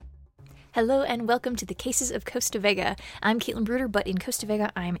Hello and welcome to the Cases of Costa Vega. I'm Caitlin Bruder, but in Costa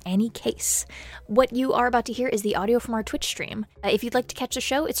Vega, I'm Annie Case. What you are about to hear is the audio from our Twitch stream. If you'd like to catch the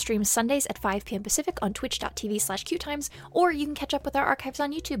show, it streams Sundays at 5 p.m. Pacific on twitch.tv/qtimes, or you can catch up with our archives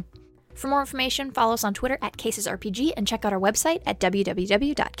on YouTube. For more information, follow us on Twitter at CasesRPG and check out our website at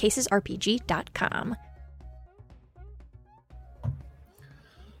www.casesrpg.com.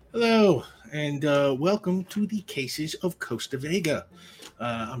 Hello, and welcome to the Cases of Costa Vega.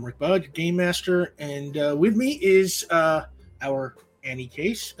 I'm Rick Budd, your Game Master, and with me is our Annie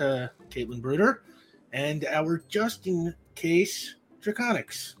Case, Caitlin Bruder, and our Justin Case,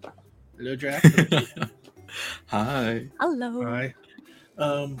 Draconics. Hello, Drac. Hi. Hello. Hi.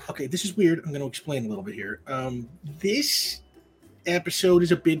 Okay, this is weird. I'm going to explain a little bit here. This episode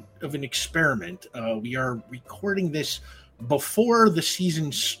is a bit of an experiment. We are recording this before the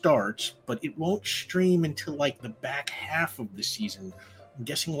season starts, but it won't stream until like the back half of the season. I'm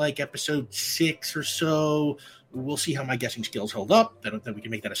guessing like episode 6 or so. We'll see how my guessing skills hold up. Then we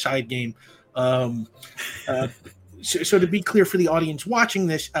can make that a side game. So to be clear for the audience watching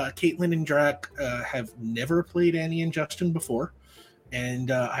this, Caitlin and Drac have never played Annie and Justin before.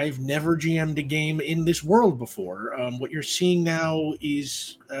 And I've never GM'd a game in this world before. What you're seeing now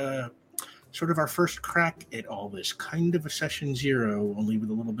is sort of our first crack at all this, kind of a session 0, only with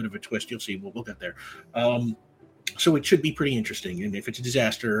a little bit of a twist. You'll see. We'll get there. So it should be pretty interesting. And if it's a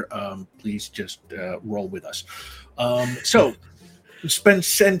disaster, please just roll with us. So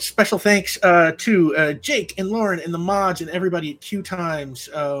send special thanks to Jake and Lauren and the mods and everybody at Q Times.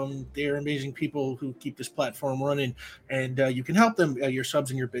 They're amazing people who keep this platform running, and you can help them. Your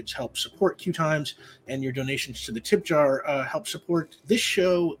subs and your bits help support Q Times, and your donations to the tip jar help support this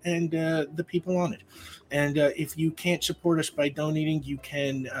show and the people on it. And if you can't support us by donating, you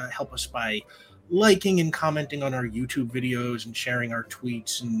can help us by liking and commenting on our YouTube videos and sharing our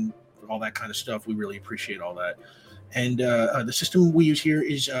tweets and all that kind of stuff. We really appreciate all that. And the system we use here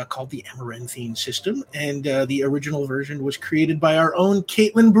is called the Amaranthine system, and the original version was created by our own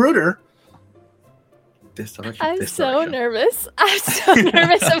Caitlin Bruder. I'm so nervous. I'm so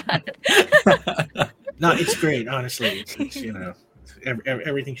nervous about it. No, it's great, honestly. It's you know,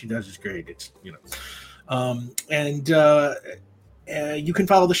 everything she does is great. It's, you know. You can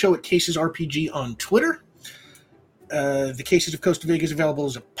follow the show at Cases RPG on Twitter. The Cases of Costa Vega is available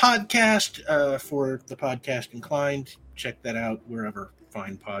as a podcast for the podcast inclined. Check that out wherever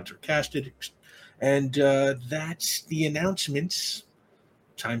fine pods are casted. And that's the announcements.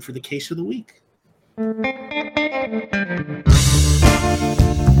 Time for the case of the week.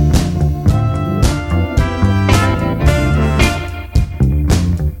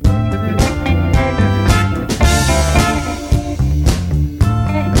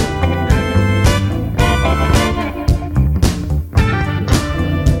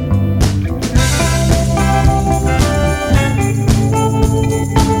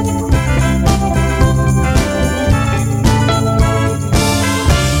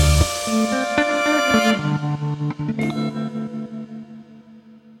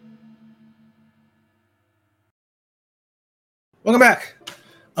 Welcome back.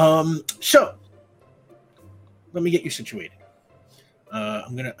 So let me get you situated.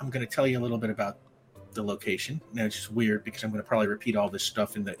 I'm gonna tell you a little bit about the location. Now it's just weird because I'm gonna probably repeat all this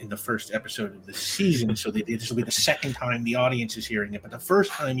stuff in the first episode of the season. So this will be the second time the audience is hearing it, but the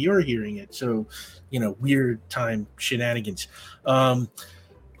first time you're hearing it. So, you know, weird time shenanigans.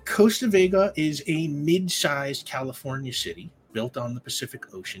 Costa Vega is a mid-sized California city built on the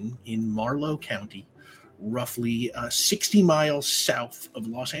Pacific Ocean in Marlow County, roughly 60 miles south of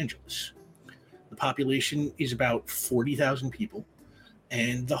Los Angeles. The population is about 40,000 people,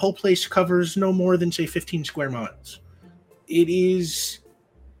 and the whole place covers no more than, say, 15 square miles. It is,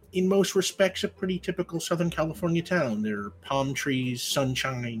 in most respects, a pretty typical Southern California town. There are palm trees,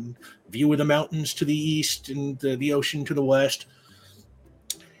 sunshine, view of the mountains to the east and the ocean to the west.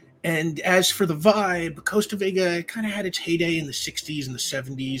 And as for the vibe, Costa Vega kind of had its heyday in the 60s and the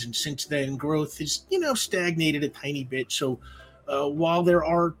 70s, and since then growth has, stagnated a tiny bit. So while there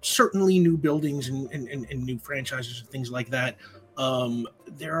are certainly new buildings and new franchises and things like that,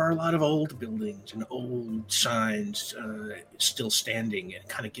 there are a lot of old buildings and old signs still standing. It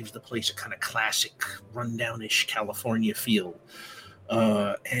kind of gives the place a kind of classic, rundownish California feel.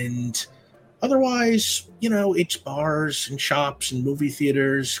 And otherwise, it's bars and shops and movie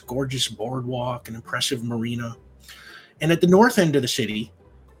theaters, gorgeous boardwalk, an impressive marina. And at the north end of the city,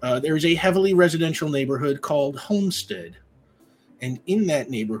 there is a heavily residential neighborhood called Homestead. And in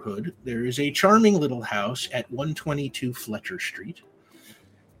that neighborhood, there is a charming little house at 122 Fletcher Street.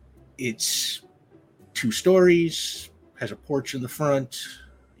 It's 2 stories, has a porch in the front.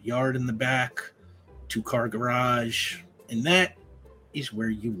 yard in the back, 2-car garage, and that is where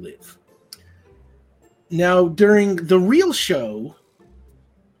you live. Now, during the real show,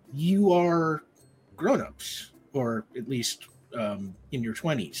 you are grown-ups, or at least in your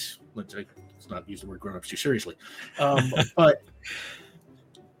 20s. Let's not use the word grown-ups too seriously. But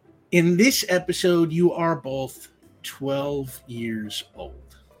in this episode, you are both 12 years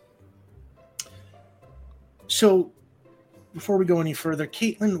old. So, before we go any further,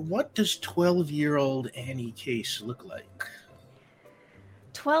 Caitlin, what does 12-year-old Annie Case look like?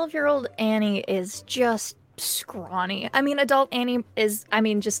 12-year-old Annie is just scrawny. I mean, adult Annie is,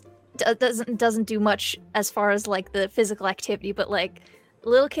 just doesn't do much as far as like the physical activity, but like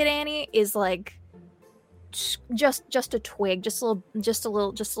little kid Annie is like just a twig, just a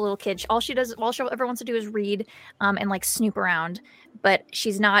little kid. All she ever wants to do is read and like snoop around, but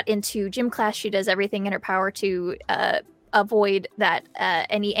she's not into gym class. She does everything in her power to avoid that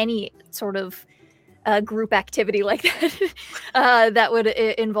any sort of group activity like that that would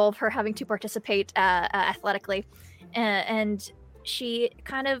involve her having to participate athletically, and she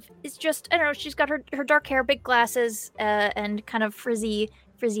kind of is just, I don't know, she's got her dark hair, big glasses, and kind of frizzy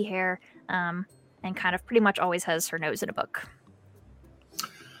hair, and kind of pretty much always has her nose in a book.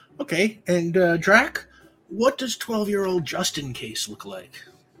 Okay, and Drac, what does 12-year-old Justin Case look like?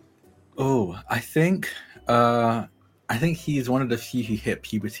 Oh, I think he's one of the few who hit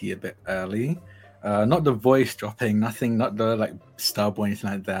puberty a bit early. Not the voice dropping, nothing, not the like stub or anything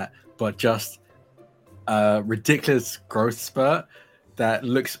like that, but just a ridiculous growth spurt that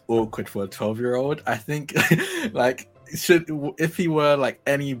looks awkward for a 12-year-old. I think like if he were like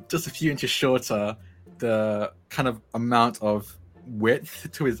just a few inches shorter, the kind of amount of width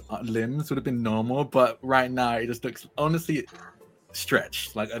to his limbs would have been normal, but right now it just looks honestly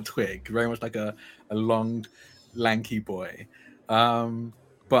stretched like a twig, very much like a long lanky boy.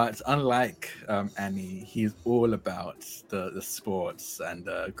 But unlike Annie, he's all about the sports and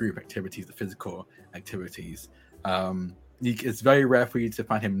group activities, the physical activities. It's very rare for you to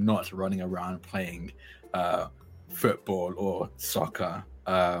find him not running around playing football or soccer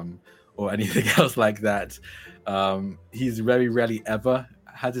or anything else like that. He's very rarely ever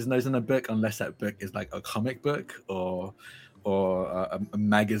has his nose in a book, unless that book is like a comic book or a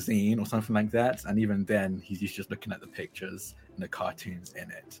magazine or something like that. And even then, he's usually just looking at the pictures and the cartoons in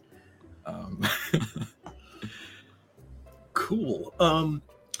it. Cool.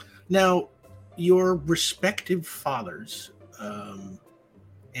 Now, your respective fathers,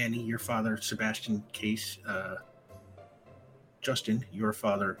 Annie, your father, Sebastian Case, Justin, your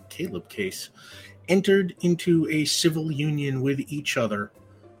father, Caleb Case, entered into a civil union with each other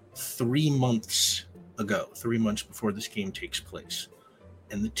 3 months ago, 3 months before this game takes place.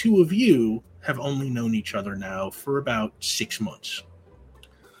 And the two of you have only known each other now for about 6 months.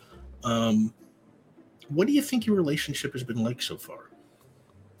 What do you think your relationship has been like so far?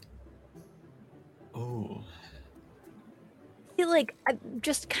 Oh, I feel like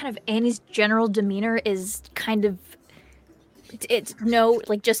just kind of Annie's general demeanor is kind of it's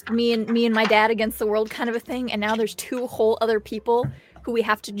like just me and my dad against the world kind of a thing, and now there's 2 whole other people who we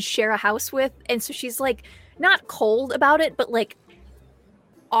have to share a house with, and so she's like not cold about it, but like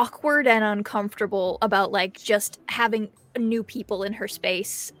awkward and uncomfortable about like just having new people in her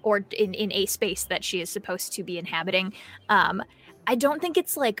space or in a space that she is supposed to be inhabiting. I don't think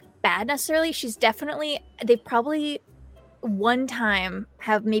it's like bad necessarily. They probably one time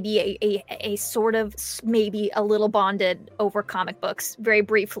have maybe a sort of maybe a little bonded over comic books very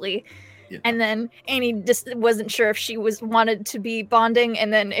briefly. Yeah. And then Annie just wasn't sure if she wanted to be bonding,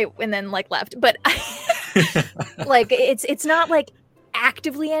 and then like left. But like it's not like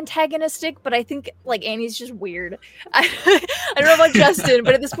actively antagonistic, but I think like Annie's just weird. I don't know about Justin,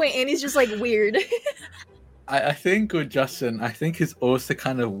 but at this point Annie's just like weird. I think with Justin, I think it's also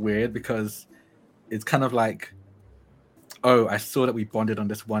kind of weird because it's kind of like, oh, I saw that we bonded on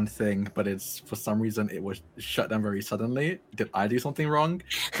this one thing, but it's for some reason it was shut down very suddenly. Did I do something wrong?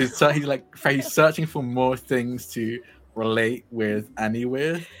 He's searching for more things to relate with Annie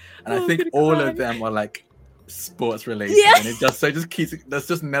with, and I think all of them are like sports related, and it just keeps that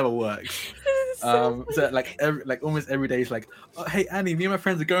just never works. So like almost every day he's like, oh, hey Annie, me and my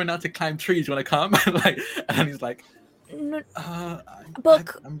friends are going out to climb trees, you want to come? and he's like,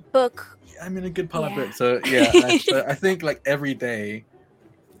 book. I'm in a good pile of books. So so I think like every day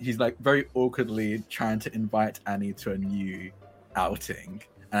he's like very awkwardly trying to invite Annie to a new outing.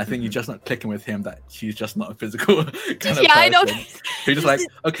 And I think you're just not clicking with him that she's just not a physical kind of person. I know. You're just like,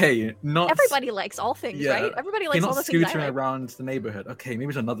 okay, not... Everybody likes all things, right? Everybody likes all the things. Not scooting around the neighborhood. Okay, maybe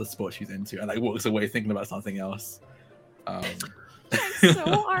it's another sport she's into. And like walks away thinking about something else. trying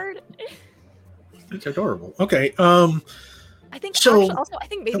so hard. It's adorable. Okay. I think So- also I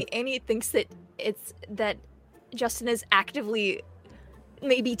think maybe Annie thinks that that Justin is actively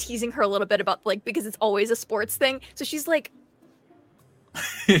maybe teasing her a little bit about like because it's always a sports thing. So she's like,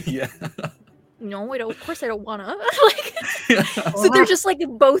 Yeah. no, of course I don't wanna. Like, so they're just like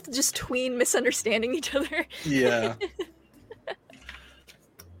both just tween misunderstanding each other. Yeah.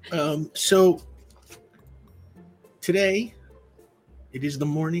 So today, it is the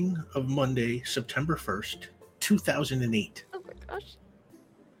morning of Monday, September 1st, 2008. Oh my gosh.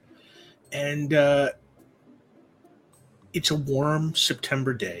 And it's a warm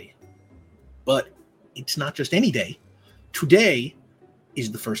September day. But it's not just any day. Today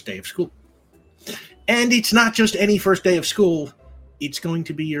is the first day of school. And it's not just any first day of school. It's going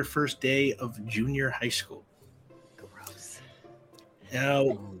to be your first day of junior high school. Gross.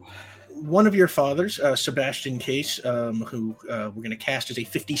 Now, one of your fathers, Sebastian Case, who we're going to cast as a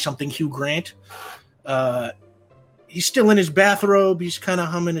 50-something Hugh Grant, he's still in his bathrobe. He's kind of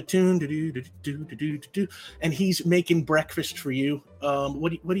humming a tune, do, and he's making breakfast for you.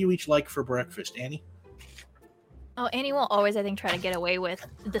 What do you each like for breakfast, Annie? Oh, Annie will always, I think, try to get away with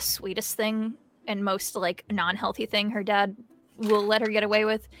the sweetest thing and most like non-healthy thing her dad will let her get away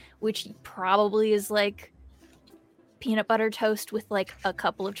with, which probably is like peanut butter toast with like a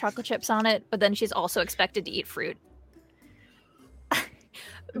couple of chocolate chips on it. But then she's also expected to eat fruit.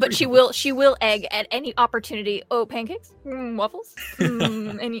 But she will egg at any opportunity. Oh, pancakes, waffles,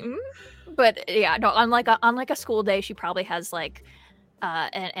 But yeah, no. On a school day, she probably has like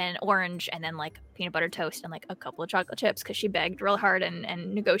an orange and then like peanut butter toast and like a couple of chocolate chips because she begged real hard and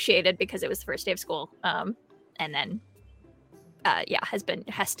negotiated because it was the first day of school. And then has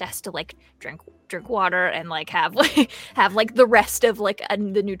to like drink water and like have like the rest of like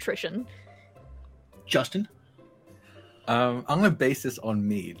the nutrition. Justin? I'm gonna base this on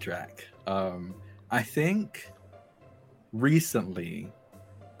me, Drac. I think recently,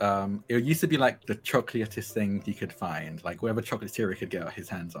 it used to be like the chocolatest thing you could find, like whatever chocolate cereal he could get his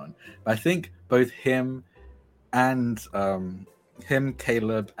hands on. But I think both him, Caleb,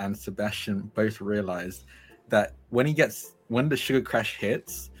 and Sebastian both realized that when the sugar crash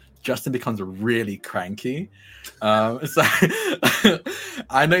hits, Justin becomes really cranky. So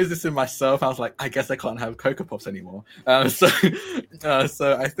I noticed this in myself. I was like, I guess I can't have Cocoa Pops anymore. So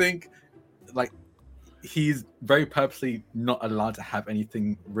I think like he's very purposely not allowed to have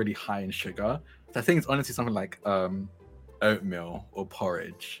anything really high in sugar. So I think it's honestly something like oatmeal or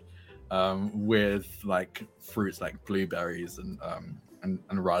porridge with like fruits like blueberries and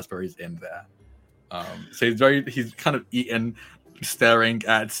raspberries in there. So he's kind of eaten, staring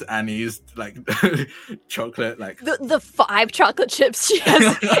at Annie's like chocolate, like the 5 chocolate chips she has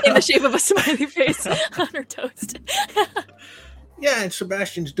in the shape of a smiley face on her toast. Yeah, and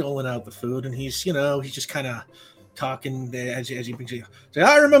Sebastian's doling out the food, and he's just kind of talking as he brings it. Say,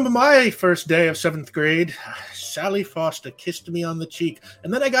 I remember my first day of 7th grade. Sally Foster kissed me on the cheek,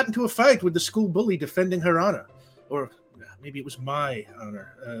 and then I got into a fight with the school bully defending her honor. Or maybe it was my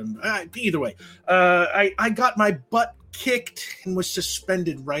honor. Either way, I got my butt kicked and was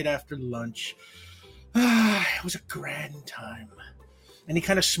suspended right after lunch. It was a grand time. And he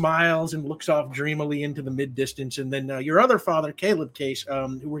kind of smiles and looks off dreamily into the mid-distance. And then your other father, Caleb Case,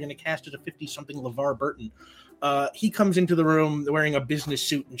 who we're going to cast as a 50-something LeVar Burton, he comes into the room wearing a business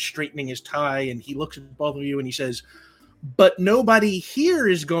suit and straightening his tie. And he looks at both of you and he says, but nobody here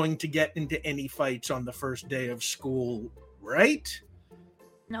is going to get into any fights on the first day of school, right?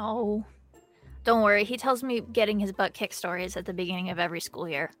 No. Don't worry. He tells me getting his butt kicked stories at the beginning of every school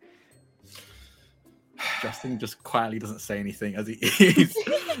year. Justin just quietly doesn't say anything as he eats.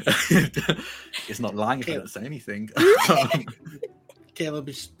 It's not lying if he doesn't say anything. Caleb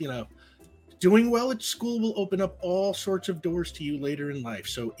is, doing well at school will open up all sorts of doors to you later in life.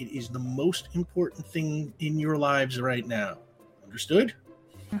 So it is the most important thing in your lives right now. Understood?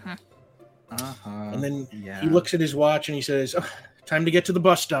 Mm-hmm. And then he looks at his watch and he says, oh, time to get to the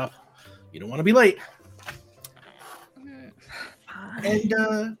bus stop. You don't want to be late.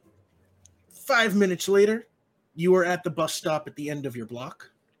 And 5 minutes later, you are at the bus stop at the end of your block.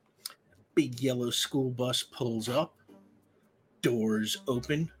 Big yellow school bus pulls up. Doors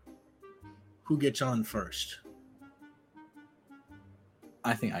open. Who gets on first?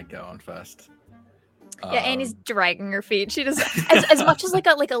 I think I'd go on first. Yeah, Annie's dragging her feet. She does as much as like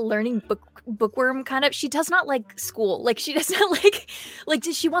a learning bookworm kind of. She does not like school. Like she does not like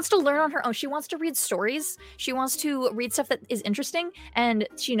she wants to learn on her own. She wants to read stories. She wants to read stuff that is interesting, and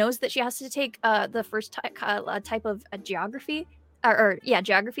she knows that she has to take the first type of geography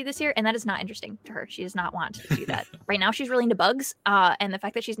geography this year, and that is not interesting to her. She does not want to do that. Right now she's really into bugs, and the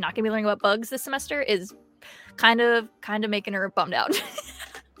fact that she's not going to be learning about bugs this semester is kind of making her bummed out.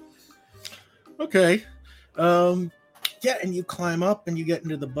 Okay. Yeah, and you climb up and you get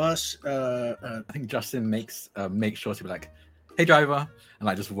into the bus. I think Justin makes sure to be like, "Hey, driver," and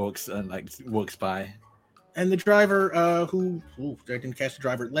like just walks by. And the driver, I didn't catch the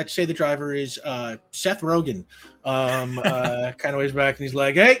driver. Let's say the driver is Seth Rogen. Kind of ways back, and he's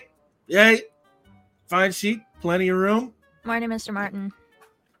like, "Hey, fine seat, plenty of room." Morning, Mr. Martin.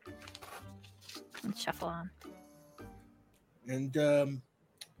 Let's shuffle on. And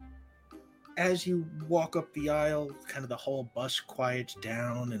as you walk up the aisle, kind of the whole bus quiets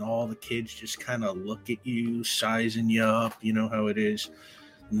down, and all the kids just kind of look at you, sizing you up. You know how it is.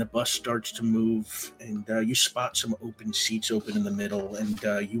 And the bus starts to move, and you spot some open seats open in the middle, and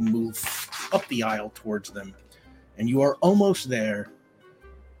you move up the aisle towards them. And you are almost there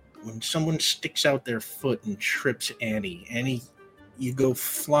when someone sticks out their foot and trips Annie. Annie, you go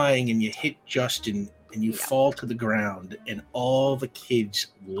flying, and you hit Justin, and you fall to the ground, and all the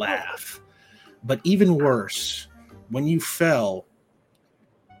kids laugh. But even worse, when you fell,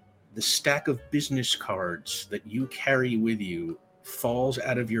 the stack of business cards that you carry with you falls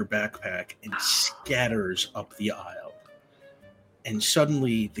out of your backpack and scatters up the aisle. And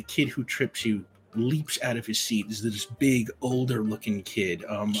suddenly, the kid who trips you leaps out of his seat. This is this big, older-looking kid.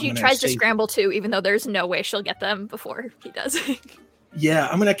 She tries to scramble, too, even though there's no way she'll get them before he does. Yeah,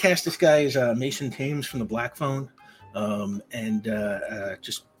 I'm going to cast this guy as Mason Thames from the Black Phone. And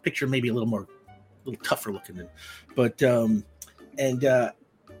just picture maybe a little tougher looking than. But,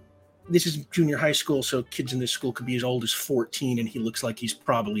 this is junior high school, so kids in this school could be as old as 14, and he looks like he's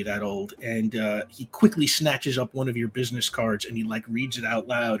probably that old. And he quickly snatches up one of your business cards, and he reads it out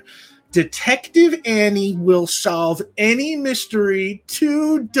loud. Detective Annie will solve any mystery,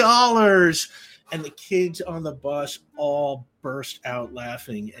 $2. And the kids on the bus all burst out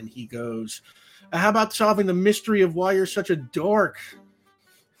laughing, and he goes, "How about solving the mystery of why you're such a dork?"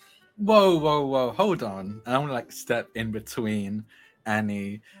 Whoa, hold on. And I'm gonna step in between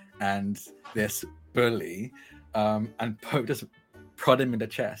Annie and this bully, and just prod him in the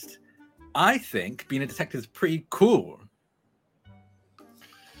chest. I think being a detective is pretty cool.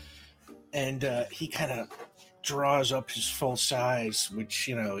 And he kind of draws up his full size, which,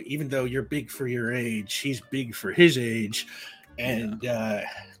 even though you're big for your age, he's big for his age, and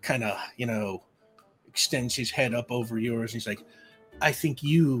kind of, extends his head up over yours. And he's like, "I think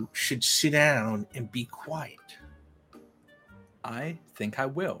you should sit down and be quiet." I think I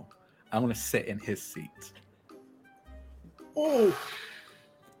will. I'm going to sit in his seat. Oh.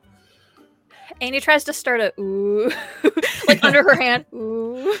 Annie tries to start a ooh, under her hand.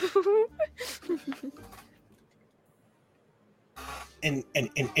 Ooh. And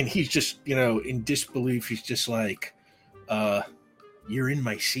he's just, in disbelief. He's just like, "You're in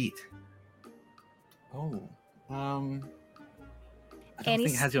my seat." Oh. I don't think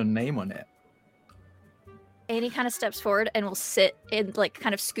it has your name on it. Annie kind of steps forward and will sit and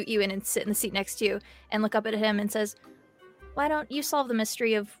kind of scoot you in and sit in the seat next to you and look up at him and says, "Why don't you solve the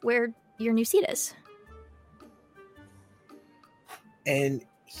mystery of where your new seat is?" And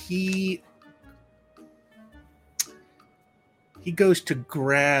he goes to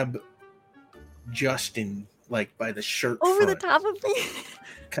grab Justin by the shirt over front, the top of me,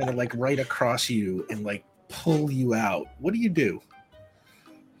 kind of right across you, and pull you out. What do you do?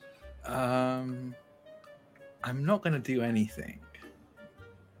 I'm not gonna do anything.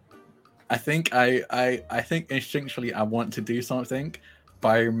 I think I think instinctually I want to do something, but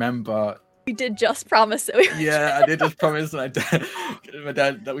I remember you did just promise it. Yeah, I did just promise my dad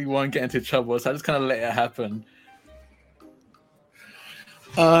that we won't get into trouble, so I just kind of let it happen.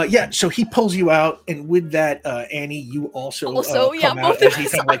 So he pulls you out, and with that, Annie, you also come out as he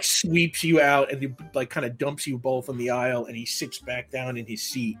kind of sweeps you out, and he kind of dumps you both on the aisle, and he sits back down in his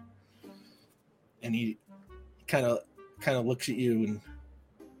seat, and he kind of looks at you, and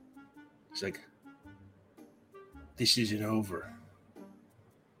he's like, "This isn't over."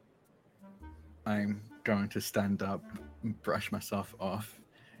 I'm going to stand up, brush myself off,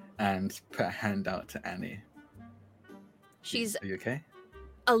 and put a hand out to Annie. She's Are you okay?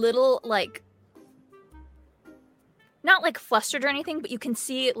 A little not flustered or anything, but you can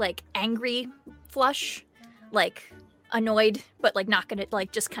see angry flush, annoyed, but not gonna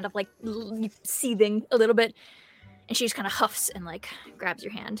just kind of seething a little bit. And she just kind of huffs and grabs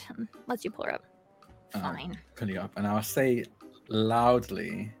your hand and lets you pull her up. Fine. Pull you up, and I'll say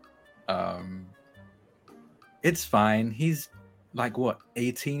loudly, "It's fine. He's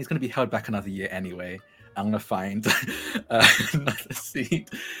 18. He's gonna be held back another year anyway. I'm gonna find another seat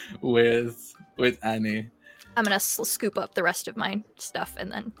with Annie. I'm gonna scoop up the rest of my stuff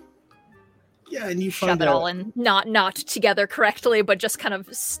and then Yeah, and you shove find it all in, not together correctly, but just kind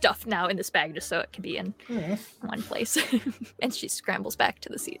of stuffed now in this bag, just so it can be in one place. And she scrambles back to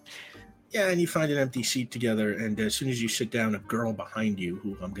the seat. Yeah, and you find an empty seat together, and as soon as you sit down, a girl behind you,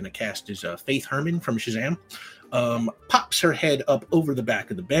 who I'm going to cast as Faith Herman from Shazam, pops her head up over the back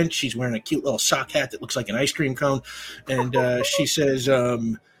of the bench. She's wearing a cute little sock hat that looks like an ice cream cone, and she says,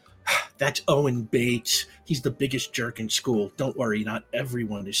 "That's Owen Bates. He's the biggest jerk in school. Don't worry, not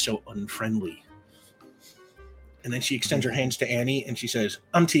everyone is so unfriendly." And then she extends her hands to Annie, and she says,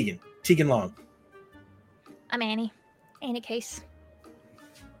 "I'm Tegan Long." I'm Annie Case.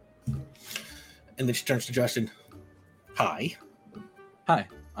 And then she turns to Justin. "Hi." Hi,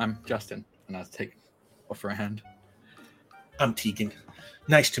 I'm Justin, and I'll take off her hand. "I'm Tegan.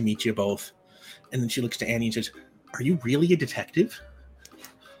 Nice to meet you both." And then she looks to Annie and says, "Are you really a detective?"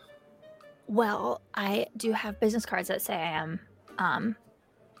 Well, I do have business cards that say I am.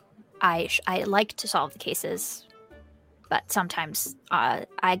 I like to solve the cases, but sometimes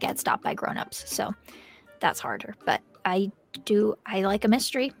I get stopped by grown-ups, so that's harder. But I like a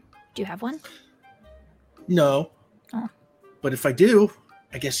mystery. Do you have one? "No. Oh. But if I do,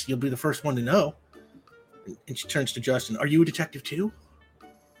 I guess you'll be the first one to know." And she turns to Justin. "Are you a detective too?"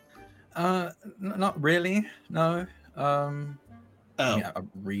 Not really. No. Oh. Yeah, I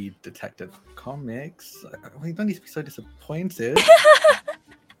read detective comics. You don't need to be so disappointed.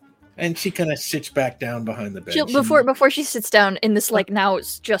 And she kind of sits back down behind the bench. Before she sits down in this now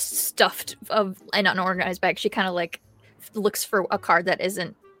it's just stuffed of an unorganized bag, she kind of looks for a card that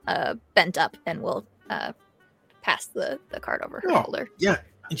isn't bent up and will pass the card over her shoulder. Yeah,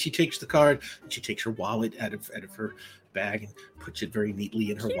 and she takes the card and she takes her wallet out of her bag and puts it very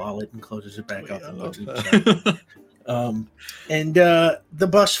neatly in her wallet and closes it back up and puts it back. And the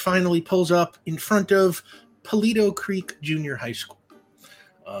bus finally pulls up in front of Paleto Creek Junior High School,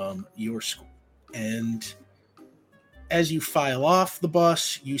 your school. And as you file off the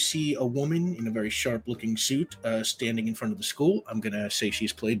bus, you see a woman in a very sharp-looking suit standing in front of the school. I'm going to say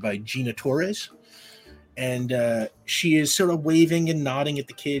she's played by Gina Torres. And she is sort of waving and nodding at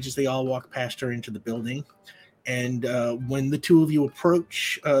the kids as they all walk past her into the building. And when the two of you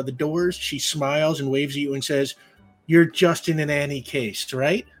approach the doors, she smiles and waves at you and says, "You're Justin and Annie Case,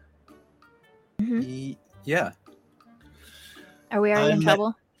 right?" Mm-hmm. Yeah. Are we already in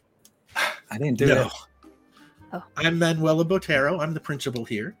trouble? I didn't do it. Oh. I'm Manuela Botero. I'm the principal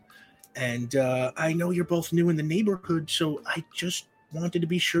here. And I know you're both new in the neighborhood, so I just wanted to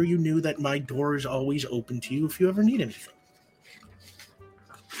be sure you knew that my door is always open to you if you ever need anything.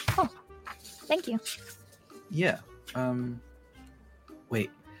 Oh, thank you. Yeah.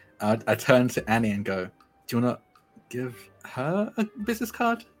 Wait. I turn to Annie and go, "Do you want to give her a business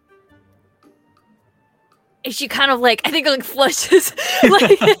card?" And she kind of I think flushes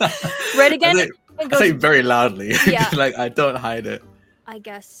red again. I say very loudly. Yeah. I don't hide it. I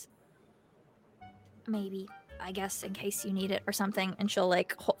guess maybe. I guess in case you need it or something. And she'll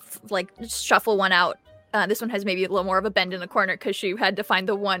shuffle one out. This one has maybe a little more of a bend in the corner because she had to find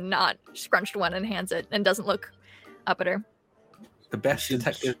the one not scrunched one and hands it and doesn't look up at her. The best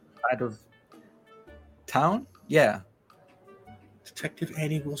detective out of town? Yeah. Detective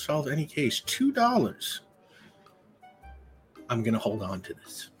Annie will solve any case. $2. I'm going to hold on to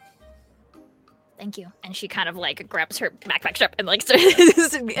this. Thank you. And she kind of grabs her backpack strap and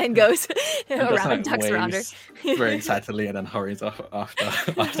and goes around and tucks around her. Very excitedly and then hurries off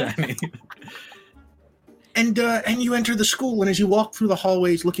after Annie. And you enter the school, and as you walk through the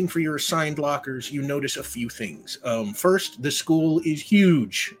hallways looking for your assigned lockers, you notice a few things. First, the school is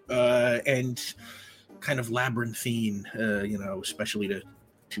huge and kind of labyrinthine, especially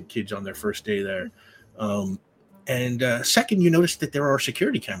to kids on their first day there. And second, you notice that there are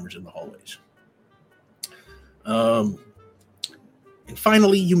security cameras in the hallways. And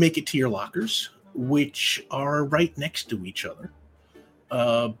finally, you make it to your lockers, which are right next to each other.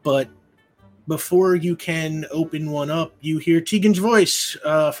 But before you can open one up, you hear Tegan's voice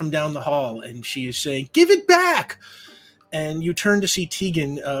from down the hall, and she is saying, "Give it back!" And you turn to see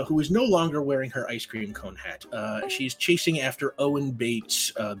Tegan, who is no longer wearing her ice cream cone hat. She's chasing after Owen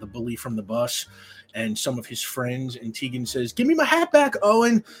Bates, the bully from the bus, and some of his friends. And Tegan says, "Give me my hat back,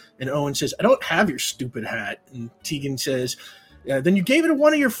 Owen." And Owen says, "I don't have your stupid hat." And Tegan says, "Then you gave it to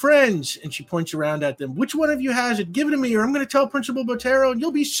one of your friends." And she points around at them. "Which one of you has it? Give it to me, or I'm going to tell Principal Botero, and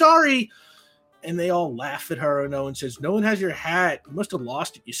you'll be sorry." And they all laugh at her, and Owen says, "No one has your hat. You must have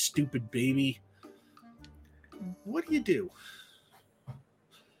lost it, you stupid baby." What do you do?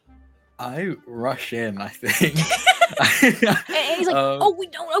 I rush in, I think. And he's like, oh, we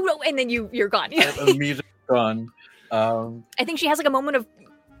don't, oh, no. And then you're gone. I'm immediately gone. I think she has like a moment of,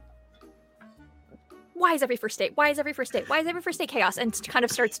 why is every first date? Why is every first date? Why is every first date chaos? And kind of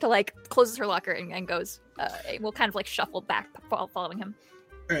starts to like closes her locker and goes, we'll kind of like shuffle back following him.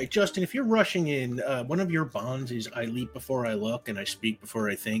 All right, Justin, if you're rushing in, one of your bonds is I leap before I look and I speak before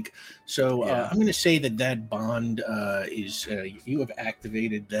I think. So I'm going to say that bond is, you have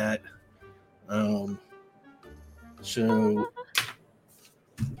activated that. So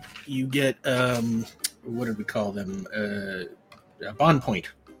you get, what did we call them? A bond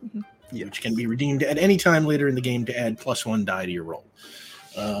point, which can be redeemed at any time later in the game to add +1 die to your roll.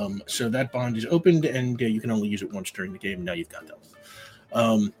 So that bond is opened and you can only use it once during the game. Now you've got that one.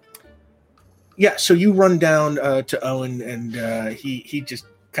 So you run down to Owen and he just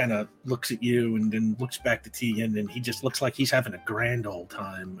kind of looks at you and then looks back to Tegan and he just looks like he's having a grand old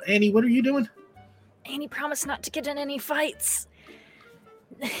time. Annie, what are you doing? Annie promised not to get in any fights.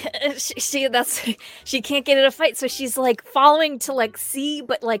 she can't get in a fight, so she's like following to like see,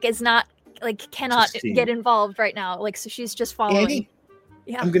 but like is not like cannot get involved right now. Like so she's just following. Annie,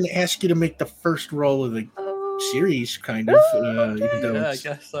 yeah. I'm going to ask you to make the first roll of the series, kind of. Yeah, I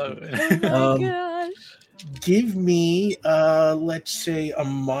guess so. Oh my gosh. Give me, let's say, a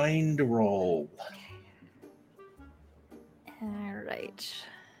mind roll. All right.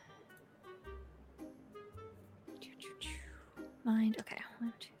 Mind. Okay.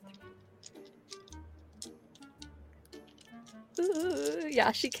 1, 2, 3. Ooh,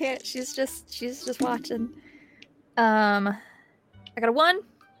 yeah, she can't. She's just watching. I got a 1.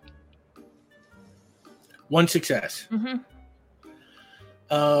 1 success. Mm-hmm.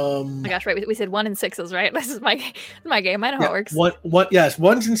 Oh my gosh, right? We said 1 and 6s, right? This is my game. I know how it works. Yes,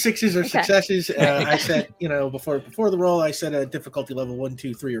 1s and 6s are successes. I said, before the roll, I said a difficulty level 1,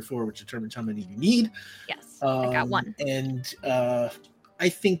 2, 3, or 4, which determines how many you need. Yes, I got 1. And I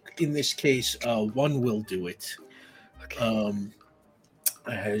think in this case, 1 will do it. Okay.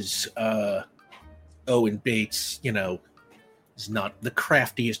 As Owen Bates, is not the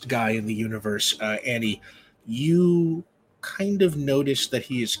craftiest guy in the universe. Annie, you kind of notice that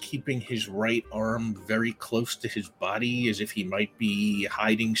he is keeping his right arm very close to his body, as if he might be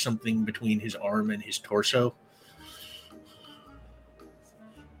hiding something between his arm and his torso.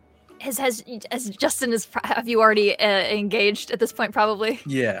 Has Justin have you already engaged at this point? Probably.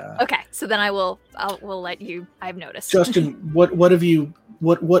 Yeah. Okay, so then we'll let you. I've noticed. Justin, what are you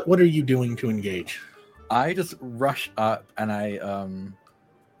doing to engage? I just rush up and I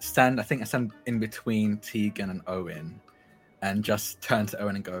stand in between Tegan and Owen, and just turn to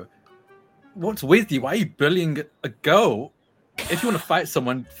Owen and go, "What's with you? Why are you bullying a girl? If you want to fight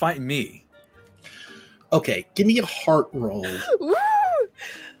someone, fight me." Okay, give me a heart roll. Woo!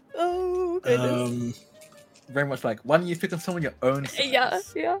 Oh goodness. Very much like, why don't you pick on someone your own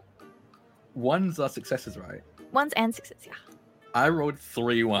size? Yeah. 1s are successes, right? 1s and 6s, yeah. I rolled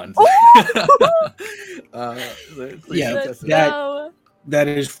 3 1s. That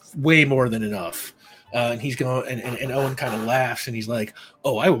is way more than enough. And he's going, and Owen kind of laughs, and he's like,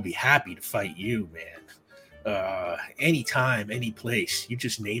 "Oh, I would be happy to fight you, man. Anytime, any place. You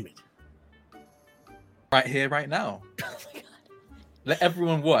just name it. Right here, right now." Oh my god! Let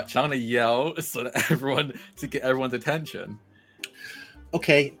everyone watch. I'm gonna yell so that to get everyone's attention.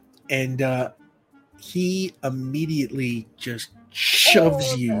 Okay, and he immediately just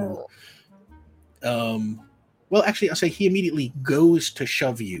shoves you. Well, actually, I'll say he immediately goes to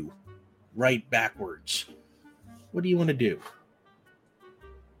shove you right backwards. What do you want to do?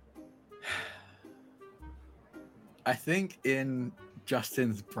 I think in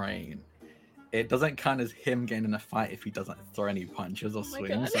Justin's brain, it doesn't count as him getting in a fight if he doesn't throw any punches or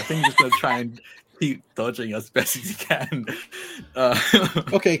swings. So I think he's going to try and keep dodging as best as he can.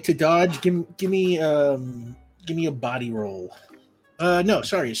 Okay, to dodge, give me a body roll. No,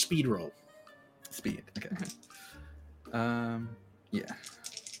 sorry, a speed roll. Speed. Okay. Yeah.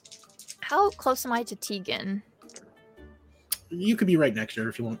 How close am I to Tegan? You could be right next to her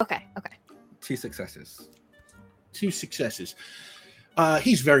if you want. Okay. 2 successes. 2 successes.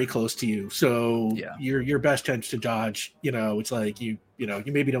 He's very close to you, so your best chance to dodge. It's like you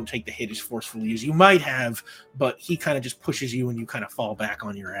maybe don't take the hit as forcefully as you might have, but he kind of just pushes you and you kind of fall back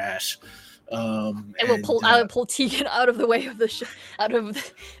on your ass. I will pull Tegan out of the way of out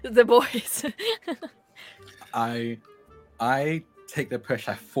of the boys. I take the push,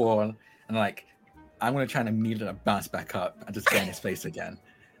 I fall, and I'm gonna try and immediately bounce back up and just get in his face again,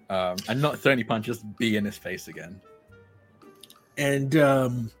 and not throw any punches, just be in his face again. And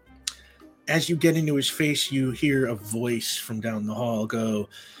as you get into his face, you hear a voice from down the hall go,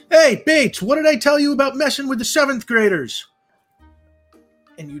 "Hey, Bates, what did I tell you about messing with the 7th graders?"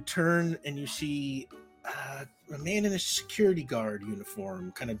 And you turn and you see a man in a security guard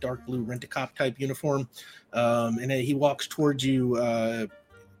uniform, kind of dark blue rent-a-cop type uniform. And he walks towards you.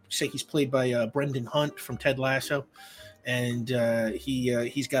 Say he's played by Brendan Hunt from Ted Lasso. And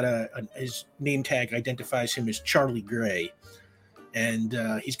he's got his name tag identifies him as Charlie Gray. And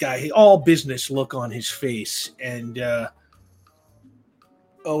he's got all business look on his face. And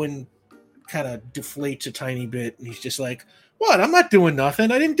Owen kind of deflates a tiny bit. And he's just like, "What? I'm not doing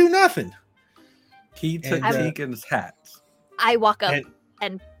nothing. I didn't do nothing." He took Tegan's hat. I walk up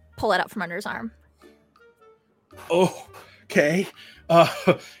and pull it out from under his arm. Oh, okay.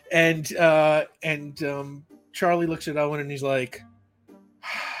 Charlie looks at Owen and he's like,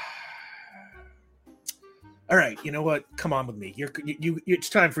 "All right, you know what? Come on with me. It's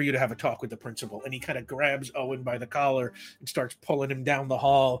time for you to have a talk with the principal." And he kind of grabs Owen by the collar and starts pulling him down the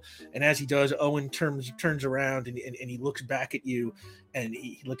hall. And as he does, Owen turns around and he looks back at you, and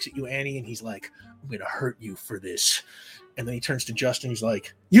he looks at you, Annie, and he's like, "I'm going to hurt you for this." And then he turns to Justin. He's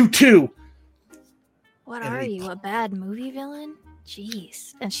like, "You too." What are you, a bad movie villain?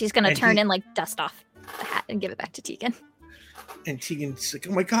 Jeez. And she's going to turn and like dust off the hat and give it back to Tegan. And Tegan's like,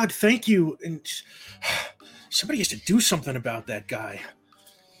 "Oh my God, thank you." And somebody has to do something about that guy.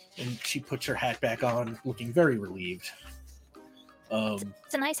 And she puts her hat back on, looking very relieved.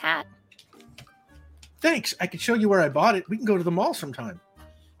 It's a nice hat. Thanks. I could show you where I bought it. We can go to the mall sometime.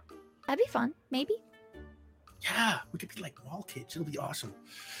 That'd be fun, maybe. Yeah, we could be like mall kids. It'll be awesome.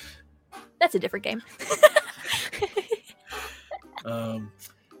 That's a different game.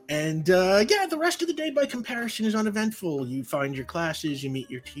 The rest of the day by comparison is uneventful. You find your classes, you meet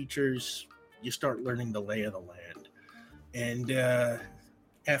your teachers, you start learning the lay of the land. And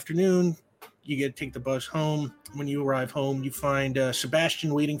afternoon, you get to take the bus home. When you arrive home, you find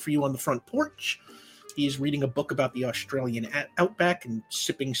Sebastian waiting for you on the front porch. He's reading a book about the Australian outback and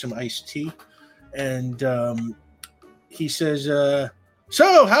sipping some iced tea. And he says,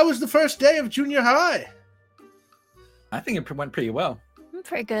 "So, how was the first day of junior high?" I think it went pretty well.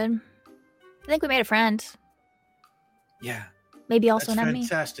 Pretty good. I think we made a friend. Yeah. Maybe also That's an enemy.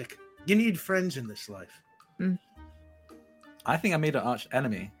 fantastic. You need friends in this life. I think I made an arch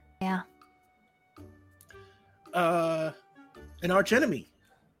enemy. Yeah. An arch enemy.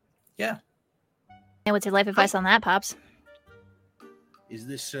 Yeah. And what's your life advice on that, Pops? Is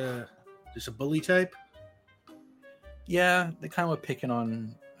this a bully type? Yeah, they kind of were picking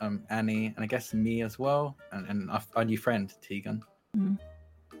on Annie, and I guess me as well, and our new friend, Tegan. Mm-hmm.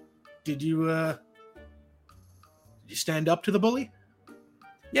 Did you stand up to the bully?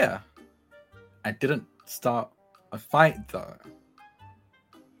 Yeah. I didn't start a fight, though.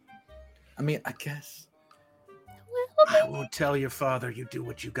 I mean, I guess... I won't tell your father. You do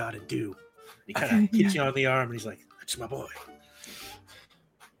what you gotta do. He kind of hits you on the arm, and he's like, "That's my boy."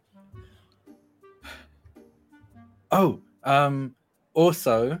 Oh,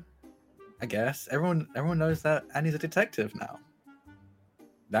 also, I guess everyone knows that Annie's a detective now.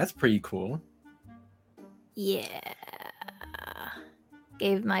 That's pretty cool. Yeah.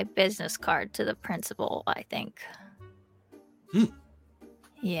 Gave my business card to the principal, I think.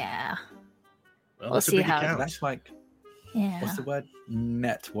 Yeah. Well, We'll see how That's like, yeah. what's the word?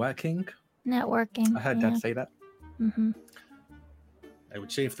 Networking? Networking. I heard Dad say that. Mm-hmm. I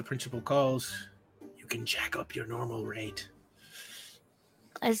would say if the principal calls, you can jack up your normal rate.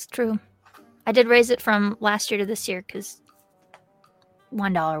 It's true. I did raise it from last year to this year because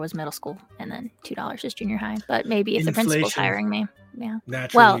 $1 was middle school and then $2 is junior high. But maybe if the principal's hiring me, yeah.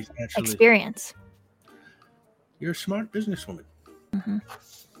 Naturally. Experience. You're a smart businesswoman. Mm-hmm.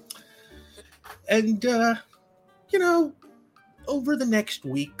 And, over the next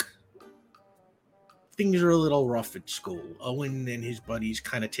week, things are a little rough at school. Owen and his buddies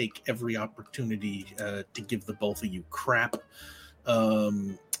kind of take every opportunity to give the both of you crap.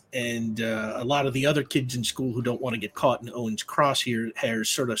 And a lot of the other kids in school who don't want to get caught in Owen's crosshairs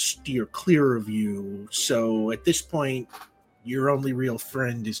sort of steer clear of you. So at this point, your only real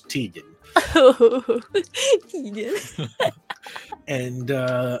friend is Tegan. Tegan. And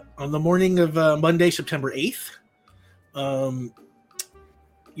on the morning of Monday, September 8th,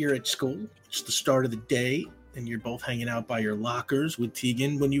 you're at school. It's the start of the day, and you're both hanging out by your lockers with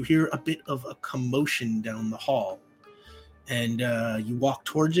Tegan when you hear a bit of a commotion down the hall. And you walk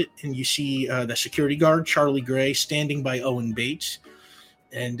towards it, and you see the security guard, Charlie Gray, standing by Owen Bates.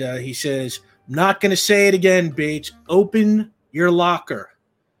 And he says, "I'm not going to say it again, Bates. Open your locker."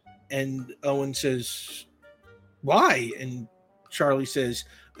 And Owen says, "Why?" And Charlie says,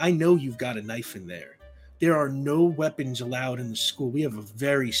 I know you've got a knife in there. There are no weapons allowed in the school. We have a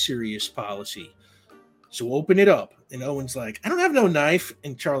very serious policy. So open it up. And Owen's like, I don't have no knife.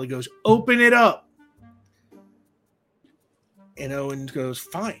 And Charlie goes, open it up. And Owen goes,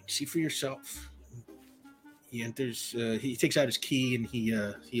 fine, see for yourself. He enters, he takes out his key and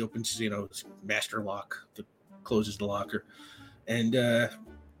he opens, his master lock that closes the locker and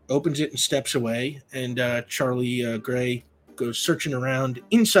opens it and steps away. And Charlie Gray goes searching around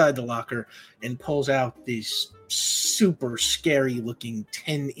inside the locker and pulls out this super scary looking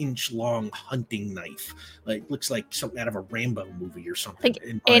 10-inch long hunting knife. Like, looks like something out of a Rambo movie or something.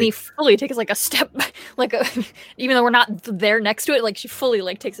 Annie fully takes like a step, even though we're not there next to it, like she fully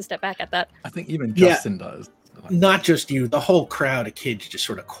like takes a step back at that. I think even Justin does. Not just you, the whole crowd of kids just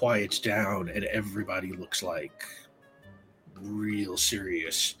sort of quiets down and everybody looks like real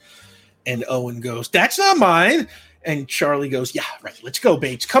serious. And Owen goes, that's not mine. And Charlie goes, yeah, right, let's go,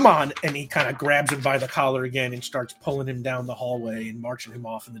 Bates, come on. And he kind of grabs him by the collar again and starts pulling him down the hallway and marching him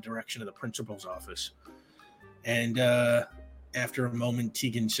off in the direction of the principal's office. And after a moment,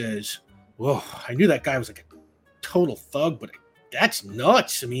 Tegan says, whoa, I knew that guy was like a total thug, but that's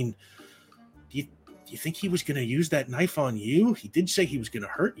nuts. I mean, do you think he was going to use that knife on you? He did say he was going to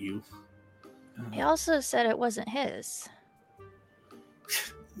hurt you. He also said it wasn't his.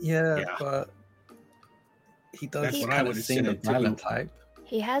 Yeah. But he does. That's what I would have seen the said violent too. type.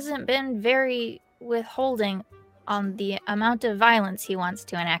 He hasn't been very withholding on the amount of violence he wants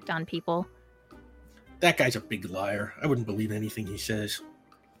to enact on people. That guy's a big liar. I wouldn't believe anything he says.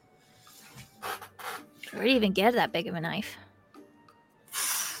 Where do you even get that big of a knife?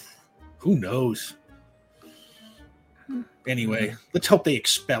 Who knows? Anyway, let's hope they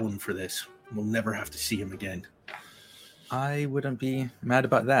expel him for this. We'll never have to see him again. I wouldn't be mad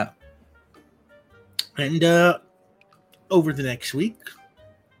about that. And over the next week,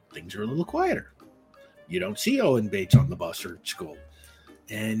 things are a little quieter. You don't see Owen Bates on the bus or at school.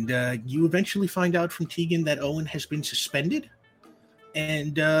 And you eventually find out from Tegan that Owen has been suspended.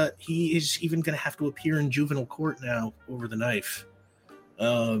 And he is even going to have to appear in juvenile court now over the knife.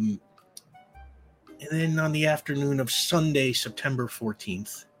 And then on the afternoon of Sunday, September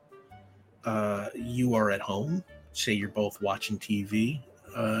 14th, you are at home. Say you're both watching TV.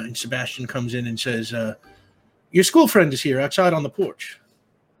 And Sebastian comes in and says, your school friend is here outside on the porch.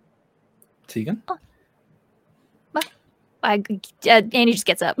 Tegan? Annie just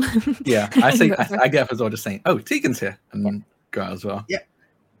gets up. Yeah, I get up as well, just saying, oh, Tegan's here. And then go out as well. Yeah.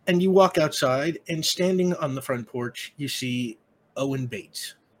 And you walk outside, and standing on the front porch, you see Owen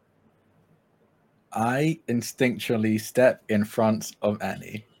Bates. I instinctually step in front of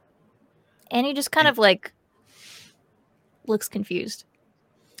Annie. Annie just kind of like looks confused.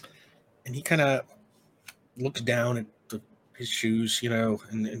 And he kind of looks down at his shoes,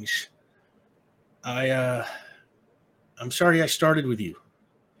 and he's, I'm sorry I started with you.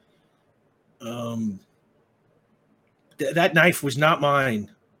 That knife was not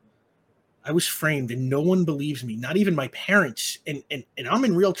mine. I was framed and no one believes me, not even my parents. And I'm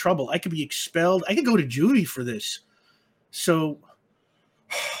in real trouble. I could be expelled. I could go to juvie for this. So,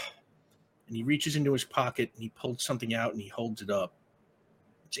 and he reaches into his pocket and he pulls something out and he holds it up.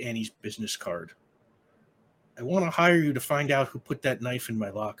 It's Annie's business card. I want to hire you to find out who put that knife in my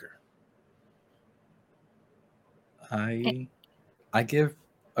locker. I give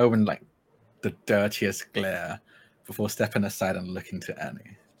Owen like the dirtiest glare before stepping aside and looking to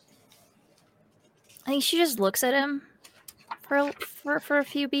Annie. I think she just looks at him for a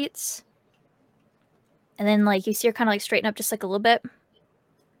few beats. And then like you see her kind of like straighten up just like a little bit.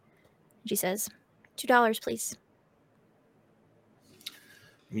 She says, $2, please.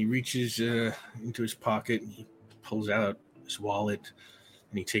 And he reaches into his pocket and he pulls out his wallet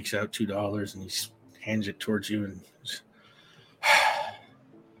and he takes out $2 and he hands it towards you and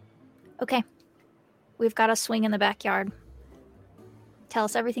okay. We've got a swing in the backyard. Tell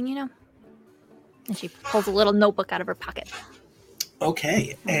us everything you know. And she pulls a little notebook out of her pocket.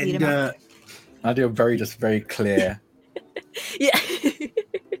 Okay. And I do a very clear. Yeah.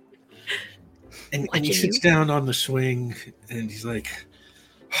 and he sits down on the swing and he's like,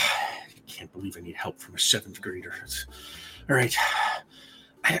 I can't believe I need help from a 7th grader. All right.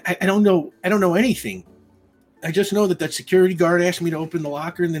 I don't know anything. I just know that security guard asked me to open the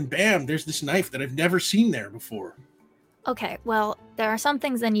locker and then bam, there's this knife that I've never seen there before. Okay, well, there are some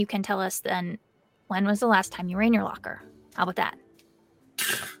things then you can tell us then. When was the last time you were in your locker? How about that?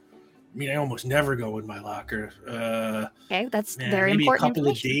 I mean, I almost never go in my locker. Okay, that's very maybe important. A couple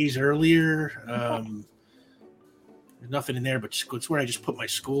of days earlier. There's nothing in there, but it's where I just put my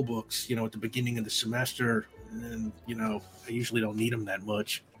school books, at the beginning of the semester. and I usually don't need them that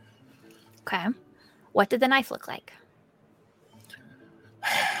much. Okay. What did the knife look like?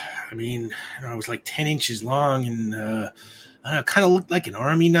 I mean, it was like 10 inches long, and kind of looked like an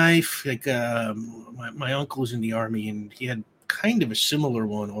army knife. Like my uncle was in the army, and he had kind of a similar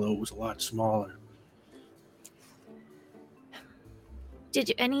one, although it was a lot smaller. Did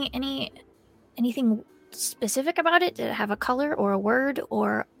you anything specific about it? Did it have a color or a word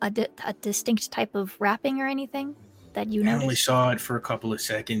or a distinct type of wrapping or anything that you noticed? I only saw it for a couple of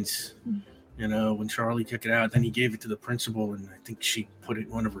seconds. When Charlie took it out, then he gave it to the principal, and I think she put it in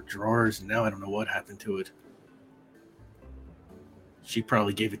one of her drawers, and now I don't know what happened to it. She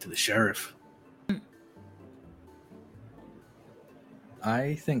probably gave it to the sheriff.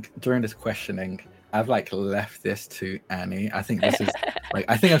 I think during this questioning, I've left this to Annie. I think this is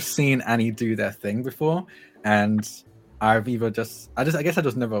I think I've seen Annie do their thing before, and I've either I guess I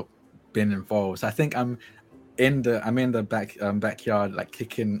just never been involved. So I think I'm in the backyard,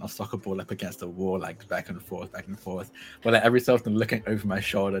 kicking a soccer ball up against the wall, back and forth, but every so often looking over my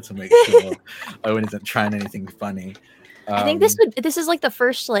shoulder to make sure Owen isn't trying anything funny. I think this is the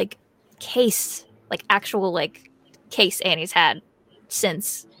first case, actual case Annie's had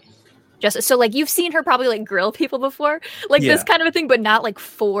since Justice. So you've seen her probably grill people before, this kind of a thing, but not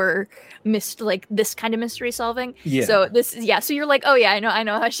for this kind of mystery solving. Yeah. So so you're oh yeah, I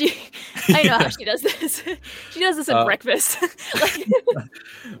know how she how she does this. She does this at breakfast.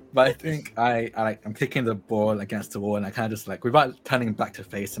 But I think I'm kicking the ball against the wall, and I kind of just without turning back to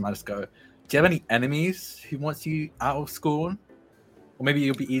face him, I just go, "Do you have any enemies who wants you out of school? Or maybe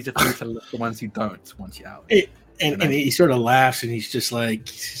it'll be easier for you to look at the ones who don't want you out." And he sort of laughs, and he's just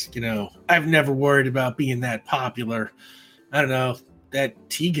I've never worried about being that popular. I don't know. That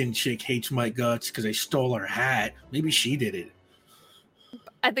Tegan chick hates my guts because I stole her hat. Maybe she did it.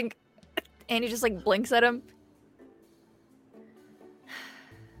 I think Annie just blinks at him.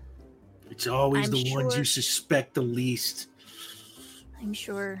 It's always the ones you suspect the least. I'm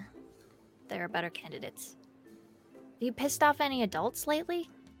sure there are better candidates. Have you pissed off any adults lately?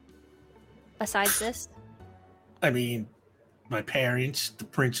 Besides this? I mean, my parents, the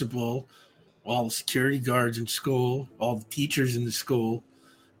principal, all the security guards in school, all the teachers in the school.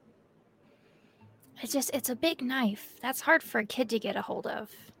 It's a big knife. That's hard for a kid to get a hold of.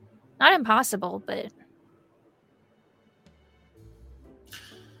 Not impossible, but...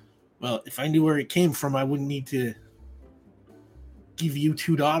 Well, if I knew where it came from, I wouldn't need to give you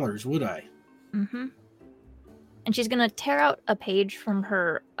 $2, would I? Mm-hmm. And she's gonna tear out a page from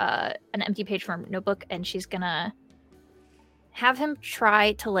her, an empty page from her notebook, and she's gonna have him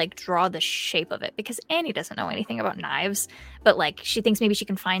try to draw the shape of it, because Annie doesn't know anything about knives, but she thinks maybe she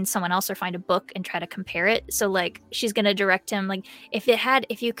can find someone else or find a book and try to compare it. So she's gonna direct him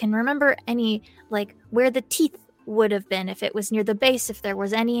if you can remember any where the teeth would have been, if it was near the base, if there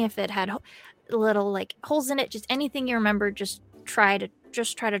was any, if it had little holes in it, just anything you remember, just try to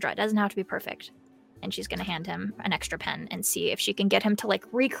draw. It doesn't have to be perfect. And she's gonna hand him an extra pen and see if she can get him to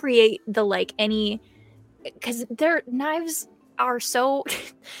recreate the any, because their knives are so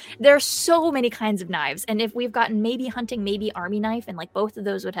there are so many kinds of knives, and if we've gotten maybe hunting, maybe army knife, and both of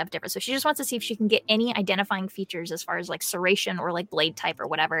those would have different. So she just wants to see if she can get any identifying features as far as serration or blade type or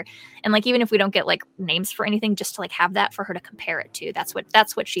whatever, and even if we don't get names for anything, just to have that for her to compare it to. That's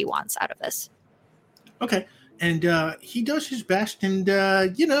what she wants out of this. Okay. And he does his best, and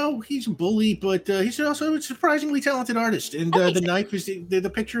he's a bully, but he's also a surprisingly talented artist. And the knife is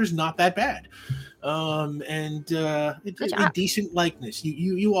the picture is not that bad, and it's a decent likeness.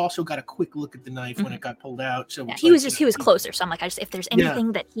 You also got a quick look at the knife when it got pulled out. So yeah, he was closer. So I'm if there's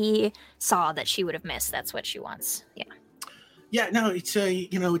anything that he saw that she would have missed, that's what she wants. Yeah. Yeah, no, it's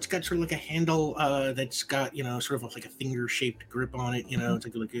it's got sort of a handle that's got sort of a finger-shaped grip on it. It's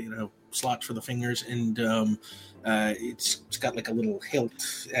like slots for the fingers, and it's got a little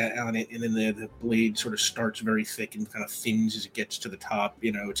hilt on it, and then the blade sort of starts very thick and kind of thins as it gets to the top.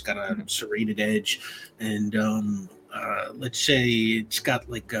 It's got a serrated edge, and let's say it's got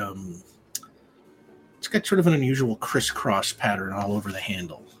it's got sort of an unusual crisscross pattern all over the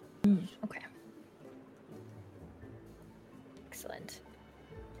handle. Okay.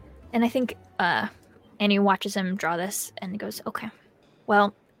 And I think Annie watches him draw this and goes, okay,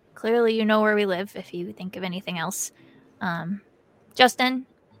 well, clearly you know where we live if you think of anything else. Justin?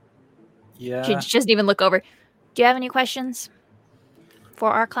 Yeah? She doesn't even look over. Do you have any questions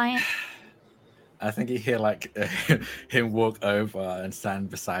for our client? I think you hear him walk over and stand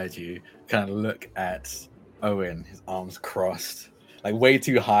beside you, kind of look at Owen, his arms crossed, way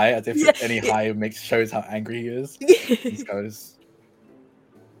too high, as if any higher shows how angry he is. He goes...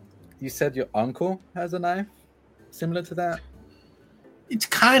 You said your uncle has a knife? similar to that? It's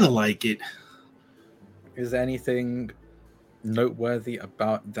kind of like it. Is there anything noteworthy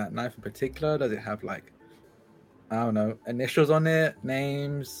about that knife in particular? Does it have like, I don't know, initials on it,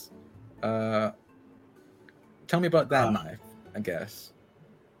 names? Tell me about that knife, I guess.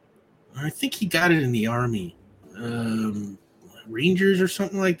 I think he got it in the Army. Rangers or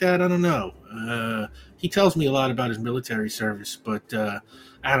something like that. I don't know. He tells me a lot about his military service, but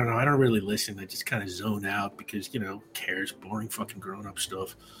I don't know. I don't really listen. I just kind of zone out because, who cares? Boring fucking grown-up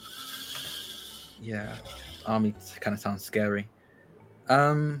stuff. Yeah, Army kind of sounds scary.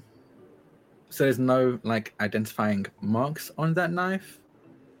 So there's no like identifying marks on that knife?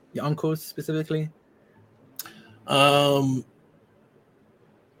 Your uncle's specifically? Not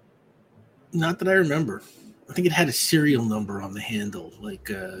that I remember. I think it had a serial number on the handle, like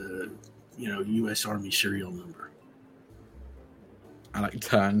U.S. Army serial number. I like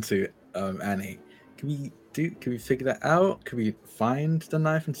turn to Annie. Can we figure that out? Can we find the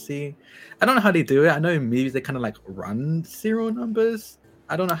knife and see? I don't know how they do it. I know in movies they kind of like run serial numbers.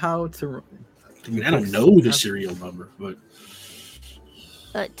 I don't know how to. I don't know the serial number, but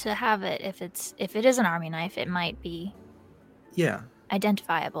to have it, if it is an Army knife, it might be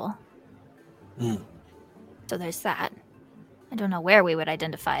identifiable. So there's that. I don't know where we would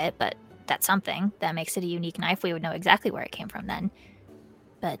identify it, but that's something that makes it a unique knife. We would know exactly where it came from then.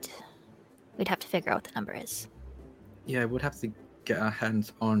 But we'd have to figure out what the number is. Yeah, we'd have to get our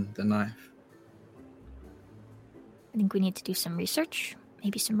hands on the knife. I think we need to do some research,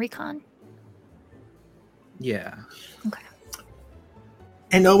 maybe some recon. Yeah. Okay.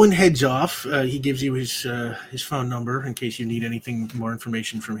 And Owen heads off. He gives you his phone number in case you need anything more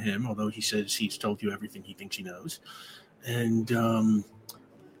information from him. Although he says he's told you everything he thinks he knows. And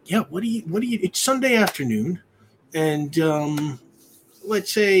what do you? It's Sunday afternoon, and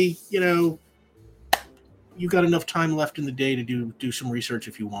let's say you got enough time left in the day to do some research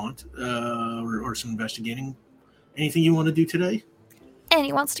if you want, or some investigating. Anything you want to do today? And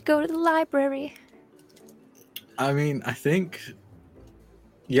he wants to go to the library. I mean, I think.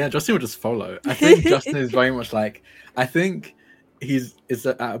 Yeah, Justin will just follow. I think Justin is very much like. I think is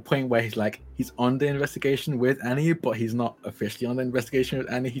at a point where he's on the investigation with Annie, but he's not officially on the investigation with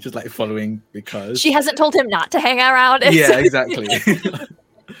Annie. He's just like following because she hasn't told him not to hang around. Yeah, exactly.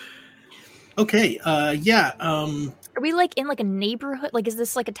 Okay. Are we like in like a neighborhood? Like, is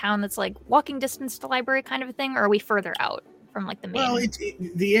this like a town that's like walking distance to the library kind of a thing, or are we further out from like the main? Well,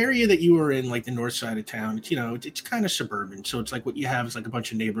 the area that you were in, like the north side of town. It's kind of suburban, so it's like what you have is like a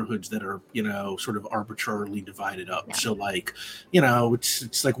bunch of neighborhoods that are sort of arbitrarily divided up. Yeah. So like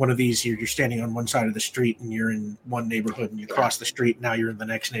it's like one of these. You're standing on one side of the street and you're in one neighborhood, and you cross the street, now you're in the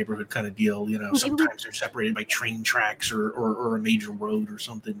next neighborhood kind of deal. Sometimes they're separated by train tracks or a major road or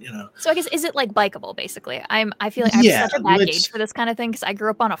something. So I guess is it like bikeable basically? I feel like I'm such a bad gauge for this kind of thing because I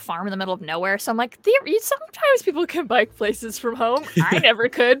grew up on a farm in the middle of nowhere. So I'm like, sometimes people can bike places from home. I never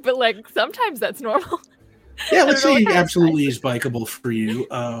could, but like sometimes that's normal. Yeah, let's say it absolutely is bikeable for you.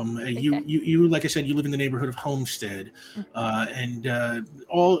 You like I said, you live in the neighborhood of Homestead, and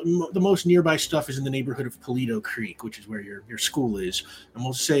the most nearby stuff is in the neighborhood of Paleto Creek, which is where your school is. And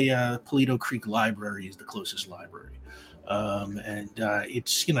we'll say Paleto Creek Library is the closest library.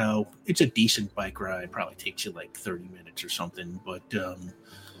 It's it's a decent bike ride. Probably takes you like 30 minutes or something, but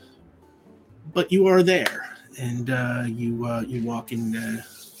you are there. And you walk into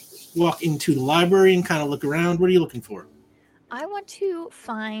the library and kind of look around. What are you looking for? I want to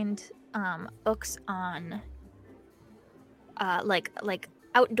find books on like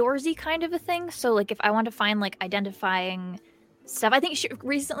outdoorsy kind of a thing. So like if I want to find like identifying stuff, I think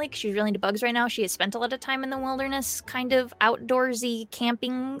recently, because she's really into bugs right now, she has spent a lot of time in the wilderness, kind of outdoorsy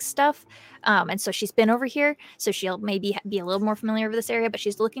camping stuff. And so she's been over here, so she'll maybe be a little more familiar with this area, but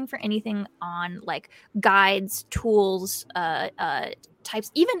she's looking for anything on like guides, tools,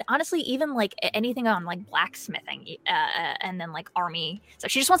 types, even like anything on like blacksmithing, and then like army. So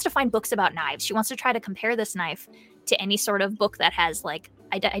she just wants to find books about knives. She wants to try to compare this knife to any sort of book that has like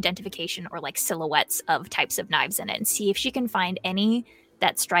identification or like silhouettes of types of knives in it, and see if she can find any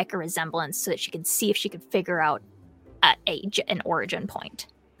that strike a resemblance, so that she can see if she can figure out an origin point,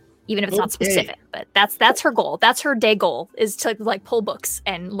 even if it's not specific. But that's her goal. That's her day goal, is to like pull books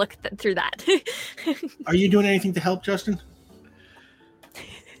and look through that. Are you doing anything to help, Justin?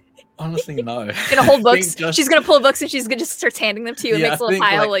 Honestly, no. She's gonna hold books. She's gonna pull books and she's gonna just starts handing them to you and makes a little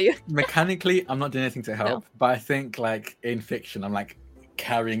pile. Like, mechanically, I'm not doing anything to help, but I think like in fiction, I'm like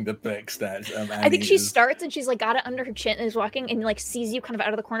carrying the books that. I think she starts and she's like got it under her chin and is walking and like sees you kind of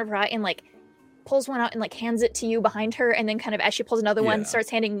out of the corner of her eye and like pulls one out and like hands it to you behind her, and then kind of as she pulls another one, Yeah. starts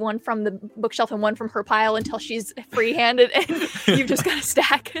handing one from the bookshelf and one from her pile until she's free-handed, and you've just got a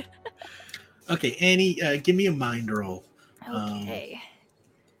stack. Okay, Annie, give me a mind roll. Okay.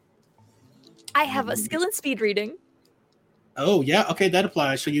 I have a skill in speed reading. Oh yeah, okay, that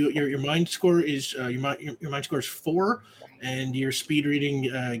applies. So your mind score is your mind score is 4, and your speed reading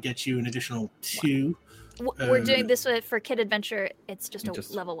gets you an additional 2. We're doing this for Kid Adventure. It's just a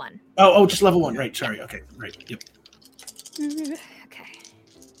level 1. Oh, just level 1, right? Sorry. Okay, right. Yep. Okay.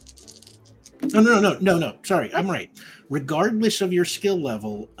 No. Sorry, I'm right. Regardless of your skill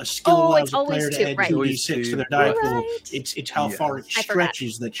level, a skill allows a player to add 2d6 to their die pool. Right. It's how far it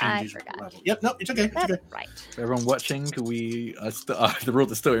stretches that changes the level. Yep, no, it's okay. It's okay. Right. For everyone watching, we are the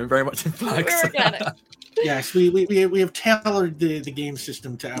rules are still very much in flux. We're working on it. Yes, we have tailored the game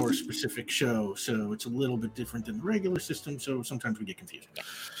system to our specific show, so it's a little bit different than the regular system. So sometimes we get confused.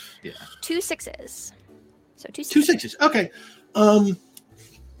 Yeah. 2 6s. So 2 2 6s. 6s. Okay.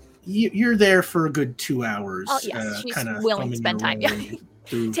 You're there for a good 2 hours. Oh yes, she's kinda willing to spend time. Yeah.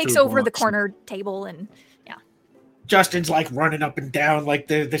 Takes through over the books. corner table and Justin's like running up and down like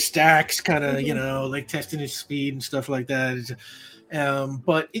the stacks, kind of like testing his speed and stuff like that.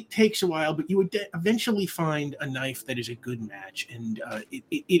 But it takes a while. But you would eventually find a knife that is a good match, and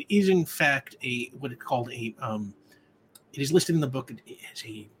it is in fact what it's called a. It is listed in the book as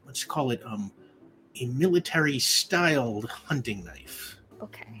let's call it a military styled hunting knife.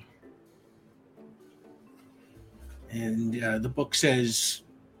 okay. And the book says,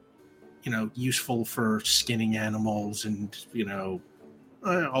 useful for skinning animals and,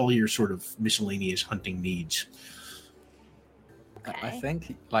 all your sort of miscellaneous hunting needs. I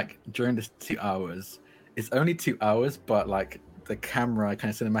think like during this 2 hours, it's only 2 hours, but like the camera kind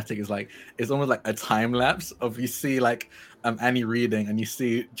of cinematic is like it's almost like a time lapse of you see like Annie reading and you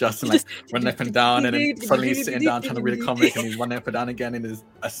see Justin like running up and down and then suddenly he's sitting down trying to read a comic and he's running up and down again and is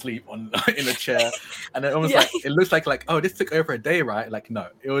asleep in a chair and it almost like it looks like oh this took over a day, right? Like no,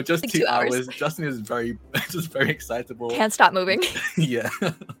 it was just like 2 hours. Justin is very excitable. Can't stop moving. Yeah.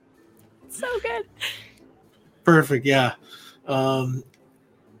 So good. Perfect. Yeah. And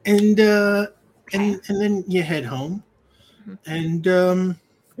then you head home. And I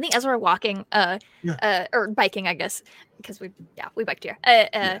think as we're walking, or biking, I guess, because we biked here.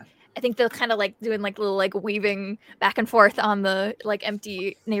 I think they'll kind of like doing like little like weaving back and forth on the like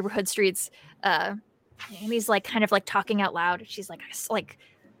empty neighborhood streets. And he's like kind of like talking out loud. She's like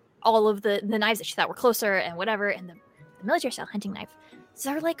all of the knives that she thought were closer and whatever, and the military style hunting knife. Is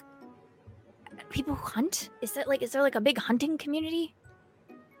there like people who hunt? Is there like a big hunting community?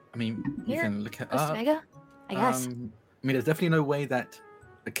 I mean, you Here? can look at Costa Vega? I guess. I mean, there's definitely no way that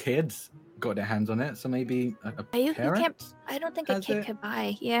the kids got their hands on it. So maybe a You parent. can't. I don't think a has kid it? could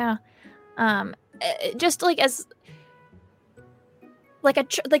buy. Yeah. Just like as like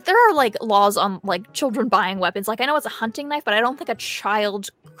like there are like laws on like children buying weapons. Like I know it's a hunting knife, but I don't think a child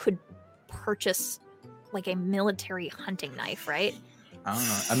could purchase like a military hunting knife, right? I don't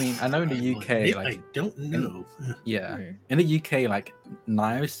know. I mean, I know in the UK, I like don't know. yeah, in the UK, like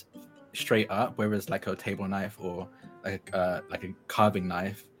knives straight up, whether it's like a table knife or like a carving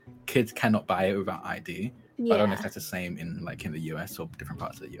knife, kids cannot buy it without ID. But I don't know if that's the same in the US or different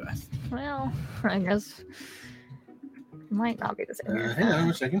parts of the US. Well, I guess might not be the same. Hang on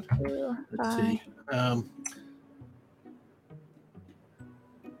a second. Let's see.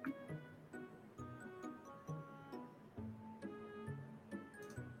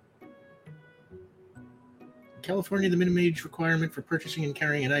 California, the minimum age requirement for purchasing and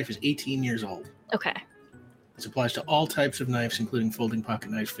carrying a knife is 18 years old. Okay. This applies to all types of knives, including folding pocket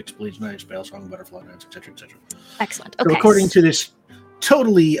knives, fixed blades knives, bale saw, butterfly knives, etc., etc. Excellent. So Okay. according to this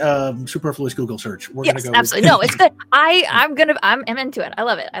totally superfluous Google search, we're Yes, gonna go. absolutely. No, it's good. I'm into it. I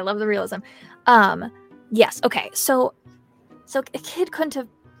love it. I love the realism. Yes. Okay. So a kid couldn't have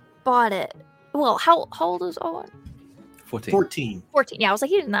bought it. Well, how old is Owen? 14. 14. Yeah, I was like,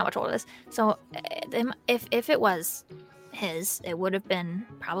 he didn't know how much older this. So if it was his, it would have been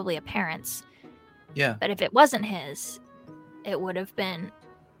probably a parent's. Yeah. But if it wasn't his, it would have been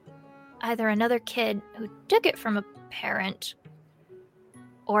either another kid who took it from a parent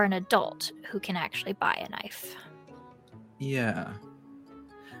or an adult who can actually buy a knife. Yeah.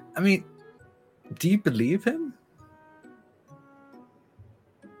 I mean, do you believe him?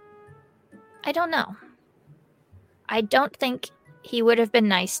 I don't know. I don't think he would have been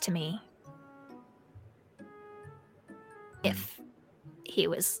nice to me if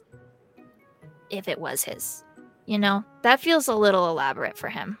it was his. You know, that feels a little elaborate for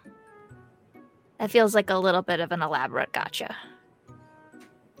him. That feels like a little bit of an elaborate gotcha.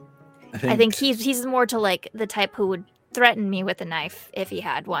 I think he's more to like the type who would threaten me with a knife if he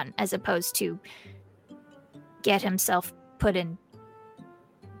had one, as opposed to get himself put in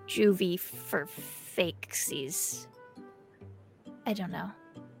juvie for fakesies. I don't know.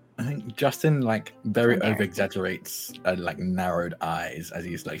 I think Justin like very over exaggerates and like narrowed eyes as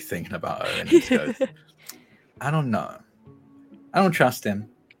he's like thinking about it, and he goes, I don't know. I don't trust him.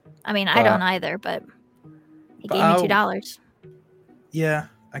 I mean, I don't either, but he gave me $2. Yeah,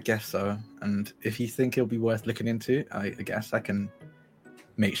 I guess so. And if you think it'll be worth looking into, I guess I can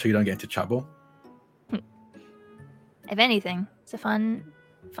make sure you don't get into trouble. If anything, it's a fun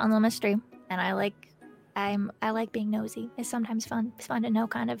little mystery, and I like being nosy. It's sometimes fun. It's fun to know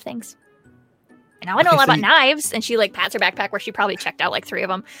kind of things. And now I know a lot about knives, and she like pats her backpack where she probably checked out like 3 of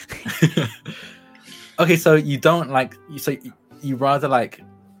them. Okay, so you don't like you rather like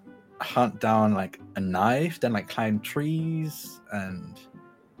hunt down like a knife than like climb trees and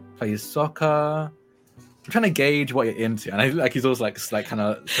play soccer. I'm trying to gauge what you're into, and I feel like he's also like kind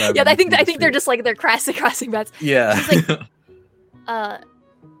of. Yeah, I think they're just like they're crossing bets. Yeah. She's like,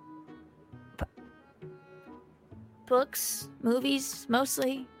 books, movies,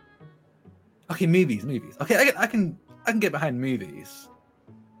 mostly. Okay, movies. Okay, I can get behind movies.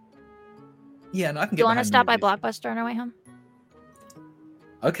 Yeah, no, I can get. Do you want to stop by Blockbuster on our way home?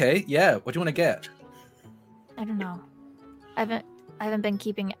 Okay, yeah. What do you want to get? I don't know. I haven't been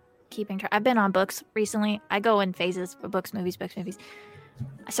keeping track. I've been on books recently. I go in phases for books, movies.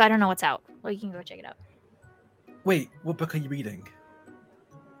 So I don't know what's out. Well, you can go check it out. Wait, what book are you reading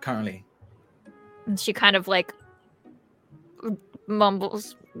currently? And she kind of like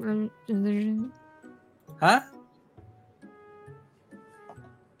mumbles. Huh?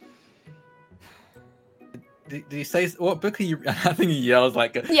 Did you say what book are you? I think he yells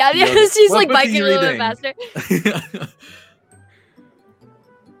like. She's like biking a little bit faster.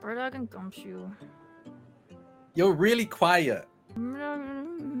 Bird-Dog and Gumshoe. You're really quiet.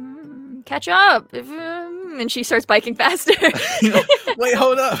 Catch up, and she starts biking faster. Wait,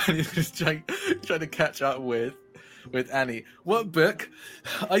 hold up! And he's just trying to catch up with Annie. What book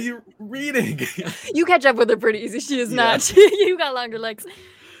are you reading? You catch up with her pretty easy. She is not. You got longer legs.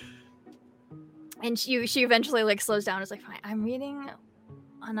 And she eventually like slows down and is like, fine, I'm reading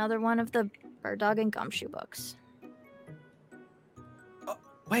another one of the Bird-Dog and Gumshoe books. Oh,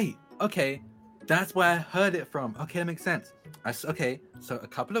 wait, okay. That's where I heard it from. Okay, that makes sense. So a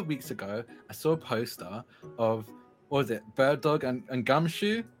couple of weeks ago, I saw a poster of, what was it, Bird-Dog and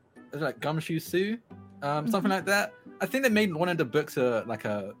Gumshoe? Was it like Gumshoe Sue? Something like that. I think they made one of the books like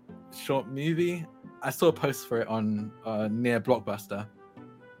a short movie. I saw a poster for it on near Blockbuster.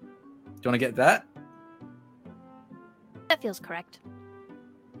 Do you want to get that? That feels correct.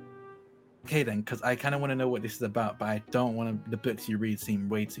 Okay then, because I kind of want to know what this is about, but I don't want the books you read seem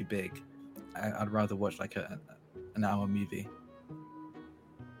way too big. I'd rather watch like an hour movie.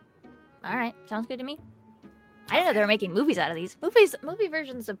 All right, sounds good to me. I didn't know they were making movies out of these. Movie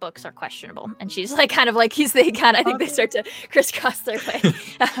versions of books are questionable, and she's like kind of like I think they start to crisscross their way.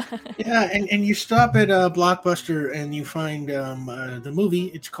 Yeah, and you stop at Blockbuster and you find the movie.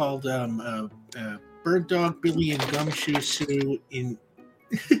 It's called Bird-Dog, Billy, and Gumshoe Sue in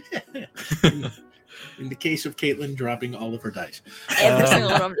the case of Caitlin dropping all of her dice. Every single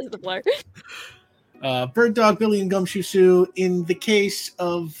one of them is the blur. Bird-Dog, Billy, and Gumshoe Sue in the case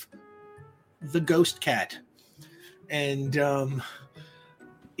of the Ghost Cat. And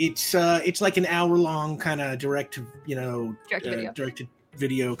it's like an hour-long kind of direct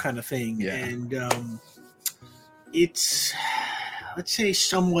video kind of thing. Yeah. And it's, let's say,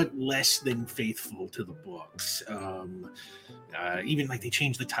 somewhat less than faithful to the books. Even like they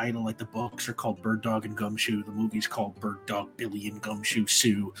changed the title, like the books are called Bird-Dog and Gumshoe, the movie's called Bird-Dog, Billy, and Gumshoe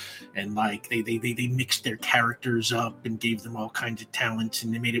Sue, and like they mixed their characters up and gave them all kinds of talents,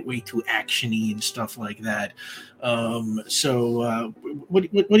 and they made it way too actiony and stuff like that. So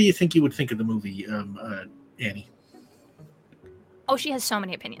what do you think you would think of the movie, Annie? Oh, she has so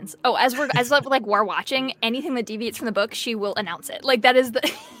many opinions. Oh, as we're watching, anything that deviates from the book, she will announce it. Like that is the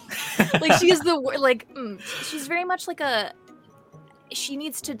like she is the she's very much like she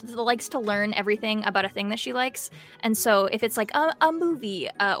likes to learn everything about a thing that she likes, and so if it's like a movie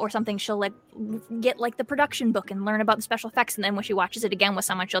or something, she'll like get like the production book and learn about the special effects, and then when she watches it again with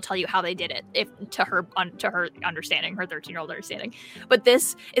someone, she'll tell you how they did it, if to her understanding, her 13-year-old understanding. But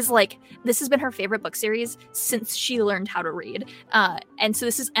this has been her favorite book series since she learned how to read, and so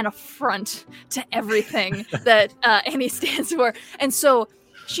this is an affront to everything that Annie stands for, and so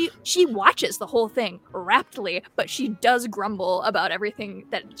She watches the whole thing raptly, but she does grumble about everything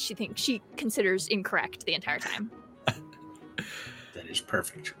that she considers incorrect the entire time. is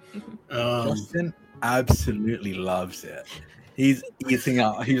perfect. Justin absolutely loves it. He's eating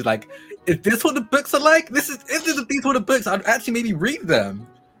out. He's like, "Is this what the books are like? If these what the books, I'd actually maybe read them."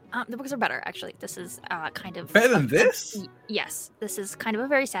 The books are better, actually. This is kind of better than this. Yes, this is kind of a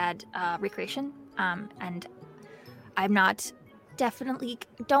very sad recreation. And I'm not definitely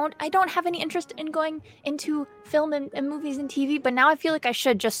I don't have any interest in going into film and movies and TV, but now I feel like I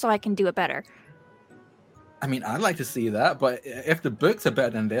should, just so I can do it better. I mean, I'd like to see that, but if the books are better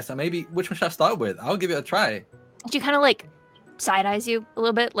than this, then maybe which one should I start with? I'll give it a try. She kind of like side eyes you a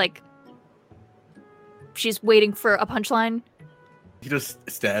little bit, like she's waiting for a punchline. He just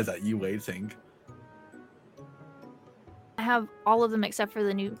stares at you, waiting. I have all of them except for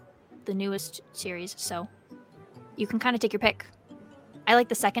the newest series, so you can kind of take your pick. I like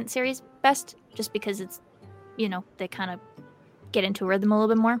the second series best, just because it's, they kind of get into a rhythm a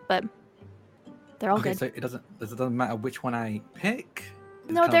little bit more, but they're all good. So it doesn't matter which one I pick?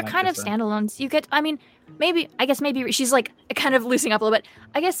 No, they're kind of standalones. I guess maybe she's like kind of loosening up a little bit.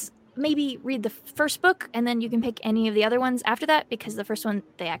 I guess maybe read the first book and then you can pick any of the other ones after that, because the first one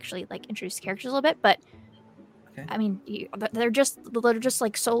they actually like introduce characters a little bit, but okay. I mean, they're just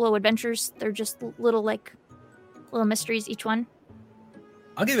like solo adventures. They're just little mysteries each one.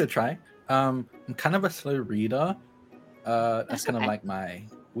 I'll give it a try. I'm kind of a slow reader. That's kind of like my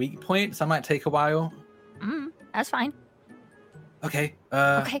weak point, so I might take a while. That's fine. Okay.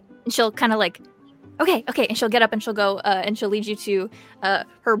 Okay. And she'll kind of like, okay, and she'll get up and she'll go and she'll lead you to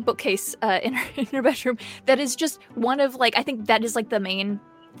her bookcase in her bedroom. That is just one of I think that is the main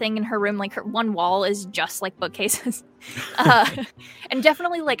thing in her room. Like her one wall is just bookcases, and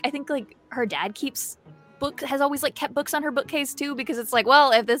definitely I think her dad has always kept books on her bookcase too, because it's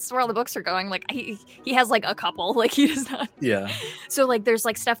well, if this is where all the books are going, he has a couple, he does not. Yeah. So there's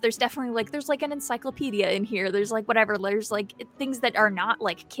stuff. There's definitely there's an encyclopedia in here. There's whatever. There's things that are not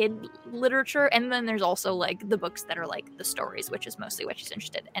kid literature, and then there's also the books that are the stories, which is mostly what she's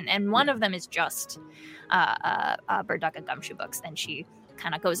interested in. And one of them is just Bird Dog and Gumshoe books. And she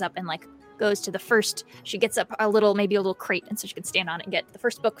kind of goes up and goes to the first. She gets up maybe a little crate, and so she can stand on it and get the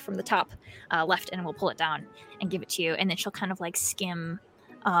first book from the top left, and we'll pull it down and give it to you. And then she'll kind of skim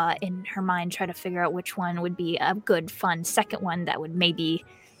in her mind, try to figure out which one would be a good, fun second one that would maybe.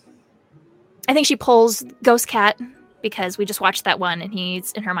 I think she pulls Ghost Cat, because we just watched that one, and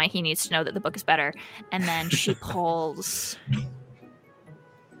in her mind he needs to know that the book is better. And then she pulls.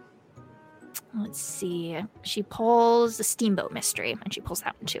 Let's see. She pulls the Steamboat Mystery, and she pulls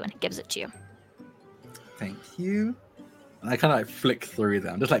that one too, and gives it to you. Thank you. And I kind of flick through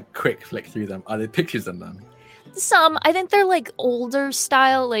them, just quick flick through them. Are there pictures in them? Some. I think they're older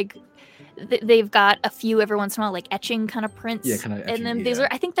style. They've got a few every once in a while, etching kind of prints. Yeah, kind of etching. And then these are.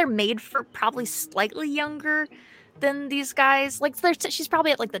 I think they're made for probably slightly younger than these guys. She's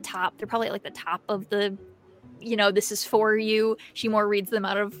probably at the top. They're probably at the top of the. This is for you. She more reads them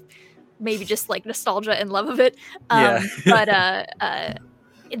out of. Maybe just nostalgia and love of it. But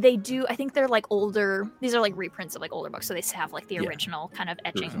they do. I think they're older. These are reprints of older books, so they have the original kind of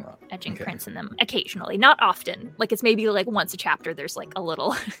etching prints in them occasionally, not often. It's maybe once a chapter. There's a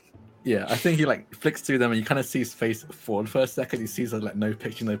little. Yeah, I think he flicks through them and you kind of see his face forward for a second. He sees no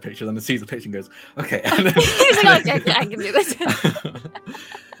picture, and then sees the picture and goes, "Okay." And then, he's okay, I can do this.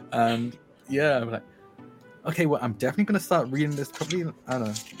 And yeah, I'm okay. Well, I'm definitely gonna start reading this. Probably, I don't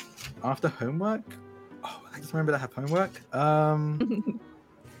know. After homework? Oh, I just remembered I have homework.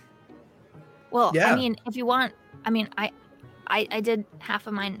 Well, yeah. I mean, if you want, I did half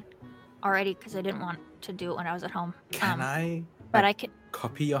of mine already because I didn't want to do it when I was at home. Can I? But I could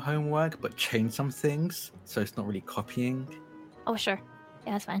copy your homework, but change some things so it's not really copying. Oh, sure.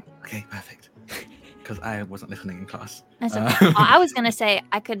 Yeah, that's fine. Okay, perfect. Because I wasn't listening in class. That's okay. I was gonna say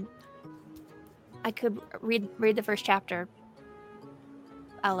I could read the first chapter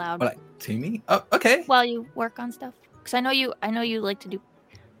out loud. Or to me? Oh, okay. While you work on stuff, because I know you like to do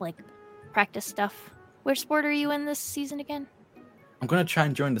practice stuff. Which sport are you in this season again? I'm gonna try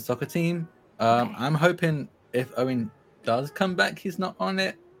and join the soccer team. Okay. I'm hoping if Owen does come back, he's not on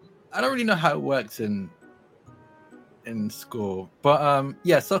it. I don't really know how it works in school, but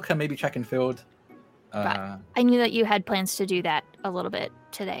yeah, soccer, maybe track and field. Right. I knew that you had plans to do that a little bit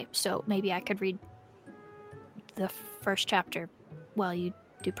today, so maybe I could read the first chapter while you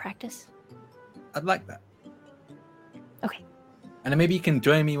do practice. I'd like that. Okay. And then maybe you can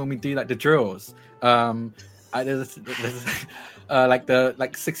join me when we do the drills. There's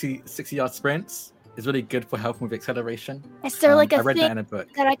 60-yard sprints is really good for helping with acceleration. Is there I a read thing that in a book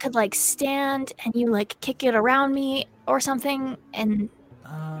that I could stand and you kick it around me or something, and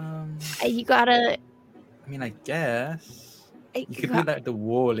you gotta? I mean, I guess. You could be like the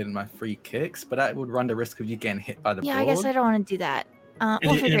wall in my free kicks, but that would run the risk of you getting hit by the Yeah, board. I guess I don't want to do that.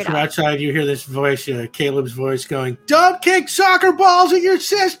 We'll figure and it from out. outside, you hear this voice, Caleb's voice, going, "Don't kick soccer balls at your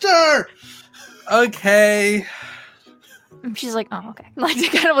sister." Okay. She's like, oh, okay. Like, I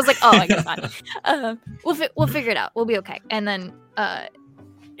kind of was like, oh, I guess not. We'll figure it out. We'll be okay. And then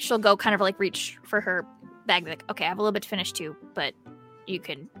she'll go kind of like reach for her bag. Like, okay, I have a little bit to finish too, but you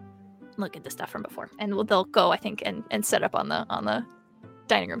can look at the stuff from before. And they'll go, I think, and set up on the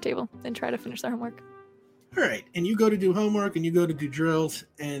dining room table and try to finish their homework. All right, and you go to do homework, and you go to do drills,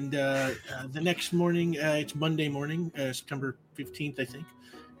 and the next morning, it's Monday morning, September 15th, I think,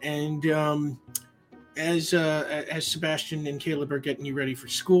 and as Sebastian and Caleb are getting you ready for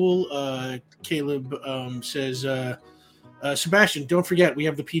school, Caleb says, Sebastian, don't forget, we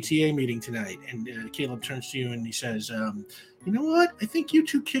have the PTA meeting tonight. And Caleb turns to you and he says, you know what? I think you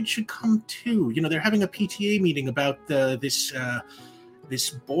two kids should come too. You know, they're having a PTA meeting about this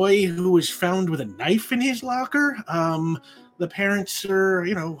boy who was found with a knife in his locker. The parents are,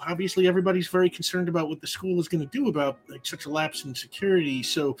 obviously everybody's very concerned about what the school is going to do about like such a lapse in security.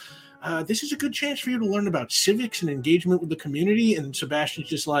 So this is a good chance for you to learn about civics and engagement with the community. And Sebastian's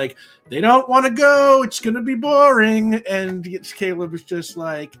just like, they don't want to go. It's going to be boring. And Caleb is just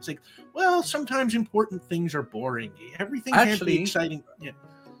like, it's like, well, sometimes important things are boring. Everything can't be exciting. Yeah.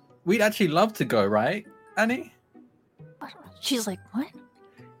 We'd actually love to go, right, Annie? She's like, what?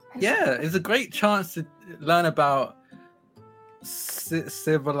 Yeah, it's a great chance to learn about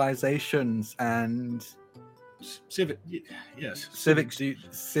civilizations and civic duty.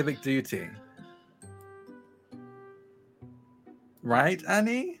 Right,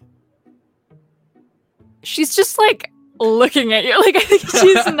 Annie? She's just like looking at you. Like, I think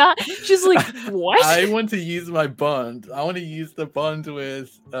she's not. She's like, what? I want to use my bond. I want to use the bond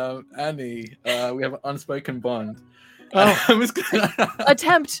with Annie. We have an unspoken bond.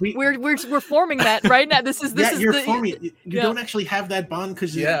 Attempt. We're forming that right now. This is you're forming. You don't actually have that bond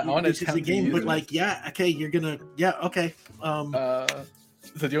because I want to the game. But like, okay, you're gonna. Yeah, okay. So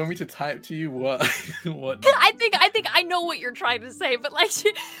do you want me to type to you what? What? I think I know what you're trying to say, but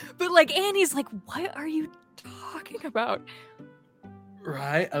like Annie's like, what are you talking about?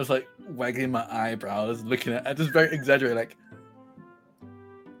 Right. I was like wagging my eyebrows, looking at. I just very exaggerate, like.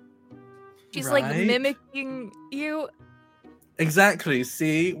 She's like mimicking you. Exactly.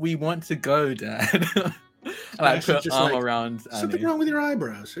 See, we want to go, Dad. And I put an arm around Annie. Something wrong with your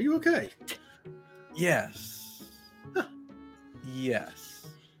eyebrows? Are you okay? Yes. Huh. Yes.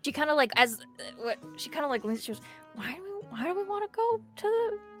 She kind of like she kind of like she goes, why do we want to go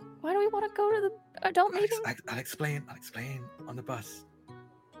to the adult meeting? I'll explain on the bus.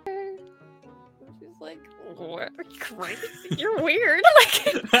 She's like, what? Crazy? You're weird.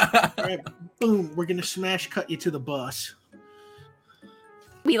 Like, all right, boom, we're gonna smash cut you to the bus.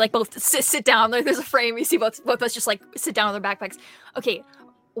 We like both sit down. Like, there's a frame. You see both of us just like sit down on their backpacks. Okay,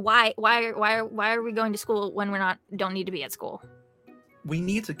 why are we going to school when don't need to be at school? We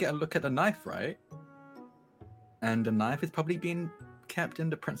need to get a look at the knife, right? And the knife is probably being kept in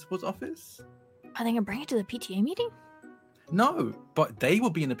the principal's office. Are they gonna bring it to the PTA meeting? No, but they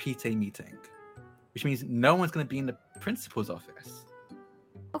will be in the PTA meeting, which means no one's going to be in the principal's office.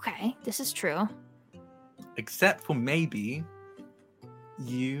 Okay, this is true. Except for maybe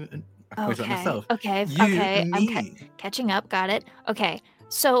you and myself. Okay, you okay, and I'm me. Catching up. Got it. Okay,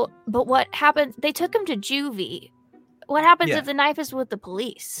 so but what happens? They took him to juvie. What happens if the knife is with the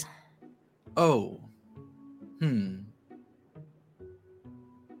police? Oh, then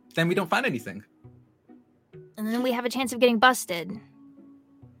we don't find anything. And then we have a chance of getting busted.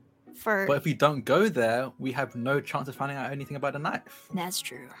 But if we don't go there, we have no chance of finding out anything about the knife. That's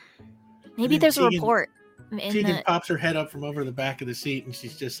true. Maybe there's a report. Tegan pops her head up from over the back of the seat, and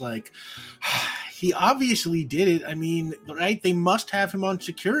she's just like, he obviously did it. I mean, right? They must have him on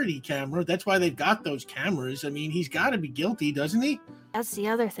security camera. That's why they've got those cameras. I mean, he's got to be guilty, doesn't he? That's the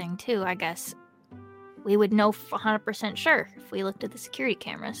other thing, too, I guess. We would know 100% sure if we looked at the security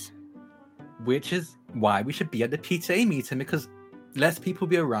cameras. Which is why we should be at the PTA meeting, because less people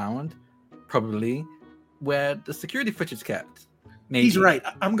be around, probably, where the security footage is kept. Maybe. He's right.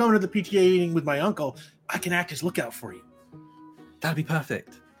 I'm going to the PTA meeting with my uncle. I can act as lookout for you. That'd be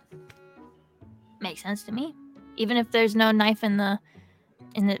perfect. Makes sense to me. Even if there's no knife in the,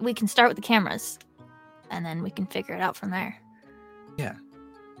 we can start with the cameras, and then we can figure it out from there. Yeah.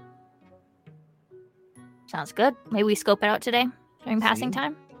 Sounds good. Maybe we scope it out today during passing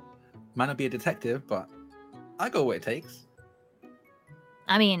time. Might not be a detective, but I go what it takes.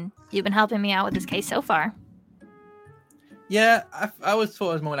 I mean, you've been helping me out with this case so far. Yeah, I always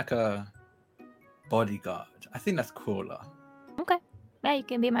thought it was more like a bodyguard. I think that's cooler. Yeah, you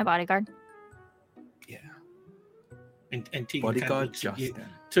can be my bodyguard. Yeah. And Tegan Bodyguard kind Justin.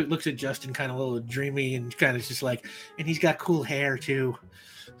 of looks at Justin kind of a little dreamy and kind of just like, and he's got cool hair too.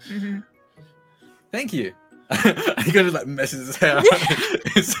 Mm-hmm. Thank you. He kind of like messes his hair.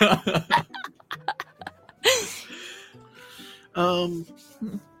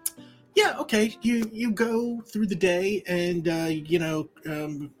 Yeah, okay. You go through the day, and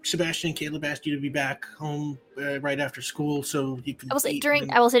Sebastian and Caleb asked you to be back home right after school, so you can. I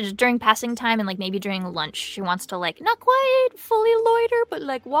will say just during passing time and like maybe during lunch, she wants to like not quite fully loiter, but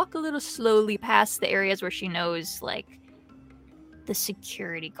like walk a little slowly past the areas where she knows like the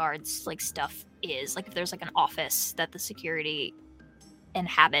security guards like stuff is. Like if there's like an office that the security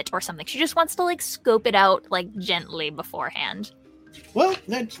inhabit or something, she just wants to like scope it out like gently beforehand. Well,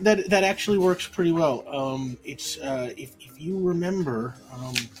 that actually works pretty well. It's if you remember,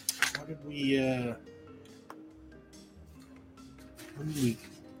 what did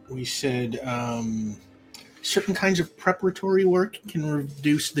we said certain kinds of preparatory work can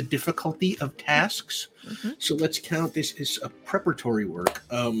reduce the difficulty of tasks. Mm-hmm. So let's count this as a preparatory work.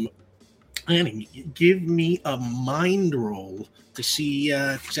 Annie, give me a mind roll to see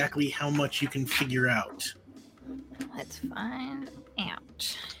exactly how much you can figure out. Let's find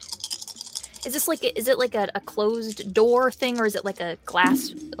out. Is it like a closed door thing, or is it like a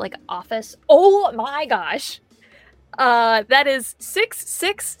glass like office? Oh my gosh. That is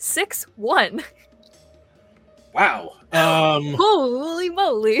 6661. Wow. Holy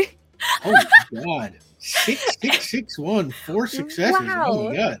moly. Oh my god. 6661, 4 successes. Wow. Oh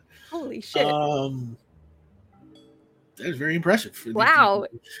my god. Holy shit. That is very impressive. Wow.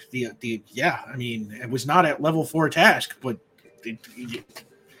 Yeah, I mean, it was not at level 4 task, but it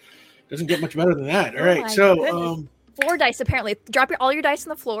doesn't get much better than that. All right, so goodness. 4 dice apparently. Drop all your dice on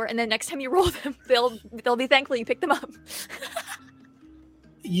the floor, and then next time you roll them, they'll be thankful you picked them up.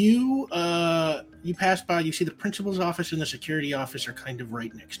 You pass by. You see the principal's office and the security office are kind of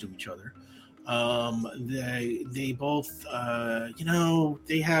right next to each other. They both,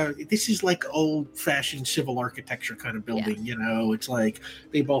 they have, this is like old fashioned civil architecture kind of building, it's like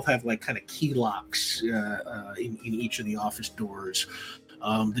they both have like kind of key locks, in each of the office doors.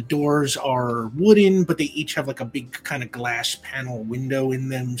 The doors are wooden, but they each have like a big kind of glass panel window in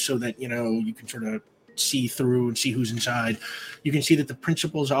them so that, you can sort of see through and see who's inside. You can see that the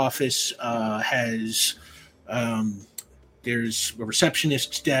principal's office, has, there's a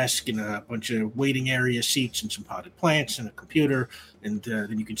receptionist's desk and a bunch of waiting area seats and some potted plants and a computer. And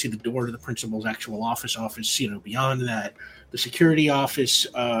then you can see the door to the principal's actual office, beyond that. The security office,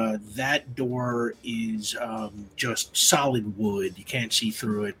 that door is just solid wood. You can't see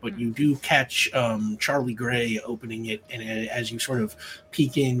through it, but you do catch Charlie Gray opening it. And as you sort of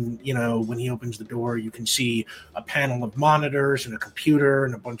peek in, when he opens the door, you can see a panel of monitors and a computer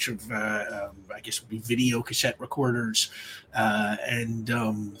and a bunch of, I guess would be video cassette recorders and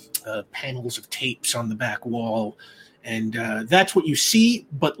panels of tapes on the back wall. And that's what you see,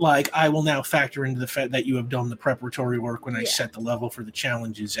 but I will now factor into the fact that you have done the preparatory work when I set the level for the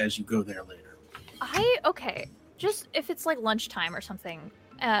challenges as you go there later. Okay, just if it's like lunchtime or something,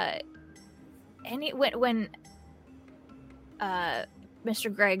 when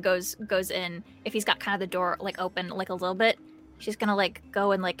Mr. Gray goes in, if he's got kind of the door like open like a little bit, she's gonna like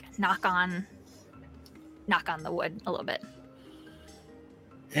go and like knock on the wood a little bit.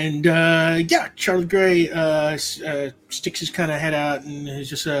 And Charlie Gray sticks his kind of head out and is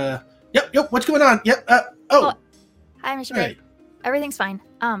just yep, what's going on? Yep. Hi, Mr. Gray. Right. Everything's fine.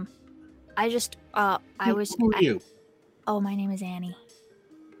 I just Who are you? Oh, my name is Annie.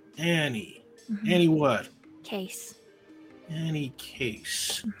 Annie. Mm-hmm. Annie what? Case. Annie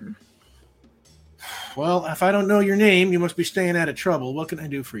Case. Mm-hmm. Well, if I don't know your name, you must be staying out of trouble. What can I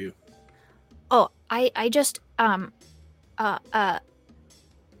do for you? Oh, I just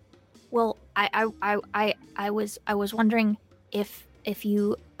well, I was wondering if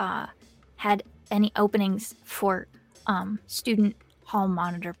you had any openings for student hall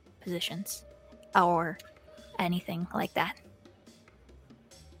monitor positions or anything like that.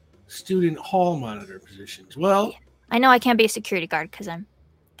 Student hall monitor positions. Well, I know I can't be a security guard because I'm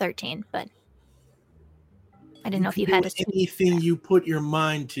 13, but I didn't know if you had anything you put your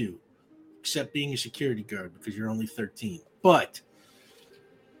mind to, except being a security guard because you're only 13. But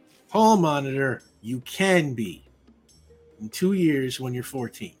hall monitor, you can be in 2 years when you're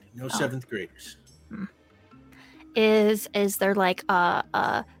 14. No 7th graders. Is there like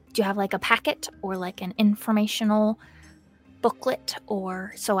do you have like a packet or like an informational booklet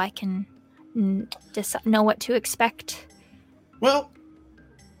or so I can know what to expect? Well,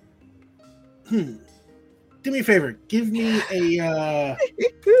 Do me a favor. Give me a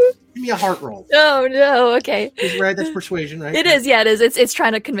heart roll. Oh no. Okay. Right, that's persuasion, right? It is. Yeah, it is. It's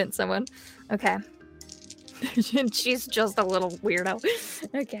trying to convince someone. Okay. She's just a little weirdo.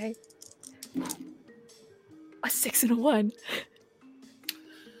 Okay. A 6 and a 1.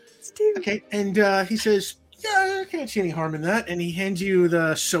 Okay, and he says, "Yeah, I can't see any harm in that." And he hands you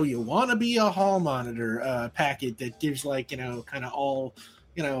the "So you want to be a hall monitor" packet that gives, like, kind of all,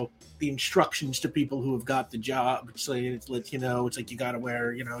 the instructions to people who have got the job. It's like, it lets you know, it's like you got to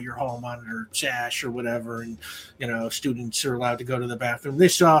wear, your hall monitor sash or whatever, and students are allowed to go to the bathroom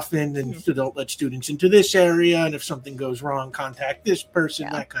this often, and don't let students into this area, and if something goes wrong, contact this person,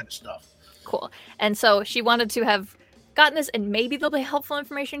 that kind of stuff. Cool. And so she wanted to have gotten this, and maybe there'll be helpful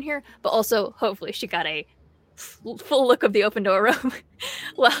information here, but also hopefully she got a full look of the open door room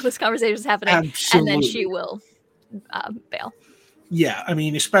while this conversation is happening. Absolutely. And then she will bail. Yeah, I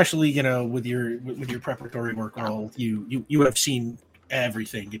mean, especially with your preparatory work roll, you have seen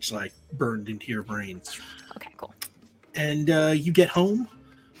everything. It's like burned into your brain. Okay, cool. And you get home.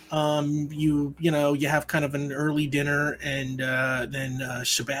 You have kind of an early dinner, and then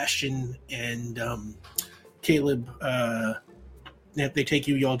Sebastian and Caleb, they take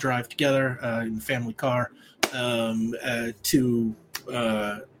you. You all drive together in the family car to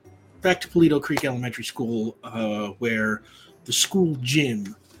back to Polito Creek Elementary School, where the school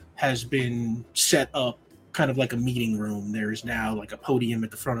gym has been set up kind of like a meeting room. There's now like a podium at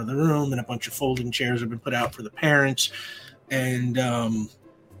the front of the room, and a bunch of folding chairs have been put out for the parents. And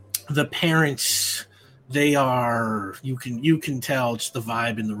the parents, they are, you can tell it's the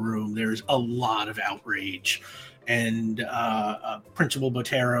vibe in the room. There's a lot of outrage. And Principal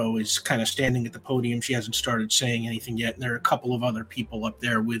Botero is kind of standing at the podium. She hasn't started saying anything yet. And there are a couple of other people up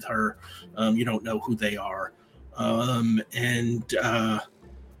there with her. You don't know who they are.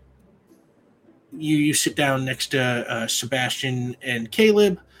 You sit down next to Sebastian and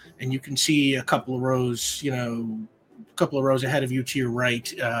Caleb, and you can see a couple of rows ahead of you to your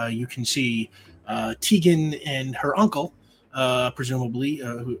right. You can see Tegan and her uncle, presumably,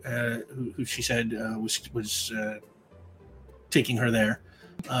 who she said was taking her there.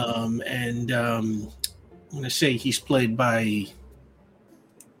 I'm going to say he's played by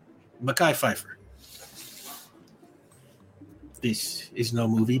Mekhi Phifer. This is no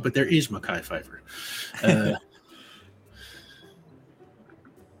movie, but there is Mekhi Phifer.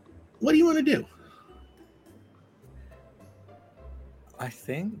 What do you want to do? I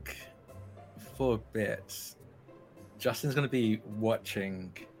think for a bit, Justin's going to be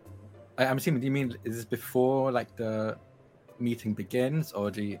watching. I'm assuming, do you mean, is this before like the meeting begins, or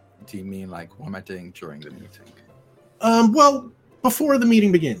do you mean like what am I doing during the meeting? Well, before the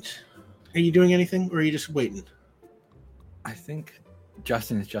meeting begins. Are you doing anything, or are you just waiting? I think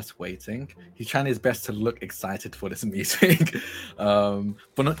Justin is just waiting. He's trying his best to look excited for this meeting,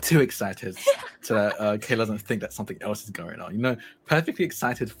 but not too excited so that Kayla doesn't think that something else is going on. Perfectly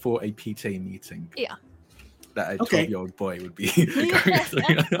excited for a PTA meeting. Yeah. That a 12-year-old boy would be going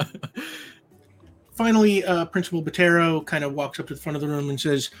through. Finally, Principal Botero kind of walks up to the front of the room and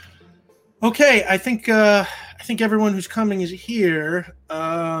says, "Okay, I think everyone who's coming is here,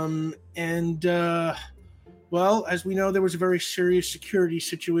 well, as we know, there was a very serious security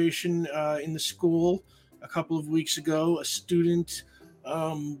situation in the school a couple of weeks ago. A student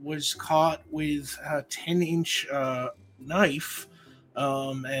was caught with a 10-inch knife,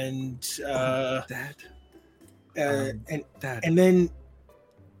 and Dad. and then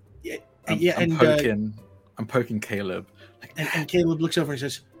I'm poking Caleb. Like, and Caleb looks over and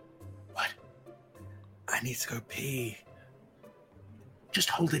says, "What? I need to go pee." Just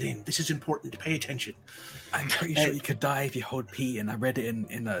hold it in. This is important. Pay attention. I'm pretty sure you could die if you hold pee, and I read it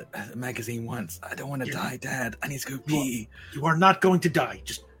in a magazine once. I don't want to die, Dad. I need to go pee. You are not going to die.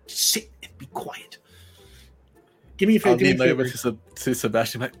 Just sit and be quiet. Give me a favor. I'll lean over to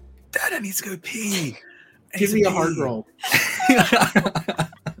Sebastian, like, Dad, I need to go pee. Give me a hard roll.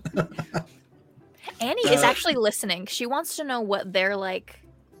 Annie is actually listening. She wants to know what they're like,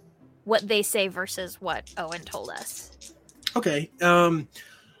 what they say versus what Owen told us. Okay.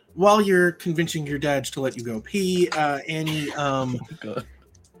 While you're convincing your dads to let you go pee, Annie,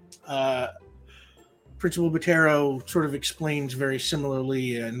 Principal Botero sort of explains very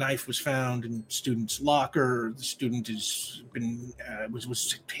similarly. A knife was found in student's locker. The student has been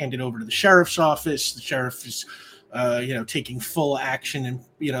was handed over to the sheriff's office. The sheriff is taking full action, and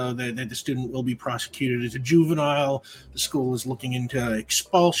the student will be prosecuted as a juvenile. The school is looking into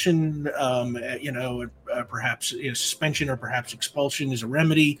expulsion, perhaps suspension or perhaps expulsion is a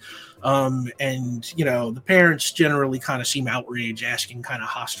remedy. And the parents generally kind of seem outraged, asking kind of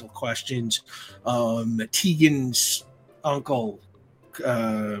hostile questions. Tegan's uncle,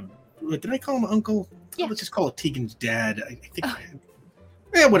 did I call him uncle? Yeah. Let's just call it Tegan's dad. I think. Oh.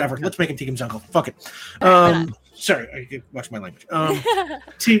 Yeah, whatever. Let's make him Tegan's uncle. Fuck it. Sorry, I could watch my language.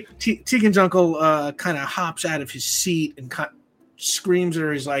 Tegan's uncle kind of hops out of his seat and screams at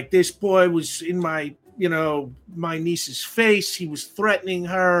her. He's like, "This boy was in my niece's face. He was threatening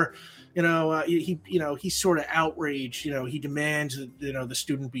her. He's sort of outraged. He demands that the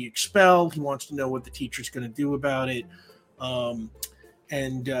student be expelled. He wants to know what the teacher's going to do about it."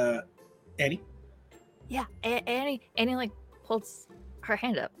 Annie. Yeah, Annie like holds her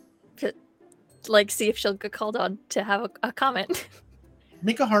hand up to see if she'll get called on to have a comment.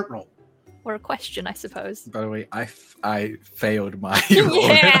 Make a heart roll. Or a question, I suppose. By the way, I failed my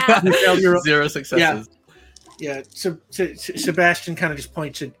yeah. You failed your 0 successes. Yeah. So Sebastian kind of just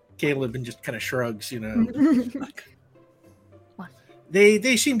points at Caleb and just kind of shrugs,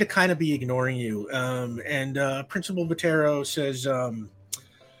 They seem to kind of be ignoring you. And Principal Botero says,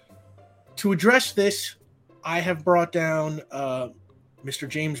 to address this, I have brought down Mr.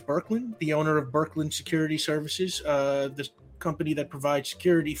 James Birkland, the owner of Birkland Security Services, the company that provides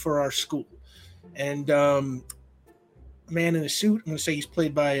security for our school. And a man in a suit, I'm going to say he's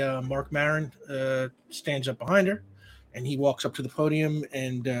played by Mark Maron, stands up behind her, and he walks up to the podium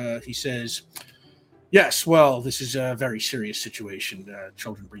and he says, "Yes, well, this is a very serious situation.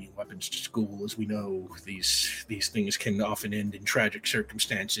 Children bringing weapons to school, as we know, these things can often end in tragic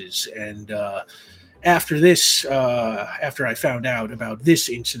circumstances. And after I found out about this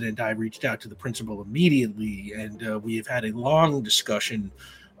incident, I reached out to the principal immediately, and we have had a long discussion.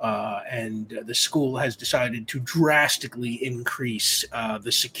 And the school has decided to drastically increase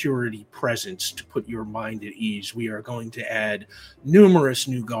the security presence to put your mind at ease. We are going to add numerous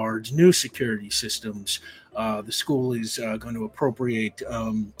new guards, new security systems. The school is going to appropriate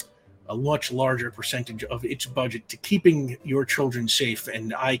a much larger percentage of its budget to keeping your children safe.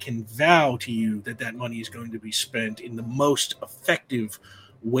 And I can vow to you that money is going to be spent in the most effective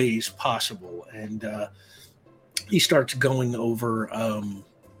ways possible." And he starts going over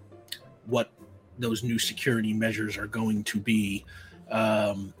what those new security measures are going to be.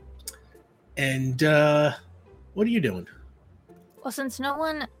 What are you doing? Well, since no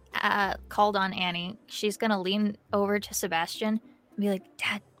one called on Annie, she's going to lean over to Sebastian and be like,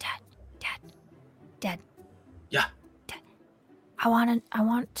 Dad. Yeah. Dad, I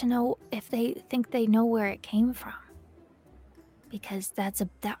want to know if they think they know where it came from. Because I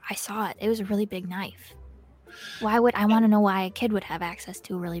saw it. It was a really big knife. Why would I want to know why a kid would have access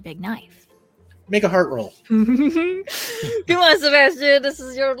to a really big knife? Make a heart roll. Come on, Sebastian. This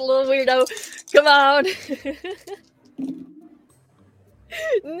is your little weirdo. Come on.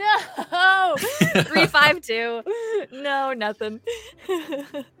 No. 352. No, nothing.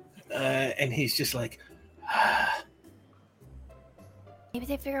 And he's just like, maybe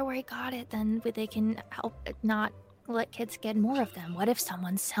they figure out where he got it, then they can help not let kids get more of them. What if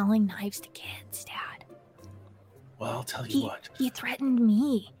someone's selling knives to kids, Dad? Well, I'll tell you what. He threatened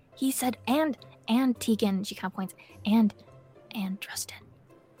me. He said, and Tegan, she kind of points, and Tristan.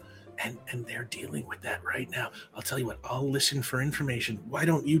 And they're dealing with that right now. I'll tell you what, I'll listen for information. Why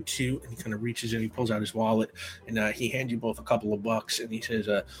don't you two? And he kind of reaches in, he pulls out his wallet, and he hands you both a couple of bucks, and he says,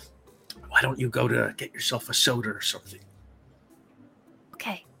 why don't you go to get yourself a soda or something?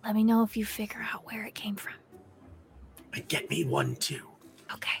 Okay, let me know if you figure out where it came from. And get me one too.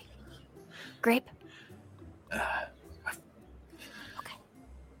 Okay. Grape? Okay. Okay.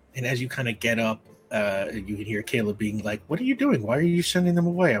 And as you kind of get up, you can hear Caleb being like, "What are you doing? Why are you sending them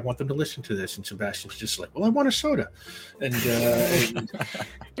away? I want them to listen to this." And Sebastian's just like, "Well, I want a soda." And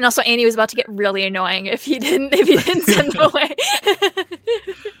and also Annie was about to get really annoying if he didn't send them away.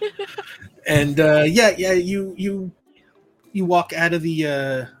 And you walk out of the.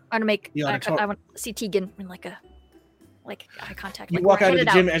 I want to see Tegan in like eye contact. You walk out of the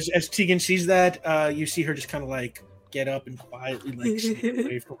gym as Tegan sees that. You see her just kind of like get up and quietly sneak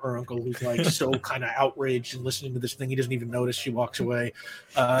away from her uncle, who's like so kind of outraged and listening to this thing. He doesn't even notice she walks away.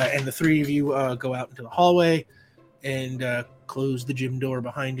 And the three of you go out into the hallway and close the gym door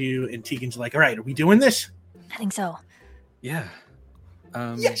behind you. And Tegan's like, "All right, are we doing this?" I think so. Yeah.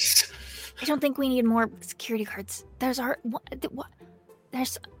 Yes. I don't think we need more security guards. It's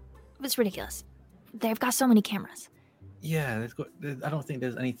ridiculous. They've got so many cameras. Yeah, I don't think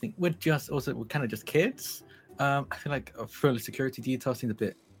there's anything. We're kind of just kids. I feel like for the security detail seems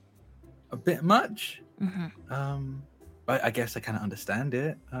a bit much. But I guess I kind of understand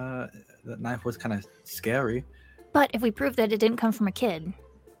it. That knife was kind of scary. But if we prove that it didn't come from a kid,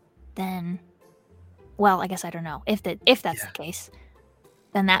 then, well, I guess I don't know. If that's the case,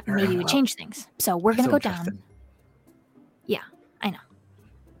 then that maybe would change things. So we're gonna go down. Yeah, I know.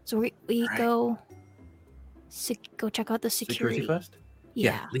 So we Right. go check out the security first.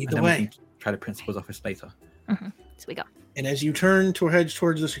 Yeah. Lead And the then way. we can try the principal's office later. So we go. And as you turn head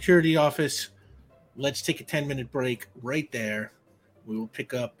towards the security office, let's take a 10-minute break right there. We will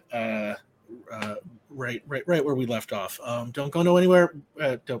pick up right where we left off. Don't go anywhere.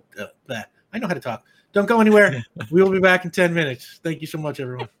 I know how to talk. Don't go anywhere. We will be back in 10 minutes. Thank you so much,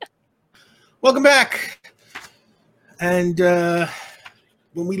 everyone. Welcome back. And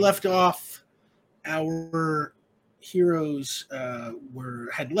when we left off, our heroes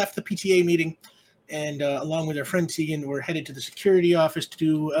had left the PTA meeting, and along with their friend Tegan, were headed to the security office to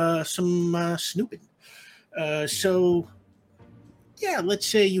do some snooping. So, let's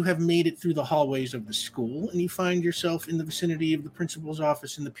say you have made it through the hallways of the school, and you find yourself in the vicinity of the principal's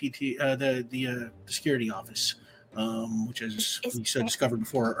office and the security office, which, as we discovered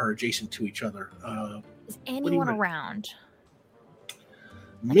before, are adjacent to each other. Is anyone around?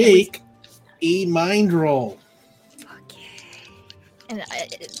 Make a mind roll. And I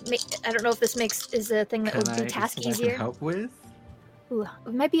don't know if this is a thing that would do task easier. Help with? Ooh,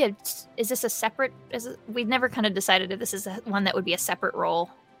 it might be is this a separate? We've never kind of decided if this is one that would be a separate role.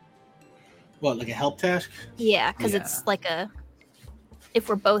 What, like a help task? Yeah, because it's like if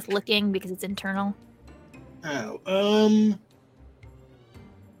we're both looking because it's internal. Oh,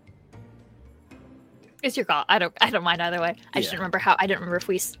 It's your call. I don't mind either way. I just don't remember how. I don't remember if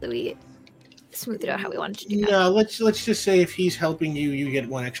we smoothed it out how we wanted to do that. No, let's just say if he's helping you, you get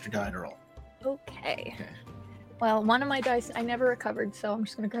one extra die to roll. Okay. Well, one of my dice I never recovered, so I'm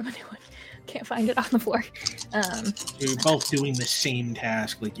just gonna grab a new one. Can't find it on the floor. You're both doing the same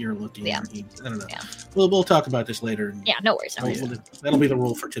task, like you're looking. Yeah. I don't know. Yeah. We'll talk about this later. Yeah, no worries. That'll be the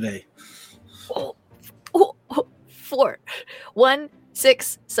rule for today. 4, 1,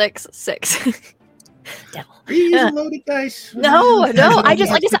 6, 6, 6. Devil. Are you using loaded dice? No. I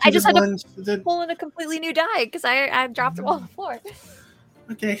just had to to. pull in a completely new die because I dropped them all on the floor.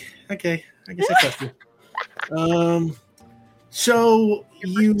 Okay. I guess I trust you. So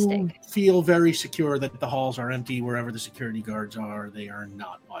you feel very secure that the halls are empty wherever the security guards are. They are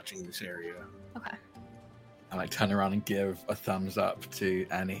not watching this area. Okay. I turn around and give a thumbs up to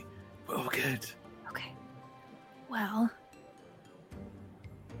Annie. We're all good. Okay. Well,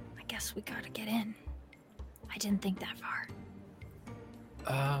 I guess we gotta get in. I didn't think that far.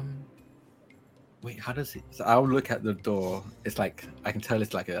 Wait, how does it? So I'll look at the door. It's like I can tell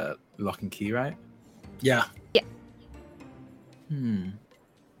it's like a lock and key, right? Yeah. Yeah.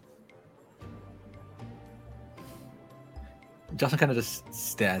 Justin kind of just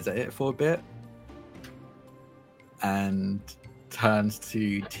stares at it for a bit and turns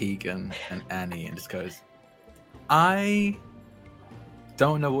to Tegan and Annie and just goes, I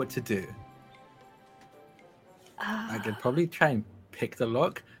don't know what to do. I could probably try and pick the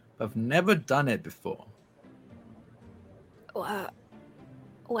lock, but I've never done it before.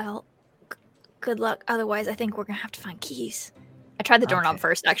 Well, good luck. Otherwise, I think we're gonna have to find keys. I tried the doorknob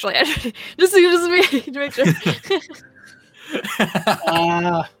first, actually. just to make sure.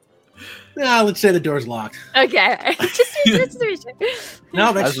 Let's say the door's locked. Okay. just to be sure. No,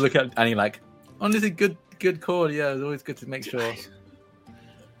 I just look at Annie like, honestly, good call. Yeah, it's always good to make sure.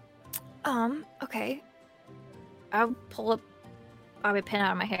 Okay. I'll pull up bobby pin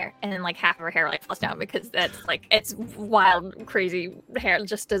out of my hair, and then half of her hair falls down because that's it's wild, crazy hair. It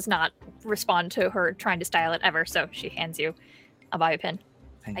just does not respond to her trying to style it ever. So she hands you a bobby pin.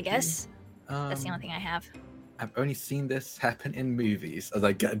 Thank I guess you. that's the only thing I have. I've only seen this happen in movies as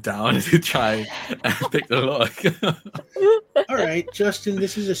I get down to try and pick the lock. All right, Justin,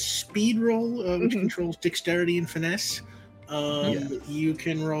 this is a speed roll, which controls dexterity and finesse. You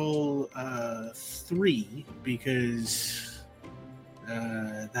can roll 3 because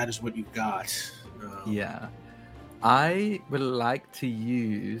that is what you've got. Yeah. I would like to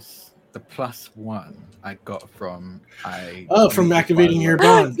use the +1 I got from from activating your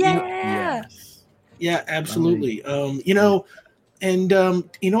bond. Yes. Yeah, absolutely. And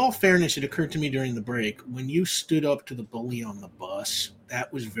in all fairness, it occurred to me during the break, when you stood up to the bully on the bus,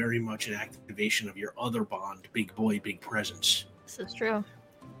 that was very much an activation of your other bond, big boy, big presence. This is true.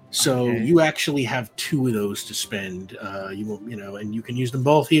 So you actually have 2 of those to spend. And you can use them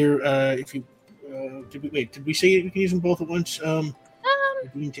both here. If you did we say you can use them both at once?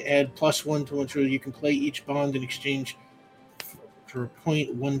 Agreeing to add +1 to ensure you can play each bond in exchange for a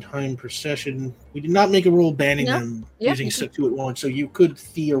point 1 time per session. We did not make a rule banning them using 2 at once, so you could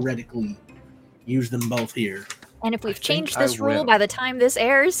theoretically use them both here. And if we've changed this rule by the time this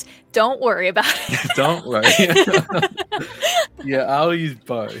airs, don't worry about it. Don't worry. Yeah, I'll use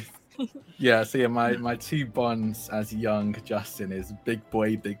both. Yeah, so my 2 bonds as young Justin is big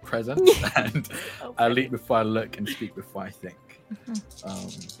boy, big present, and I leap before I look and speak before I think.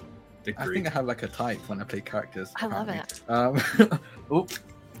 I think I have like a type when I play characters. I love it.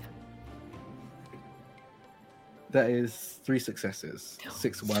 That is 3 successes.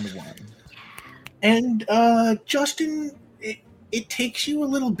 6, 1, 1. And Justin, it takes you a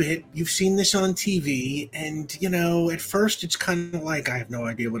little bit. You've seen this on TV, and at first it's kind of like I have no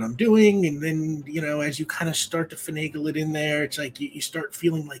idea what I'm doing, and then as you kind of start to finagle it in there, it's like you start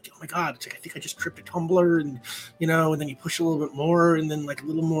feeling like, oh my god, it's like I think I just tripped a tumbler, and and then you push a little bit more, and then like a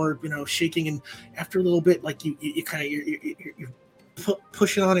little more shaking, and after a little bit, like you kind of you're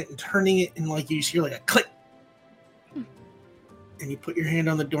pushing on it and turning it, and like you just hear like a click, and you put your hand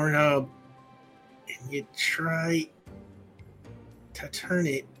on the doorknob, and you try to turn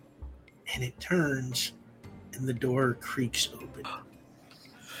it, and it turns, and the door creaks open.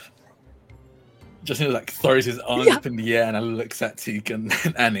 Justin like throws his arms up in the air and looks at Tegan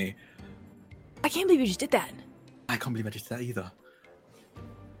and Annie. I can't believe you just did that. I can't believe I just did that either.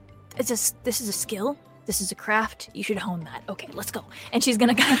 This is a skill. This is a craft. You should hone that. Okay, let's go. And she's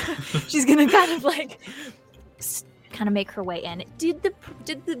gonna kind of like kind of make her way in. Did the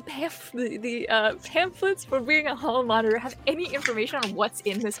pamphlets for being a hall monitor have any information on what's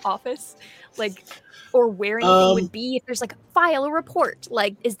in this office, like, or where anything would be? If there's like file a report,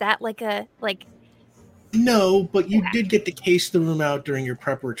 like, is that like a like? No, but you did get to case the room out during your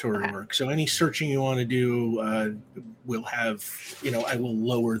preparatory work. So any searching you want to do will have, I will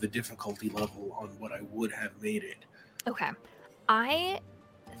lower the difficulty level on what I would have made it. Okay, I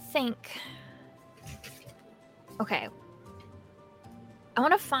think. Okay. I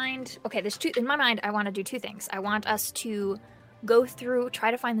want to find... Okay, there's 2... In my mind, I want to do 2 things. I want us to go through,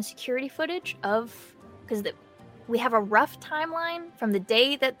 try to find the security footage of... Because we have a rough timeline from the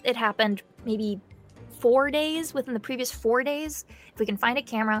day that it happened, maybe 4 days, within the previous 4 days. If we can find a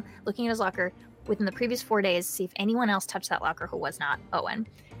camera looking at his locker within the previous 4 days, see if anyone else touched that locker who was not Owen.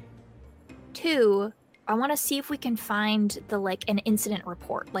 2, I want to see if we can find an incident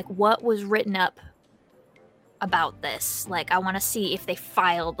report. Like, what was written up about this. Like, I want to see if they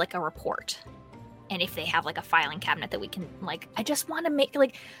filed like a report, and if they have like a filing cabinet that we can I just want to make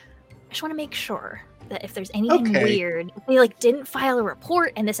sure that if there's anything weird, if they didn't file a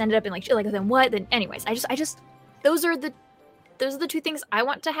report and this ended up in then what? Then anyways, I just those are the 2 things I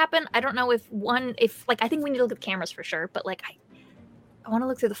want to happen. I don't know if I think we need to look at the cameras for sure, but I want to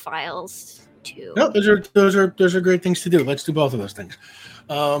look through the files too. No, those are great things to do. Let's do both of those things.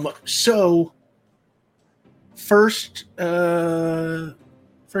 So. First, let's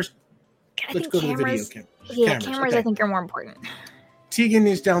go to the video camera. Yeah, cameras I think are more important. Tegan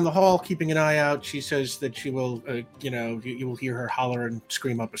is down the hall keeping an eye out. She says that she will, you will hear her holler and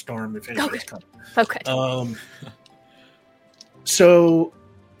scream up a storm if anybody's coming. Okay. So,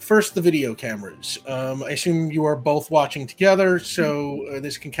 first, the video cameras. I assume you are both watching together, so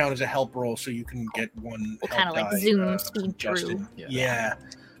this can count as a help roll, so you can get one. We'll kind of zoom speed Justin. Through. Yeah.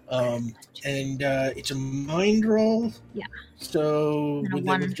 And it's a mind roll. Yeah. So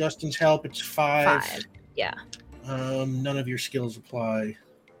with Justin's help, it's 5. Yeah. None of your skills apply.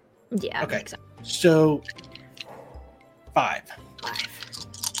 Yeah. Okay. So 5.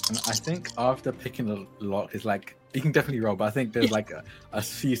 And I think after picking the lock, it's you can definitely roll, but I think there's a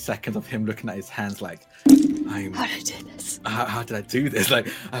few seconds of him looking at his hands how did I do this? How did I do this? I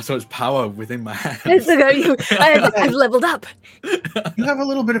have so much power within my hands. It's I've leveled up. You have a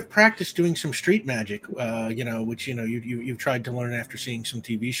little bit of practice doing some street magic, which you've tried to learn after seeing some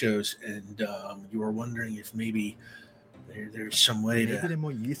TV shows, and you were wondering if maybe there's some way maybe they're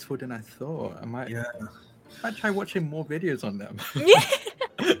more useful than I thought. I might try watching more videos on them.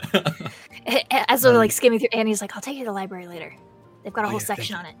 As they're skimming through, Annie's like, I'll take you to the library later. They've got a whole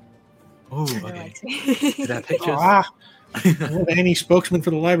section on it. Oh, okay. Is that pictures? Annie, spokesman for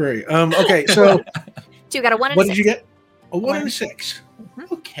the library. Okay, so... So you got a 1 and a 6. What did you get? A 1 and a 6.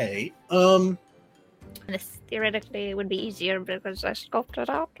 Mm-hmm. Okay. And theoretically, it would be easier because I scoped it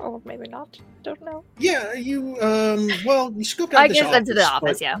out, or maybe not. Don't know. Yeah, you scoped out I guess that's the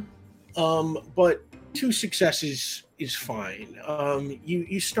office, yeah. But 2 successes is fine.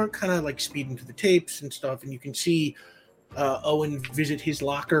 You start kind of speeding through the tapes and stuff, and you can see Owen visit his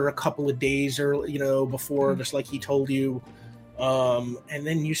locker a couple of days before, just like he told you. And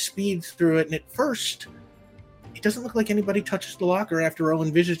then you speed through it, and at first, it doesn't look like anybody touches the locker after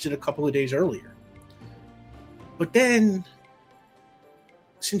Owen visits it a couple of days earlier. But then,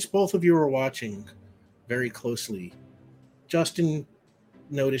 since both of you are watching very closely, Justin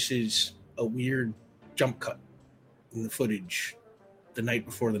notices a weird jump cut in the footage the night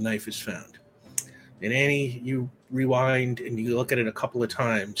before the knife is found. And Annie, you rewind and you look at it a couple of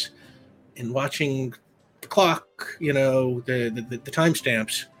times, and watching the clock, the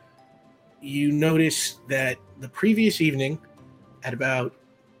timestamps, you notice that the previous evening at about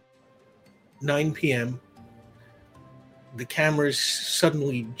 9 p.m., the cameras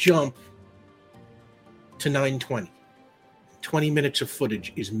suddenly jump to 9:20. 20 minutes of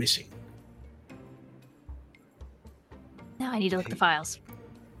footage is missing. Now I need to look at the files.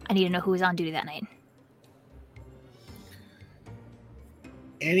 I need to know who was on duty that night.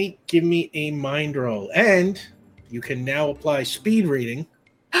 Annie, give me a mind roll. And you can now apply speed reading.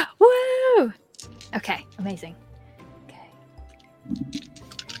 Woo! Okay, amazing. Okay.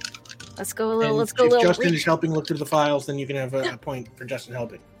 Let's go a little. If Justin is helping look through the files, then you can have a point for Justin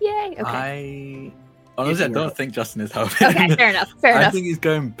helping. Yay! Okay. I honestly don't think Justin is helping. Okay, fair enough. I think he's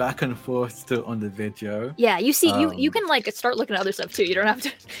going back and forth still on the video. Yeah, you see, you can like start looking at other stuff too. You don't have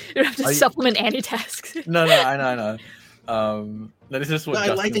to supplement Annie tasks. No, I know. No, this is what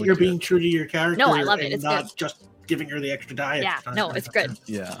I like that you're being true to your character. No, I love it. And it's not good. just giving her the extra die. Yeah, no, it's good.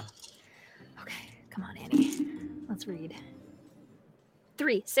 Yeah. Okay, come on, Annie. Let's read.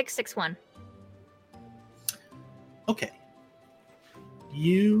 3661. Okay.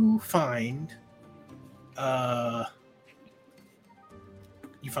 You find the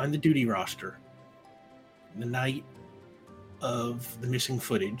duty roster the night of the missing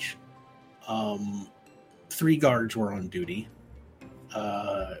footage. 3 guards were on duty.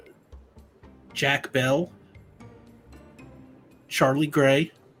 Jack Bell, Charlie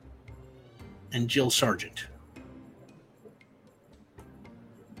Gray, and Jill Sargent.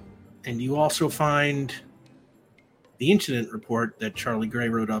 And you also find the incident report that Charlie Gray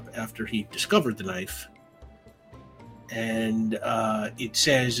wrote up after he discovered the knife. And it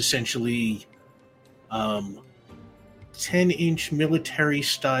says essentially 10-inch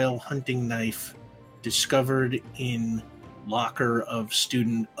military-style hunting knife discovered in locker of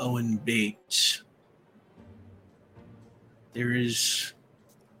student Owen Bates. There is...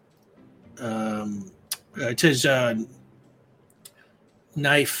 it says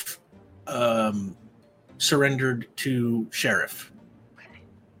knife surrendered to sheriff. Okay.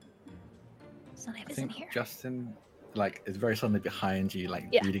 So knife I is in think here. Justin, is very suddenly behind you,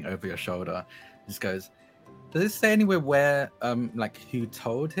 reading over your shoulder. Just goes, does it say anywhere where, who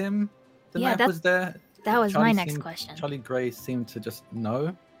told him the knife was there? That was my next question. Charlie Gray seemed to just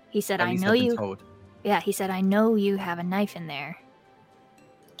know. He said, "I know you." Told. Yeah, he said, "I know you have a knife in there."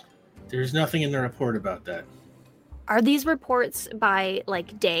 There's nothing in the report about that. Are these reports by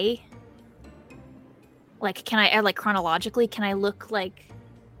day? Can I chronologically? Can I look to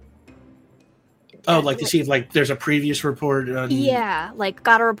see if there's a previous report? Yeah,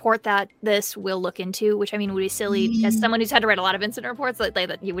 got a report that this will look into, which I mean would be silly as someone who's had to write a lot of incident reports,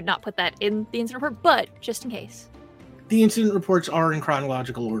 that you would not put that in the incident report, but just in case. The incident reports are in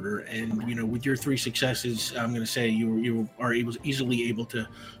chronological order, and with your 3 successes, I'm going to say you are easily able to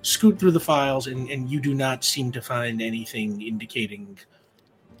scoot through the files, and you do not seem to find anything indicating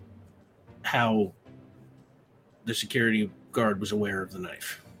how the security guard was aware of the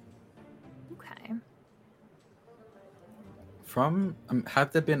knife. Okay.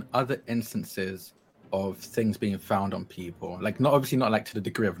 Have there been other instances of things being found on people? Not to the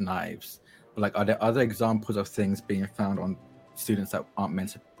degree of knives, but are there other examples of things being found on students that aren't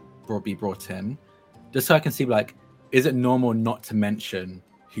meant to be brought in? Just so I can see, is it normal not to mention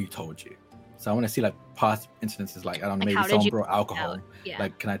who told you? So I want to see past incidences, I don't know, maybe someone brought alcohol. Yeah.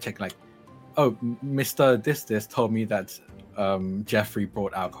 Can I check oh, Mr. This told me that Jeffrey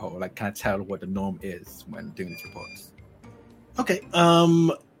brought alcohol. Can I tell what the norm is when doing these reports? Okay.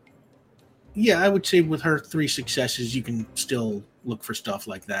 Yeah, I would say with her 3 successes, you can still look for stuff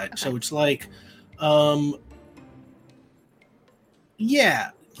like that. Okay. So it's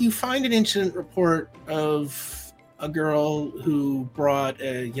you find an incident report of a girl who brought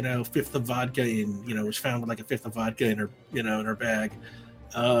a, fifth of vodka in, was found with a fifth of vodka in her, in her bag.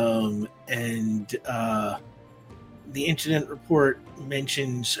 The incident report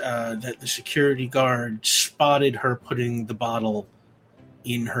mentions that the security guard spotted her putting the bottle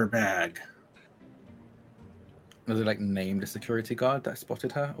in her bag. Was it named a security guard that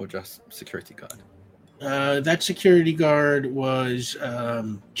spotted her, or just security guard? That security guard was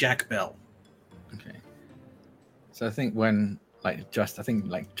Jack Bell. Okay. So I think when I think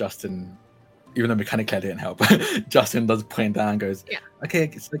like Justin, even though mechanically I didn't help, Justin does point down and goes, Yeah.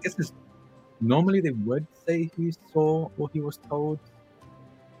 Okay, so I guess normally they would say he saw or he was told.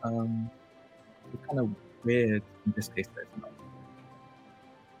 It's kind of weird in this case that it's not.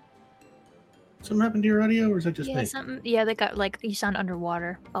 Something happened to your audio, or is that just Yeah, me? something. Yeah, they got like you sound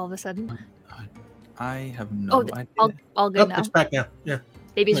underwater all of a sudden. I have no idea. All good now. It's back now. Yeah.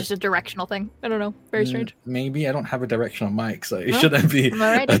 Maybe it's just a directional thing. I don't know. Very strange. Maybe I don't have a directional mic, so it shouldn't be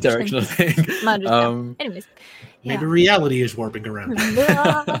Alright, a directional thing. Anyways, Maybe reality is warping around.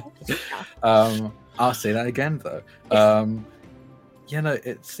 I'll say that again though.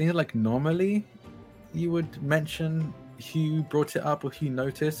 It seems like normally you would mention who brought it up or who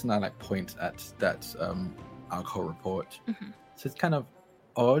noticed, and I like point at that alcohol report. Mm-hmm. So it's kind of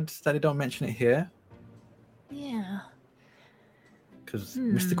odd that they don't mention it here. Yeah. Because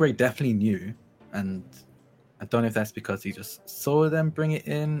Mr. Gray definitely knew, and I don't know if that's because he just saw them bring it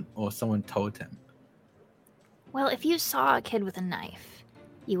in or someone told him. Well, if you saw a kid with a knife,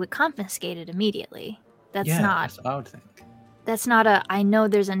 you would confiscate it immediately. That's what I would think. That's not a, I know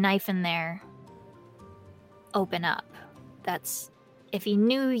there's a knife in there, open up. That's, if he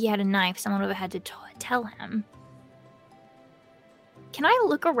knew he had a knife, someone would have had to tell him. Can I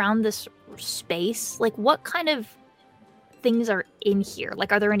look around this space? Like, what kind of things are in here?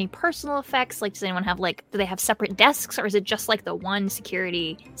 Like, are there any personal effects? Like, does anyone have, like, do they have separate desks, or is it just, like, the one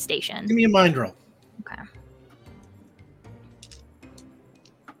security station? Give me a mind roll. Okay.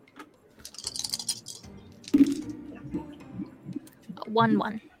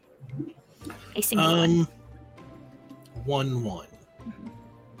 One. A single one. 1-1.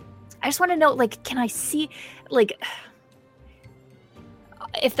 I just want to know, like, can I see, like,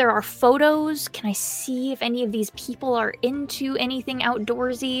 if there are photos, can I see if any of these people are into anything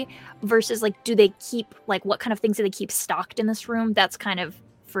outdoorsy versus, like, do they keep, like, what kind of things do they keep stocked in this room? That's kind of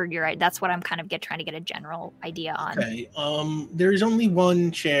that's what I'm kind of trying to get a general idea on. Okay. There's only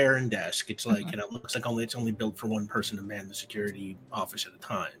one chair and desk. It's like, it looks like it's only built for one person to man the security office at a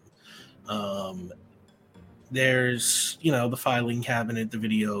time. There's, the filing cabinet, the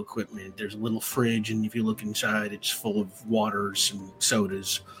video equipment. There's a little fridge, and if you look inside, it's full of waters and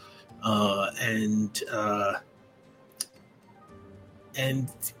sodas. And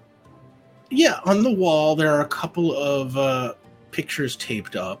yeah, on the wall there are a couple of pictures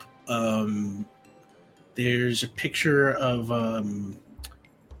taped up. There's a picture of a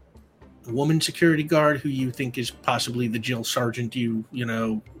woman security guard who you think is possibly the Jill Sargent you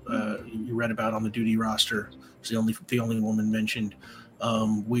read about on the duty roster. It's the only woman mentioned,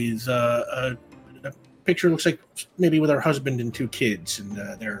 with a picture looks like maybe with her husband and 2 kids, and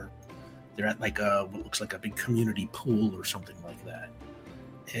they're at like what looks like a big community pool or something like that.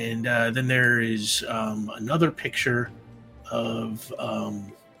 And then there is another picture of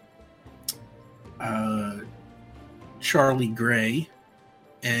Charlie Gray,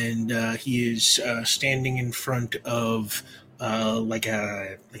 and he is standing in front of like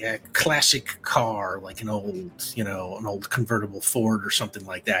a classic car, like an old convertible Ford or something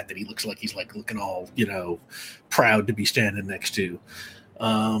like that he looks like he's like looking all proud to be standing next to.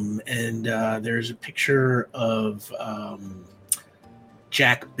 And there's a picture of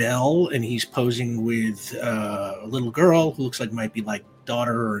Jack Bell, and he's posing with a little girl who looks like might be like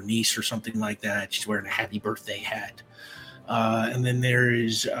daughter or niece or something like that. She's wearing a happy birthday hat. And then there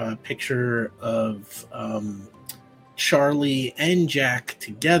is a picture of Charlie and Jack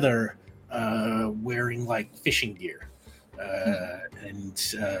together wearing like fishing gear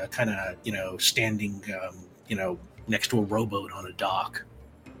and kind of standing next to a rowboat on a dock.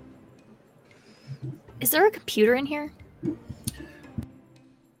 Is there a computer in here?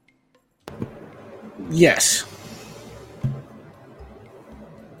 Yes.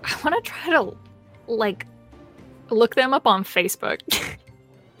 I want to try to, like, look them up on Facebook.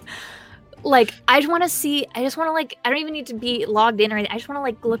 Like, I just want to, like, I don't even need to be logged in or anything. I just want to,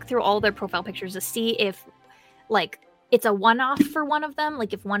 like, look through all their profile pictures to see if, like, it's a one-off for one of them.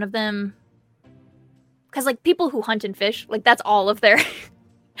 Like, if one of them... Because, like, people who hunt and fish, like, that's all of their...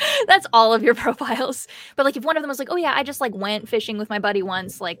 that's all of your profiles. But, like, if one of them was like, oh, yeah, I just, like, went fishing with my buddy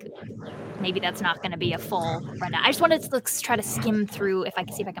once, like, maybe that's not going to be a full rundown. I just wanted to, like, try to skim through if I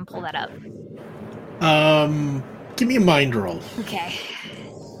can see if I can pull that up. Give me a mind roll. Okay.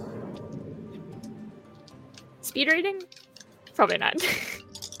 Speed reading? Probably not.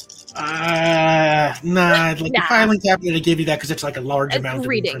 Nah. The filing cabinet, I gave you that because it's like a large amount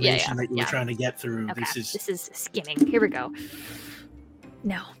of information that you were trying to get through. Okay. This is skimming. Here we go.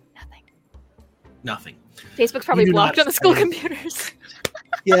 No, nothing. Facebook's probably blocked on the school computers.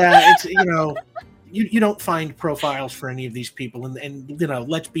 Yeah, it's you don't find profiles for any of these people, and you know,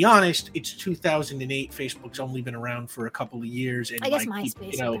 let's be honest, it's 2008. Facebook's only been around for a couple of years, and I guess like,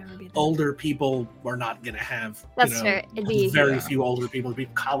 MySpace you know, would never be there. older people are not going to have. That's you know, fair. It'd be very few older people. It'd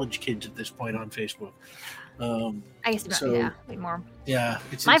be college kids at this point on Facebook. I guess so- yeah, way more. Yeah,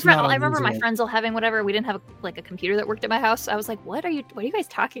 My it's friend, not I remember my unusual. friends all having whatever. We didn't have a computer that worked at my house. I was like, what are you guys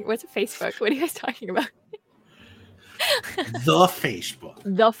talking? What's a Facebook? What are you guys talking about? The Facebook.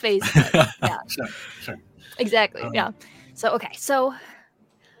 The Facebook. Yeah, Sorry. exactly. Yeah. So okay, so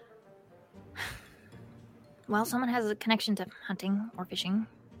well, someone has a connection to hunting or fishing,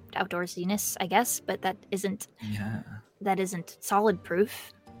 to outdoorsiness, I guess, but that isn't solid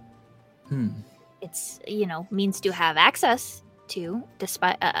proof. It's, you know, means to have access to,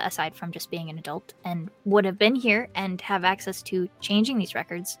 despite aside from just being an adult, and would have been here and have access to changing these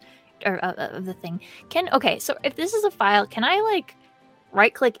records or of the thing. Okay, so if this is a file, can I like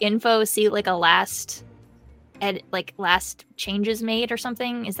right click info, see like a last changes made or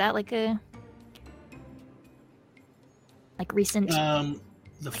something? Is that like a recent?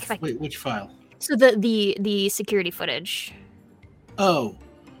 Wait, which file? So the security footage. Oh,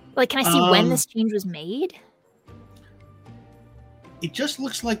 Like, can I see when this change was made? it just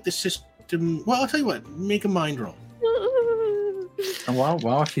looks like the system. Well, I'll tell you what. Make a mind roll. And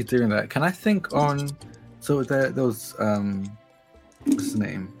while she's doing that, can I think on? So there was what's his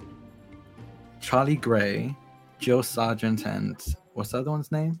name? Charlie Gray, Jill Sargent, and what's the other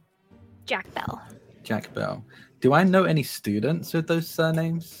one's name? Jack Bell. Jack Bell. Do I know any students with those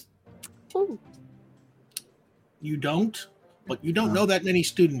surnames? Ooh. You don't, but you don't know that many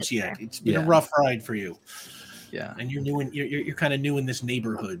students That's yet. fair. It's been Yeah. a rough ride for you, Yeah. and you're new in you're kind of new in this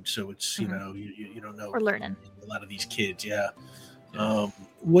neighborhood, so it's you Mhm. know you don't know We're learning. a lot of these kids. Yeah.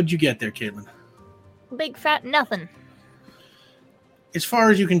 What'd you get there, Caitlin? Big fat nothing. As far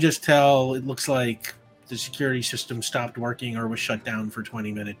as you can just tell, it looks like the security system stopped working or was shut down for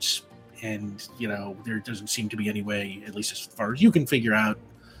 20 minutes. And, you know, there doesn't seem to be any way, at least as far as you can figure out,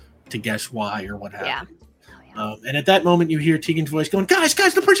 to guess why or what happened. And at that moment, you hear Tegan's voice going, guys,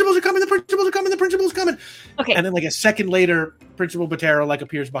 the principals are coming, the principals are coming, the principals are coming. Okay. And then like a second later, Principal Botero like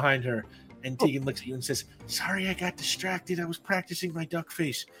appears behind her. And Tegan looks at you and says, sorry, I got distracted. I was practicing my duck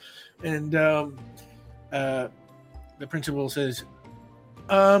face. And the principal says,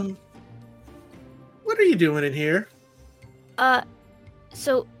 what are you doing in here?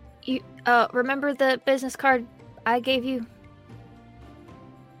 So you remember the business card I gave you?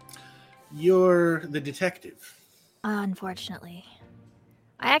 You're the detective. Unfortunately.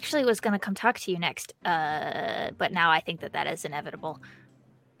 I actually was going to come talk to you next, but now I think that is inevitable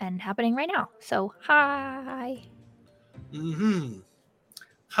and happening right now. So, hi. Mm-hmm.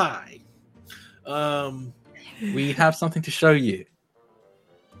 Hi. We have something to show you.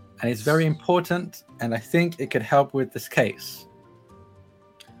 And it's very important, and I think it could help with this case.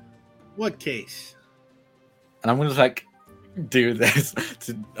 What case? And I'm gonna like do this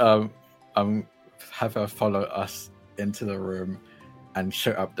to have her follow us into the room and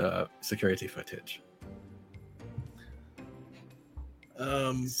show up the security footage.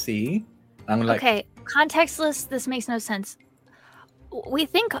 See? I'm like, Okay, contextless, this makes no sense. We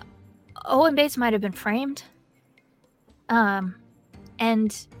think Owen Bates might have been framed.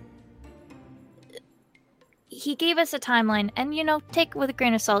 And he gave us a timeline, and you know, take it with a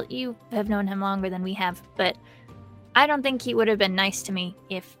grain of salt. You have known him longer than we have, but I don't think he would have been nice to me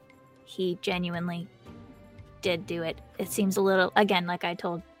if he genuinely did do it. It seems a little, again, like I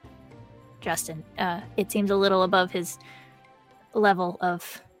told Justin, it seems a little above his level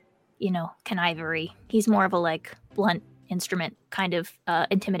of, you know, connivery. He's more of a like blunt instrument kind of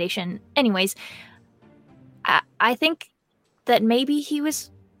intimidation. Anyways, I think that maybe he was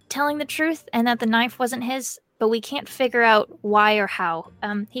telling the truth and that the knife wasn't his, but we can't figure out why or how.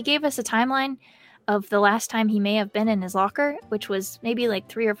 He gave us a timeline of the last time he may have been in his locker, which was maybe like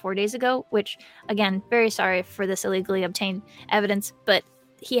 3 or 4 days ago, which, again, very sorry for this illegally obtained evidence, but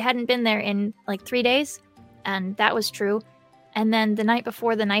he hadn't been there in like 3 days, and that was true. And then the night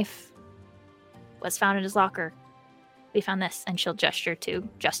before the knife was found in his locker, we found this, and she'll gesture to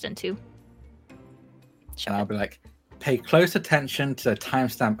Justin to show and I'll him. be like, pay close attention to the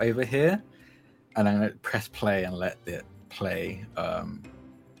timestamp over here, and I'm gonna press play and let it play,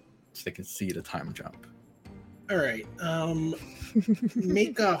 so they can see the time jump. All right.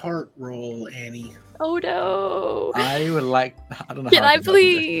 Make a heart roll, Annie. Oh no! I would like. I don't know. Can how I to do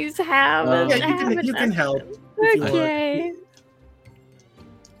please have Yeah, it? Yeah, you can help. if you want. Okay.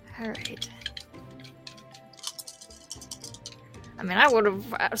 All right. I mean, I would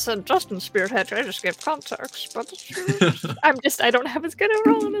have said Justin Spearhead. I just gave context, but I don't have as good a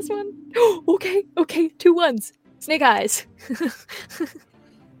roll on this one. Okay, 2 1s. Snake eyes.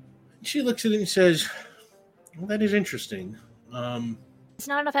 She looks at it and says, well, that is interesting. It's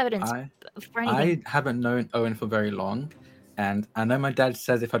not enough evidence for anything. I haven't known Owen for very long, and I know my dad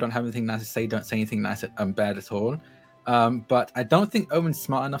says if I don't have anything nice to say, don't say anything nice. I'm bad at all. But I don't think Owen's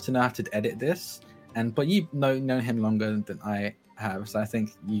smart enough to know how to edit this. But you've known him longer than I have, so I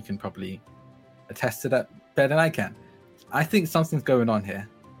think you can probably attest to that better than I can. I think something's going on here.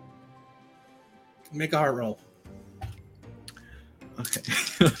 Make a heart roll. Okay.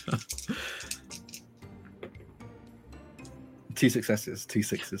 2 successes, 2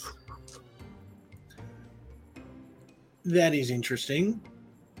 6s. That is interesting,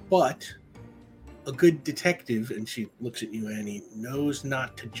 but a good detective, and she looks at you, Annie, knows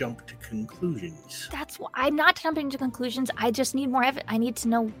not to jump to conclusions. That's why I'm not jumping to conclusions. I just need more evidence. I need to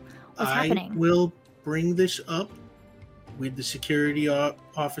know what's happening. I will bring this up with the security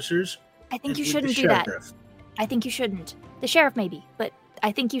officers. I think you shouldn't do that. I think you shouldn't. The sheriff maybe, but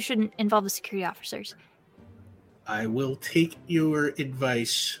I think you shouldn't involve the security officers. I will take your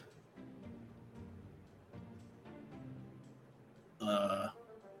advice.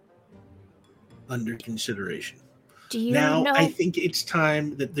 Under consideration. Do you know? Now, I think it's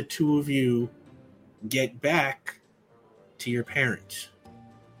time that the two of you get back to your parents.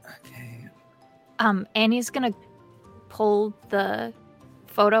 Okay. Annie's gonna pull the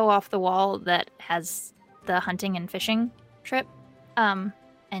photo off the wall that has the hunting and fishing trip. And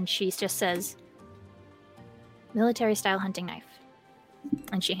she just says, military style hunting knife.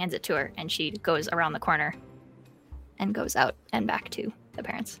 And she hands it to her, and she goes around the corner and goes out and back to the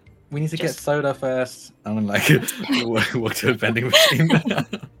parents. We need to get soda first. I'm like, walk to a vending machine.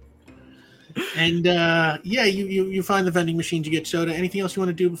 And yeah, you find the vending machine to get soda. Anything else you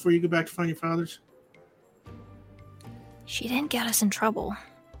want to do before you go back to find your father's? She didn't get us in trouble.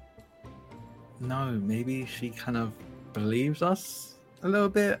 No, maybe she kind of believes us a little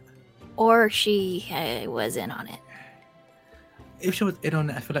bit. Or she was in on it. If she was in on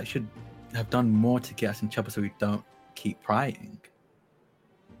it, I feel like she'd have done more to get us in trouble so we don't keep prying.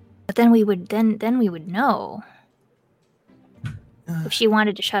 But then we would know. If she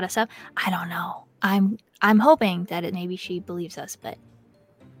wanted to shut us up, I don't know. I'm hoping that maybe she believes us, but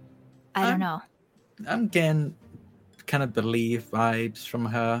I don't know. I'm getting kind of believe vibes from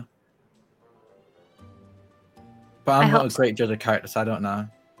her. But I'm not a great judge of character, so I don't know.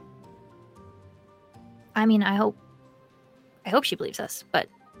 I mean, I hope she believes us, but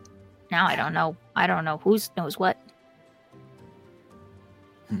now I don't know. I don't know who knows what.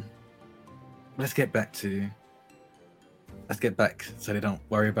 Let's get back so they don't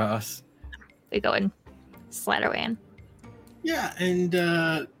worry about us. We go and slide our way in. Yeah,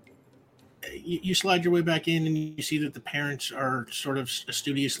 and you slide your way back in, and you see that the parents are sort of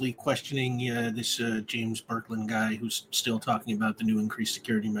studiously questioning this James Birkeland guy who's still talking about the new increased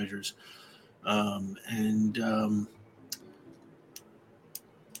security measures. And the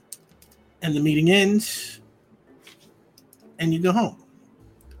meeting ends, and you go home.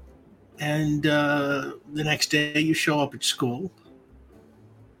 And the next day you show up at school.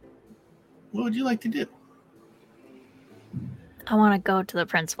 What would you like to do? I want to go to the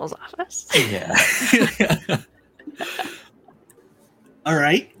principal's office. Yeah. All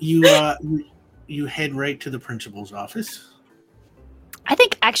right. You head right to the principal's office. I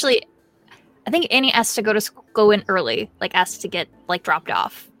think Annie asked to go in early, like asked to get like dropped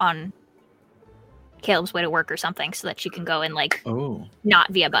off on Caleb's way to work or something, so that she can go in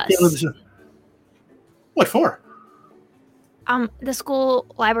not via bus. What for? The school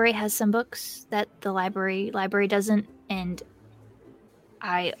library has some books that the library doesn't, and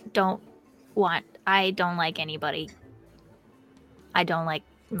I don't like anybody. I don't like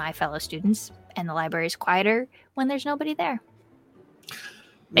my fellow students, and the library is quieter when there's nobody there.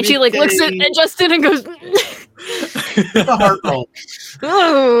 And she looks at Justin and goes, a heart roll.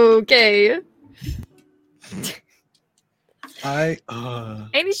 Okay.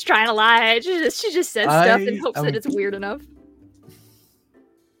 Amy's trying to lie. She just says stuff in hopes that it's weird enough.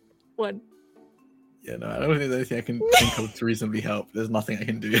 What? Yeah, no, I don't think there's anything I can think of to reasonably help. There's nothing I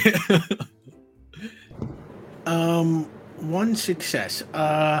can do. One success.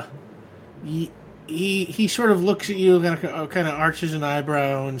 He sort of looks at you, kind of arches an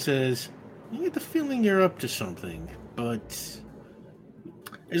eyebrow, and says, "I get the feeling you're up to something, but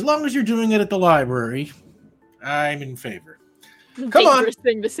as long as you're doing it at the library, I'm in favor." Come on. Dangerous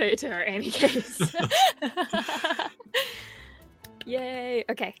thing to say to her, Annie Case. Yay!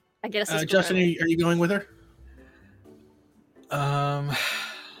 Okay, I get us. Justin, are you going with her? Um,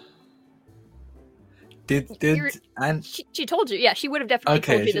 did You're- and She told you. Yeah, she would have definitely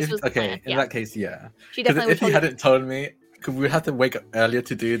told you this was the plan. in Yeah, that case, yeah. she Because definitely if he would have hadn't told me, because we would have to wake up earlier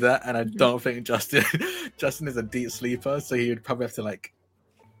to do that, and I Mhm. don't think Justin is a deep sleeper, so he would probably have to like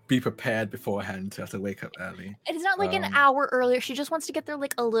be prepared beforehand to have to wake up early. It's not like an hour earlier. She just wants to get there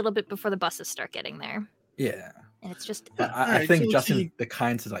like a little bit before the buses start getting there. Yeah. And it's just Yeah, I alright, think so let's Justin's see. the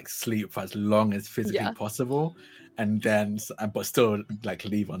kind to like sleep for as long as physically Yeah. possible, and then but still like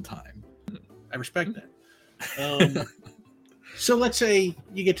leave on time. I respect that. So let's say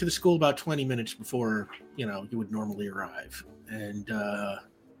you get to the school about 20 minutes before you would normally arrive, and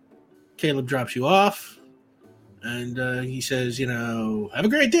Caleb drops you off, and he says, have a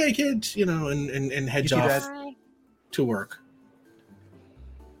great day, kids, and heads You too, off Dad. to work.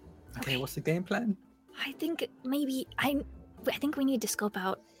 Okay, what's the game plan? I think maybe I think we need to scope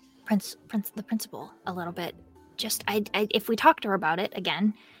out the principal a little bit. Just if we talk to her about it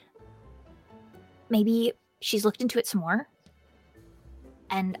again, maybe she's looked into it some more.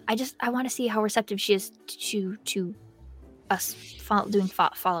 And I want to see how receptive she is to us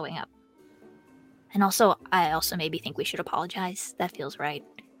following up. And also, I also maybe think we should apologize. That feels right.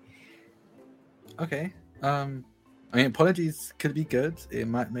 Okay. I mean, apologies could be good. It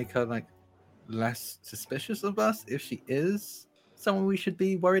might make her like less suspicious of us if she is someone we should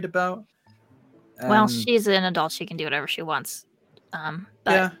be worried about. Well, she's an adult; she can do whatever she wants. But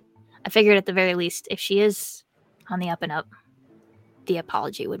yeah. I figured at the very least, if she is on the up and up, the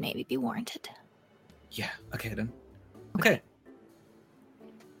apology would maybe be warranted. Yeah. Okay then. Okay.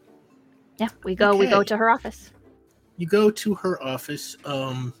 Yeah, we go Okay. to her office. You go to her office.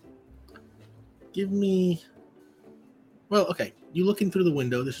 Give me. Well, okay. You look in through the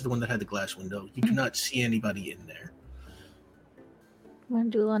window. This is the one that had the glass window. You do not see anybody in there.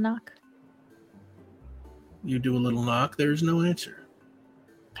 Want to do a little knock? You do a little knock. There's no answer.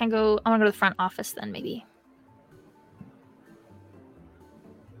 I want to go to the front office then, maybe.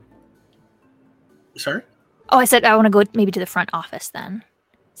 Sorry? Oh, I said I want to go maybe to the front office then.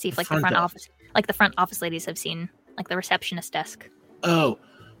 See if The like front the front office. the front office ladies have seen like the receptionist desk. Oh,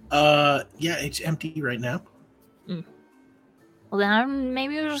 yeah, it's empty right now. Well, then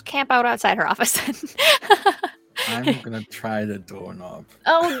maybe we'll just camp out outside her office. I'm gonna try the doorknob.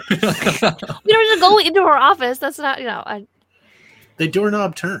 Oh, we don't just go into her office. That's not, The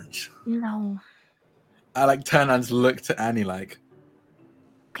doorknob turns. no. I like turn and look to Annie like,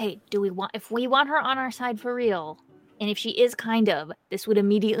 Okay, if we want her on our side for real, and if she is kind of, this would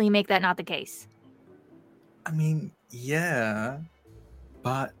immediately make that not the case. I mean, yeah,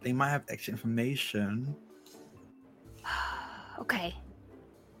 but they might have extra information. Okay.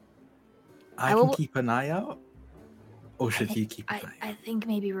 I I can will- keep an eye out, or should he keep an eye? I think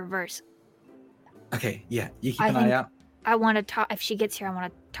maybe reverse. Okay, yeah, you keep I an eye think- out. I want to talk. If she gets here, I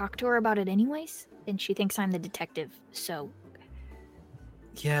want to talk to her about it anyways. And she thinks I'm the detective, so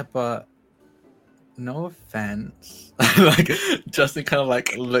Yeah, but no offense. Like Justin kind of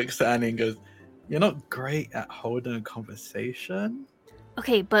like looks at Annie and goes, "You're not great at holding a conversation."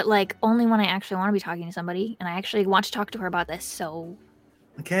 okay. But like, only when I actually want to be talking to somebody, and I actually want to talk to her about this. So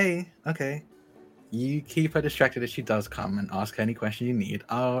Okay. You keep her distracted if she does come and ask her any question you need.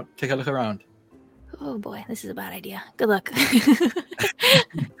 I'll take a look around. oh boy, this is a bad idea. Good luck.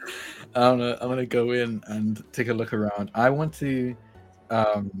 I'm gonna go in and take a look around. I want to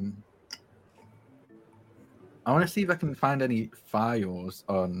see if I can find any files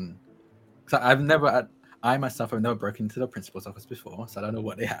on. So I myself have never broken into the principal's office before, so I don't know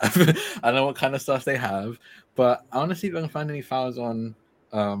what they have. I don't know what kind of stuff they have, but I want to see if I can find any files on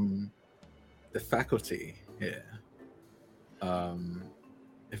the faculty here.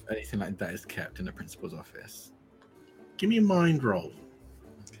 If anything like that is kept in the principal's office. Give me a mind roll.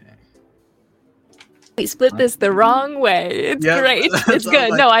 Okay. We split this the wrong way. It's Yeah, great. that's It's what I'm good.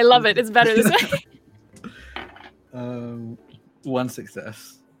 like- No, I love it. It's better this way. One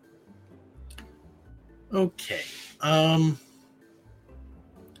success. Okay. One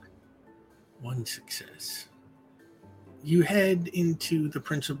success. You head into the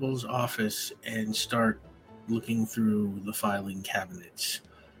principal's office and start looking through the filing cabinets.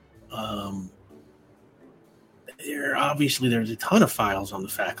 There's a ton of files on the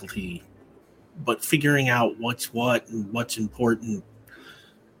faculty, but figuring out what's what and what's important,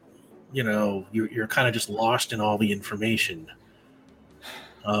 you're kind of just lost in all the information.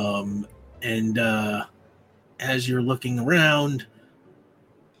 And as you're looking around,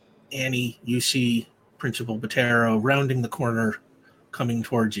 Annie, you see Principal Botero rounding the corner, coming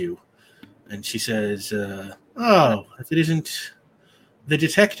towards you. And she says, if it isn't the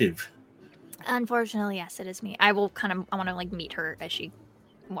detective. Unfortunately, yes, it is me. I want to like meet her as she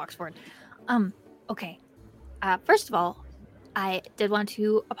walks forward. Okay. First of all, I did want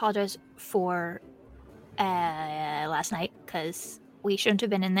to apologize for last night because we shouldn't have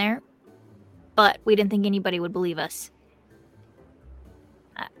been in there, but we didn't think anybody would believe us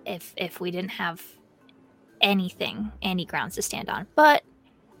if we didn't have any grounds to stand on. But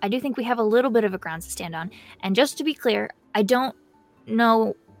I do think we have a little bit of a grounds to stand on. And just to be clear, I don't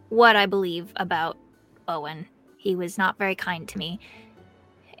know what I believe about Owen. He was not very kind to me,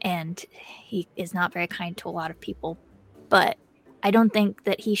 and he is not very kind to a lot of people. But I don't think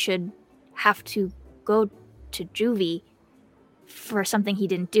that he should have to go to juvie for something he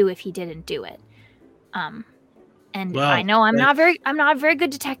didn't do if he didn't do it. And Well, I know I'm not a very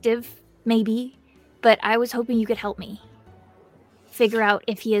good detective, maybe, but I was hoping you could help me figure out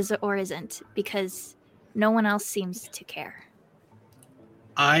if he is or isn't, because no one else seems to care.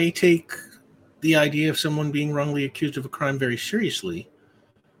 I take the idea of someone being wrongly accused of a crime very seriously,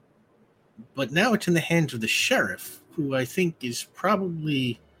 but now it's in the hands of the sheriff, who I think is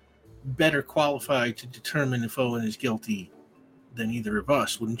probably better qualified to determine if Owen is guilty than either of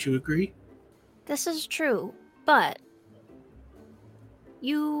us. Wouldn't you agree? This is true, but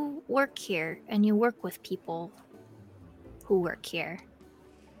you work here and you work with people who work here.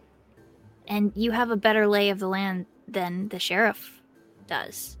 And you have a better lay of the land than the sheriff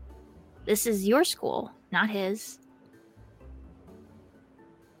does. This is your school, not his.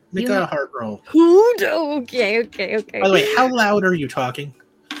 Make a heart roll. Okay. By the way, how loud are you talking?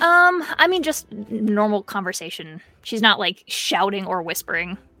 I mean, just normal conversation. She's not like shouting or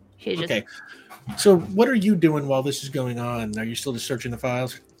whispering. She's just... Okay. So what are you doing while this is going on? Are you still just searching the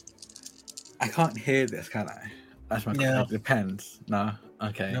files? I can't hear this, can I? That's my question. No. It depends. No?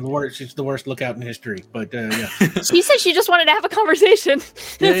 Okay. No, it's the worst lookout in history, but yeah. She said she just wanted to have a conversation.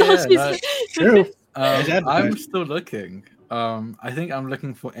 That's all she said. True. I'm still looking. I think I'm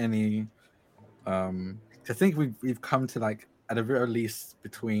looking for any. I think we've come to like at the very least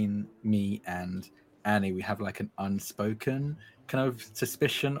between me and Annie, we have like an unspoken kind of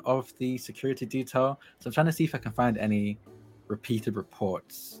suspicion of the security detail. So I'm trying to see if I can find any repeated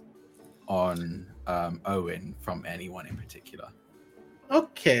reports on Owen from anyone in particular.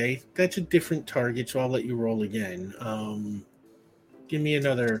 Okay, that's a different target, so I'll let you roll again. Give me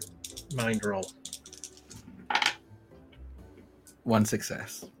another mind roll. 1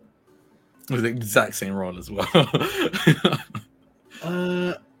 success. With the exact same roll as well.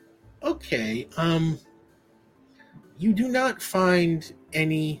 Okay. You do not find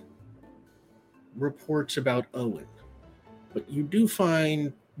any reports about Owen, but you do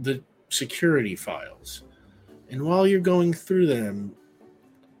find the security files. And while you're going through them,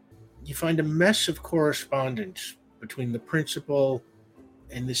 you find a mess of correspondence between the principal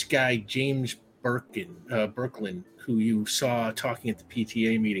and this guy, James Berklin, who you saw talking at the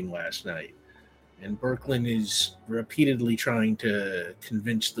PTA meeting last night. And Berklin is repeatedly trying to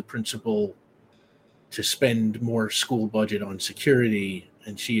convince the principal to spend more school budget on security,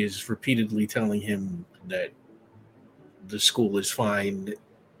 and she is repeatedly telling him that the school is fine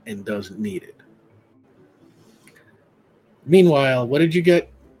and doesn't need it. Meanwhile, what did you get,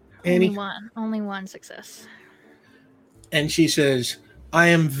 Annie? Only one success. And she says, I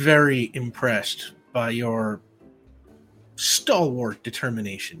am very impressed by your stalwart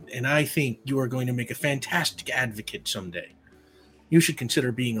determination, and I think you are going to make a fantastic advocate someday. You should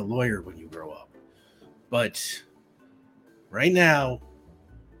consider being a lawyer when you grow up. But right now,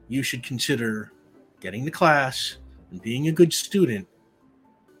 you should consider getting to class and being a good student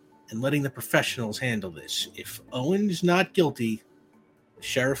and letting the professionals handle this. If Owen is not guilty, the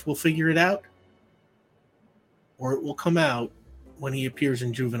sheriff will figure it out, or it will come out when he appears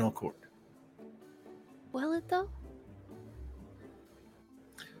in juvenile court. Will it, though?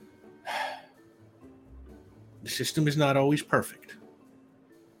 The system is not always perfect,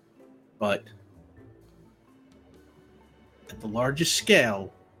 but at the largest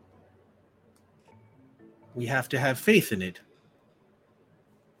scale, we have to have faith in it,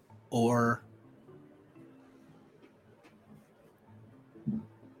 or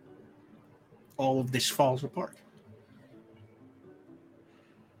all of this falls apart.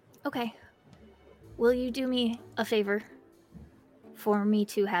 Okay. Will you do me a favor for me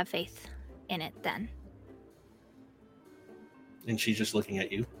to have faith in it then? And she's just looking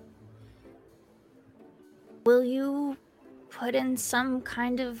at you. Will you put in some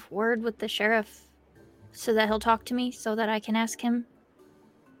kind of word with the sheriff so that he'll talk to me so that I can ask him?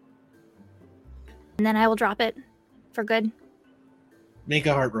 And then I will drop it for good. Make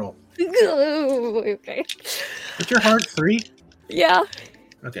a heart roll. Okay. Is your heart 3? Yeah.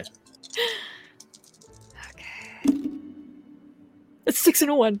 Okay. It's 6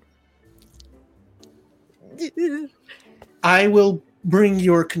 and a 1. I will bring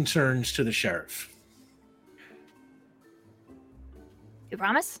your concerns to the sheriff. You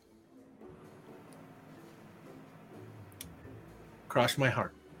promise? Cross my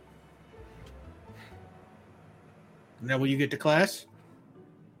heart. Now will you get to class?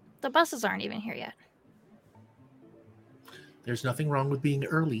 The buses aren't even here yet. There's nothing wrong with being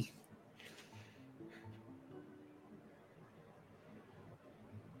early.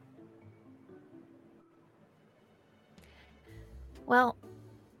 Well,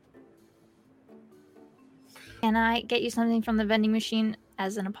 can I get you something from the vending machine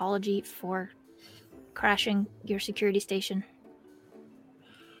as an apology for crashing your security station?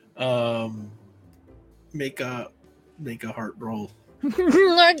 Make a heart roll.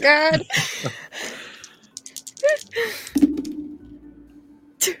 Oh my god.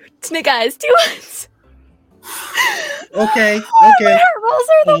 Snake eyes, 2 ones. Okay. My heart rolls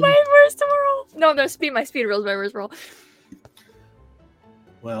are Um, my worst roll. No, my speed rolls my worst roll.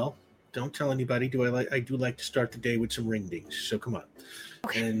 Well, don't tell anybody. I do like to start the day with some ring dings. So come on.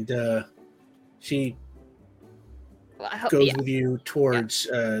 Okay. And she Well, I hope, goes with you towards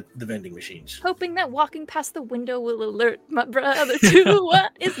the vending machines. hoping that walking past the window will alert my brother to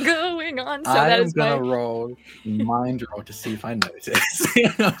what is going on. So that I'm is gonna my roll mind roll to see if I notice.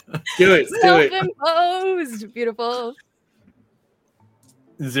 Do it. self-imposed. Beautiful.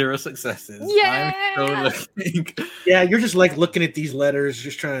 0 successes. Yeah! I'm still looking. Yeah, you're just like looking at these letters,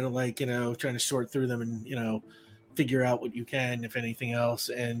 just trying to trying to sort through them and figure out what you can, if anything else.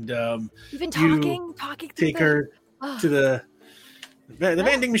 And You've been You talking through take her to the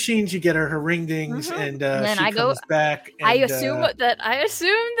vending machines. You get her ring dings, Mhm. and then she I go- comes back. And, I assume that.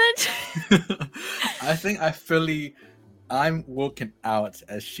 I'm walking out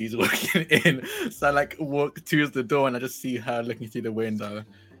as she's walking in. So I walk towards the door and I just see her looking through the window.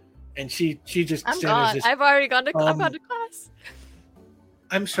 and she just I'm stands gone. just, I've already gone to. I've gone to class.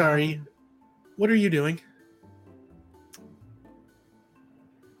 I'm sorry. What are you doing?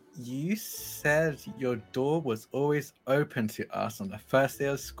 You said your door was always open to us on the first day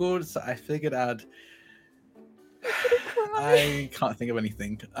of school, so I figured I can't think of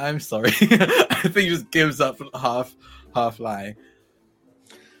anything. I'm sorry. I think he just gives up half lie.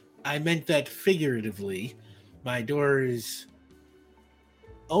 I meant that figuratively. My door is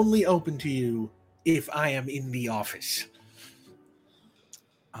only open to you if I am in the office.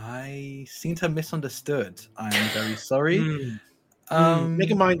 I seem to have misunderstood. I'm very sorry.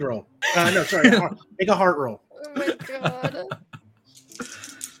 Make a mind roll. No, sorry. Make a heart roll. Oh my god.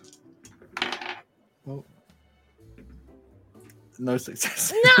 No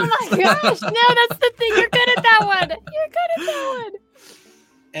success. No, my gosh. No, that's the thing. You're good at that one. You're good at that one.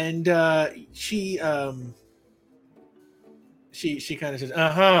 And she kind of says,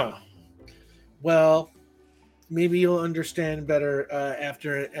 well, maybe you'll understand better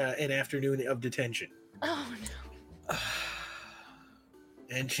after an afternoon of detention. Oh no.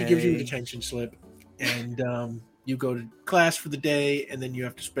 And she gives you a Okay. detention slip, and you go to class for the day, and then you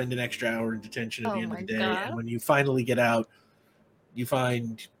have to spend an extra hour in detention at Oh the end of my the day. God. And when you finally get out, you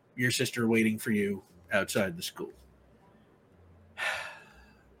find your sister waiting for you outside the school.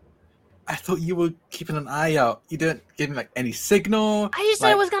 I thought you were keeping an eye out. You didn't give me any signal. I just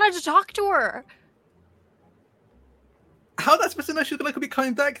said I was gonna talk to her. How that's supposed to know she's gonna be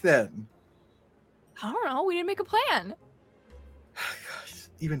coming back then? I don't know. We didn't make a plan. Gosh,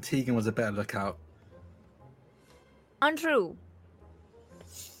 even Tegan was a better lookout. Untrue.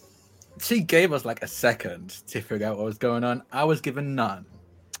 She gave us a second to figure out what was going on. I was given none.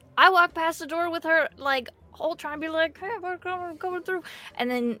 I walked past the door with her, whole trying to be like, "Hey, we're going through," and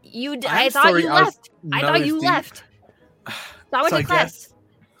then I thought sorry, you I was left. I thought you nose left. So I went So to class. guess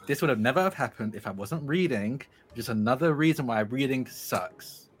this would have never have happened if I wasn't reading. Just another reason why reading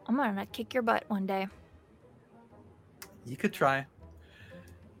sucks. I'm gonna kick your butt one day. You could try.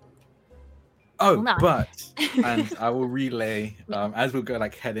 Oh, Well, no. but and I will relay as we go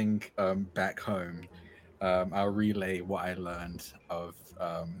heading back home. I'll relay what I learned of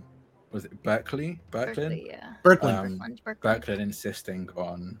was it Berkeley? Berkeley, yeah. Berkeley. Berkeley. Berkeley insisting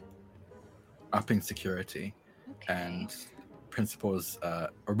on upping security Okay. and principal's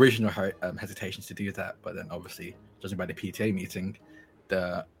original hesitations to do that, but then obviously judging by the PTA meeting,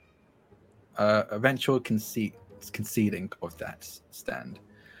 the eventual conceding of that stand.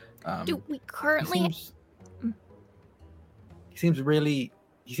 Do we He currently? seemed really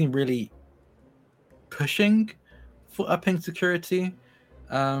pushing for upping security.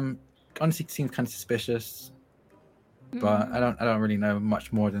 Honestly, seems kind of suspicious, but I don't really know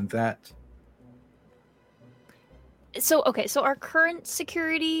much more than that. So our current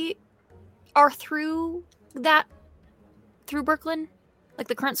security are through Brooklyn? Like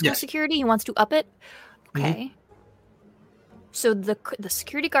the current school Yes. security, he wants to up it? Mhm. Okay. So the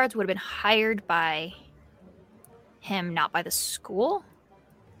security guards would have been hired by him, not by the school?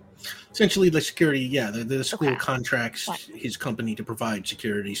 Essentially, the security, the school Okay. contracts What? his company to provide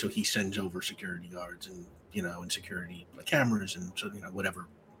security, so he sends over security guards and and security cameras and so whatever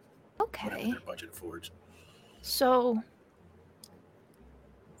Okay. their budget affords. So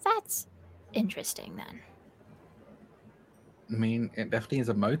that's interesting then. I mean, it definitely is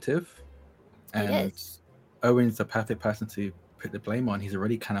a motive. It And is. Owen's the perfect person to put the blame on. He's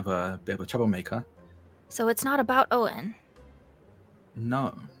already kind of a bit of a troublemaker. So it's not about Owen.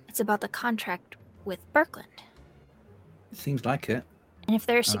 No, It's about the contract with Birkland. it seems like it. And if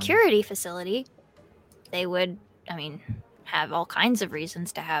they're a security facility, they would, have all kinds of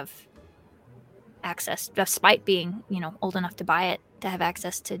reasons to have access, despite being, old enough to buy it, to have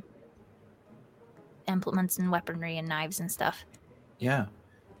access to implements and weaponry and knives and stuff. Yeah.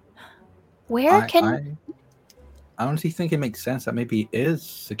 I I honestly think it makes sense that maybe it is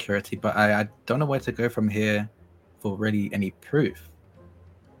security, but I don't know where to go from here for really any proof.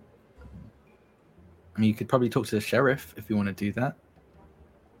 I mean, you could probably talk to the sheriff if you want to do that.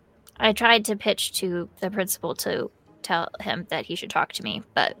 I tried to pitch to the principal to tell him that he should talk to me,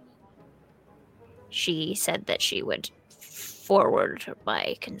 but she said that she would forward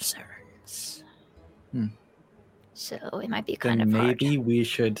my concerns. So it might be kind Then of hard. maybe we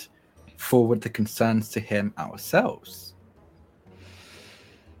should forward the concerns to him ourselves.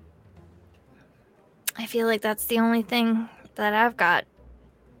 I feel like that's the only thing that I've got.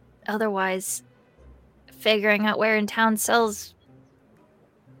 Otherwise, figuring out where in town sells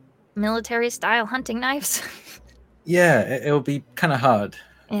military-style hunting knives. Yeah, it'll be kind of hard.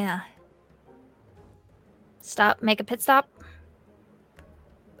 Yeah. Make a pit stop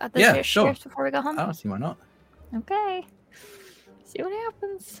at the Yeah, sure. sheriff's before we go home. I don't see why not. Okay. See what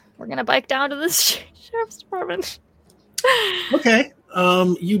happens. We're gonna bike down to the sheriff's department. Okay.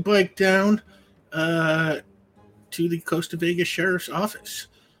 You bike down to the Costa Vega Sheriff's Office.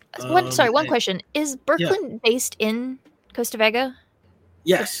 One question. Is Birkland based in Costa Vega?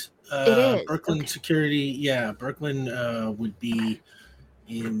 Yes. It is. Birkland Okay. Security, Birkland would be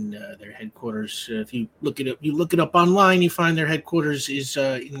in their headquarters. If you look it up online, you find their headquarters is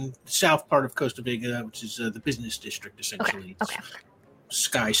in the south part of Costa Vega, which is the business district, essentially. Okay. It's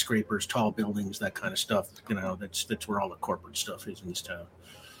skyscrapers, tall buildings, that kind of stuff. That's where all the corporate stuff is in this town.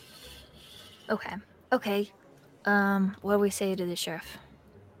 Okay. What do we say to the sheriff?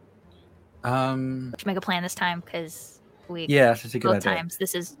 We should make a plan this time because we That's a good both idea. times.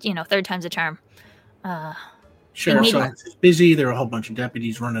 This is third time's a charm. Sheriff's maybe- office is busy. There are a whole bunch of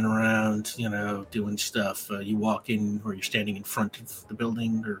deputies running around, doing stuff. You walk in, or you're standing in front of the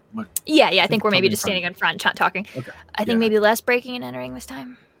building, or what? Yeah. I think we're maybe probably just in front. standing in front, not talking. Okay. I think Yeah. maybe less breaking and entering this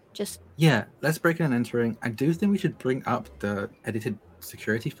time. Just Yeah, let's break in and entering. I do think we should bring up the edited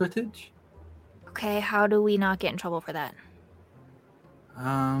security footage. okay. How do we not get in trouble for that?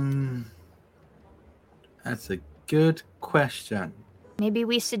 That's a good question. Maybe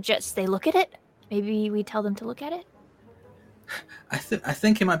we suggest they look at it. Maybe we tell them to look at it. I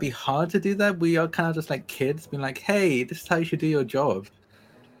think it might be hard to do that. We are kind of just like kids being like, hey, this is how you should do your job.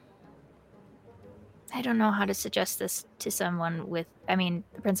 I don't know how to suggest this to someone with. The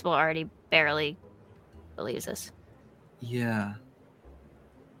principal already barely believes us. Yeah.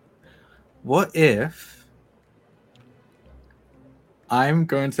 What if I'm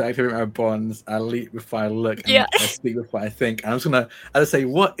going to activate my bonds? I leap before I look, and Yeah. I speak before I think. And I just say,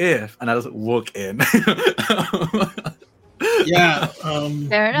 what if? And I just walk in. Yeah.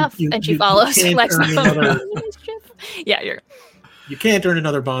 Fair enough. you- and she you follows. can't Lex earn another- Yeah, you're. You can't earn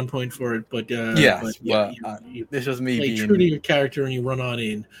another bond point for it, but Yes, but, but you this was me play being. true to your character and you run on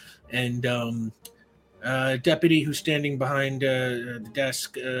in. And deputy who's standing behind the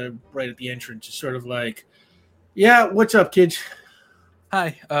desk right at the entrance is sort of like, "Yeah, what's up, kids?"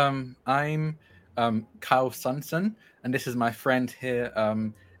 Hi, I'm Kyle Sunson, and this is my friend here,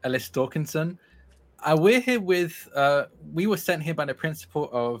 Ellis Dawkinson. We're here with. We were sent here by the principal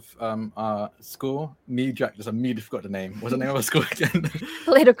of our school. Me, Jack, just immediately forgot the name. What's the name of our school again?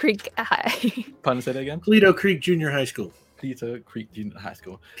 Plato Creek High. Pardon, say that again. Toledo Creek Junior High School. Pleato Creek Junior High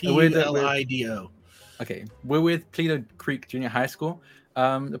School. PLIDO. Okay, we're with Pleato Creek Junior High School.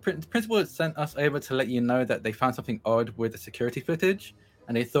 The principal sent us over to let you know that they found something odd with the security footage,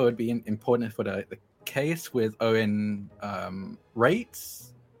 and they thought it'd be important for the case with Owen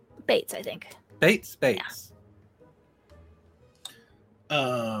Bates, I think. Bates.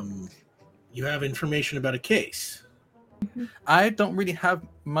 You have information about a case. I don't really have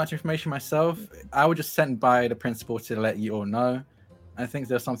much information myself. I was just sent by the principal to let you all know. I think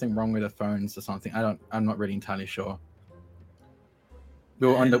there's something wrong with the phones or something. I'm not really entirely sure. We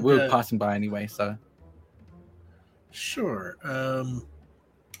were passing by anyway, so. Sure. And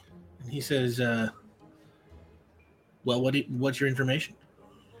he says, well, what's your information?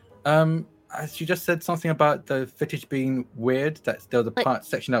 She just said something about the footage being weird. That there was a part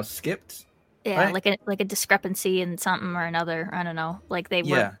section that was skipped. Yeah, right? like a discrepancy in something or another. I don't know. Like they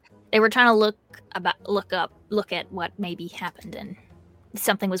were trying to look at what maybe happened, and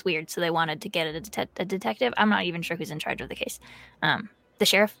something was weird, so they wanted to get a detective. I'm not even sure who's in charge of the case. The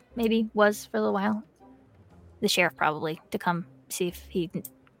sheriff maybe was for a little while. The sheriff probably, to come see if he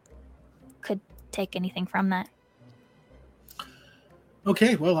could take anything from that.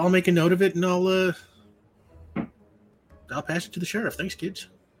 Okay, well, I'll make a note of it, and I'll pass it to the sheriff. Thanks, kids.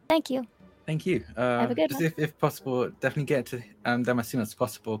 Thank you. Thank you. Have a good one. If possible, definitely get to them as soon as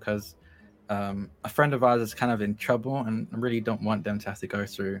possible, because a friend of ours is kind of in trouble, and I really don't want them to have to go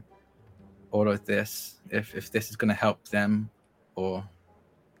through all of this. If this is going to help them, or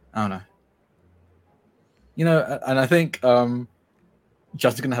I don't know. You know, and I think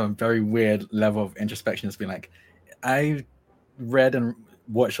Justin's going to have a very weird level of introspection. It's been like, I read and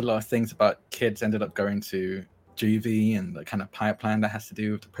watched a lot of things about kids ended up going to juvie and the kind of pipeline that has to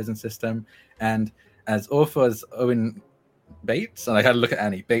do with the prison system. And as awful as Owen Bates, and I had to look at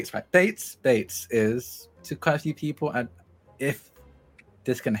Annie Bates, right? Bates is to quite a few people, and if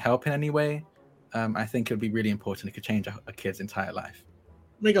this can help in any way, I think it would be really important. It could change a kid's entire life.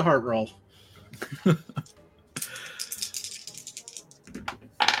 Make a heart roll.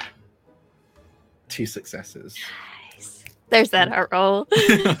 2 successes. Nice. There's that heart roll.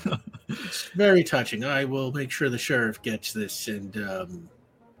 It's very touching. I will make sure the sheriff gets this, and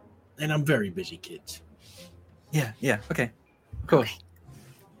I'm very busy, kids. Yeah. Okay. Cool. Okay.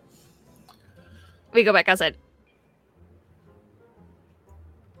 We go back outside.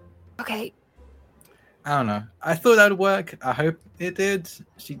 Okay. I don't know. I thought that would work. I hope it did.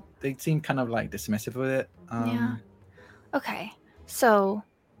 They seemed kind of like dismissive with it. Yeah. Okay. So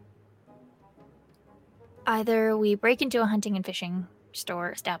either we break into a hunting and fishing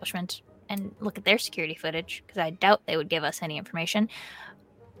store establishment and look at their security footage, because I doubt they would give us any information,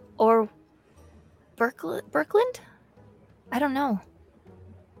 or Berkland? I don't know.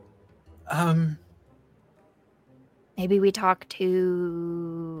 Maybe we talk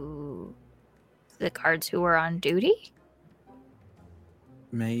to the guards who were on duty?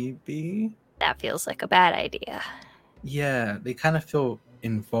 Maybe. That feels like a bad idea. Yeah, they kind of feel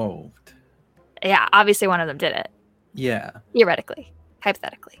involved. Yeah, obviously one of them did it. Yeah. Theoretically.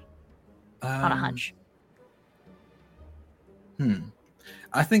 Hypothetically. On a hunch.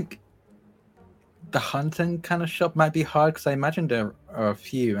 I think the hunting kind of shop might be hard, because I imagine there are a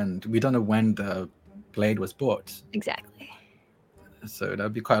few, and we don't know when the blade was bought. Exactly. So that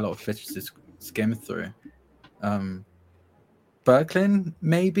would be quite a lot of fish to skim through. Berkland,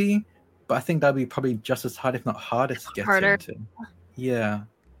 maybe, but I think that would be probably just as hard, if not harder, to get into. Yeah.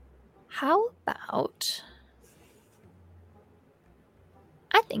 How about...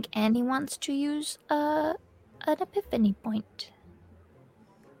 I think Annie wants to use an epiphany point.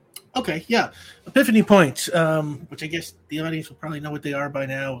 Okay, yeah. Epiphany points, which I guess the audience will probably know what they are by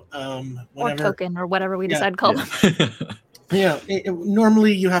now. Or token, or whatever we decide to call them. Yeah,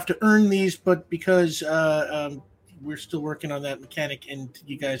 normally you have to earn these, but because we're still working on that mechanic, and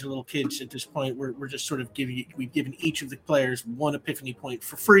you guys are little kids at this point, we're just sort of we've given each of the players 1 epiphany point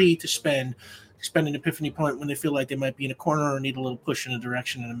for free to spend an epiphany point when they feel like they might be in a corner or need a little push in a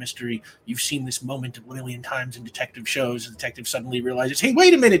direction in a mystery. You've seen this moment a million times in detective shows. The detective suddenly realizes, hey,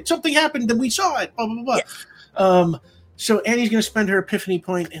 wait a minute, something happened and we saw it, blah, blah, blah. Yeah. So Annie's going to spend her epiphany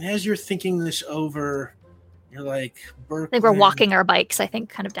point, and as you're thinking this over, you're like, Berkland. I think we're walking our bikes, I think,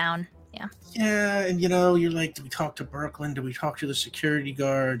 kind of down. Yeah. Yeah, and you're like, do we talk to Berkland? Do we talk to the security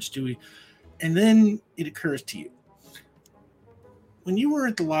guards? Do we? And then it occurs to you. When you were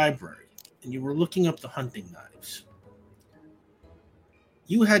at the library and you were looking up the hunting knives,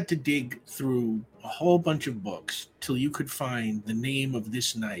 you had to dig through a whole bunch of books till you could find the name of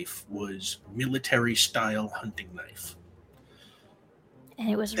this knife was military-style hunting knife. And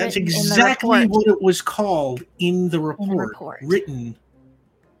it was That's written exactly in the report. what it was called in the report. Written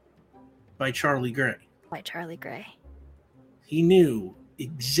by Charlie Gray. He knew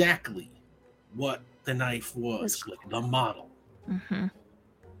exactly what the knife was, like the model. Mm-hmm.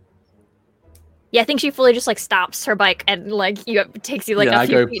 Yeah, I think she fully just stops her bike and it takes you a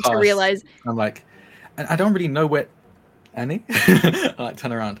few feet to realize. I'm like, I don't really know where Annie. I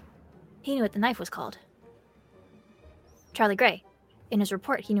turn around. He knew what the knife was called. Charlie Gray. In his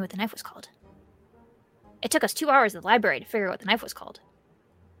report, he knew what the knife was called. It took us 2 hours at the library to figure out what the knife was called.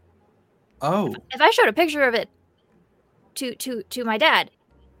 Oh. If I showed a picture of it to my dad,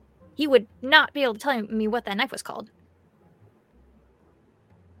 he would not be able to tell me what that knife was called.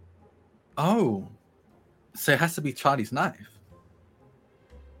 Oh. So it has to be Charlie's knife.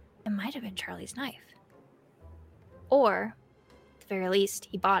 It might have been Charlie's knife. Or, at the very least,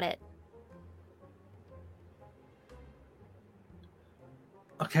 he bought it.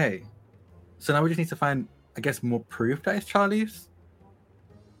 Okay. So now we just need to find, I guess, more proof that it's Charlie's?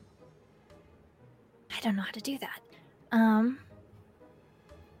 I don't know how to do that. I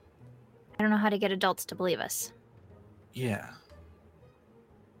don't know how to get adults to believe us. Yeah.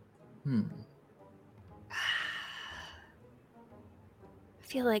 I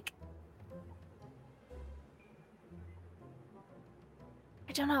feel like...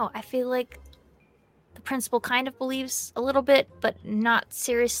 I don't know. I feel like the principal kind of believes a little bit, but not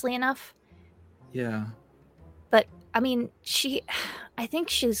seriously enough. Yeah. But, I mean, I think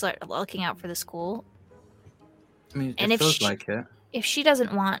she's like, looking out for the school. I mean, And it if feels she- like it. If she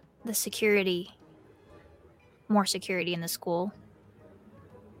doesn't want more security in the school,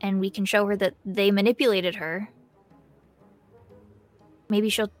 and we can show her that they manipulated her, maybe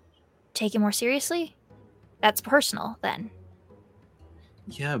she'll take it more seriously? That's personal, then.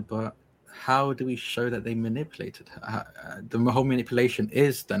 Yeah, but how do we show that they manipulated her? The whole manipulation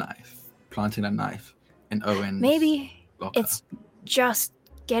is the knife, planting a knife in Owen's Maybe locker. it's just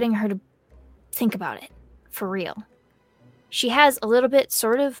getting her to think about it, for real. She has a little bit,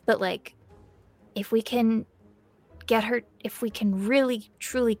 sort of, but like, if we can really,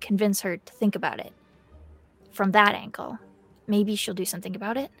 truly convince her to think about it from that angle, maybe she'll do something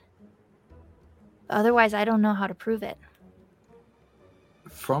about it. Otherwise, I don't know how to prove it.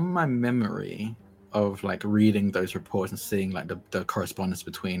 From my memory of like reading those reports and seeing like the correspondence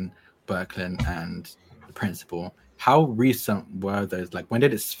between Birkeland and the principal, how recent were those? Like, when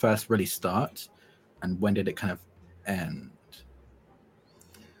did it first really start, and when did it kind of end?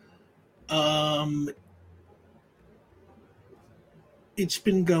 It's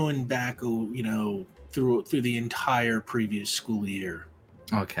been going back, through the entire previous school year.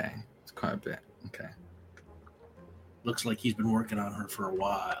 Okay, it's quite a bit. Okay, Looks like he's been working on her for a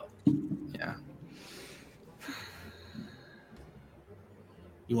while. yeah.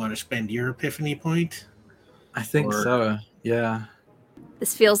 You want to spend your epiphany point? I think Or- so. Yeah,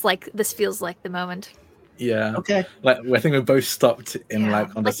 This feels like the moment. yeah. Okay. Like, I think we both stopped in Yeah.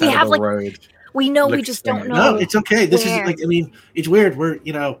 like on the Like, we side have, of the like, road. We know we Looks just don't strange. know. No, it's okay. This where. is it's weird. We're,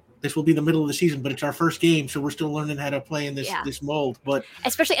 this will be the middle of the season, but it's our first game, so we're still learning how to play in this Yeah. this mold. But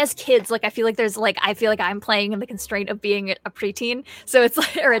Especially as kids, like I feel like I'm playing in the constraint of being a preteen, so it's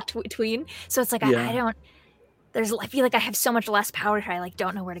like, or a tween. So it's like Yeah. I feel like I have so much less power. I like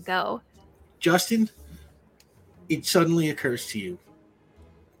don't know where to go. Justin, it suddenly occurs to you.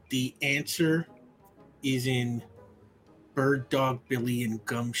 The answer is in Bird Dog Billy and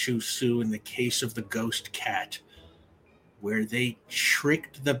Gumshoe Sue in the case of the ghost cat, where they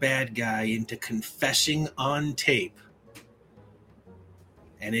tricked the bad guy into confessing on tape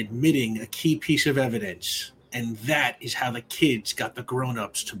and admitting a key piece of evidence. And that is how the kids got the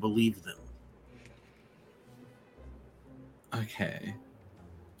grown-ups to believe them. Okay.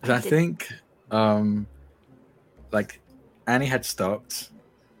 I So I did- think like Annie had stopped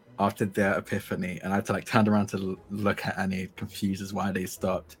after their epiphany, and I had to like turn around to look at Annie, confused as why they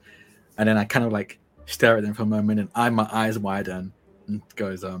stopped. And then I kind of like stare at them for a moment, and my eyes widen and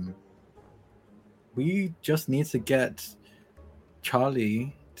goes, we just need to get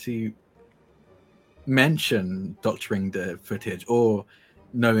Charlie to mention doctoring the footage or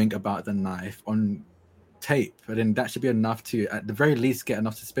knowing about the knife on tape, and then that should be enough to at the very least get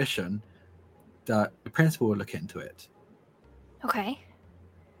enough suspicion that the principal will look into it. Okay.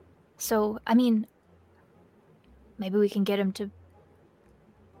 So I mean, maybe we can get him to.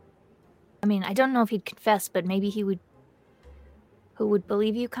 I mean, I don't know if he'd confess, but maybe he would. Who would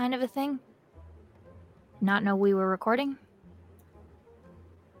believe you, kind of a thing? Not know we were recording?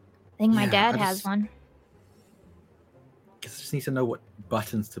 I think my Yeah, dad I has just- one. Guess I just need to know what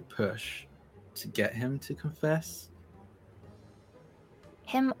buttons to push to get him to confess.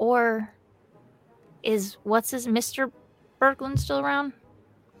 Him or is Mr. Birkeland still around?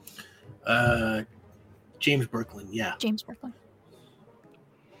 James Birkeland, yeah. James Birkeland.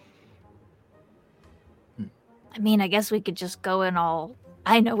 Hmm. I mean, I guess we could just go in all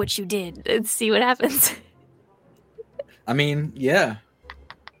I know what you did and see what happens. I mean, yeah.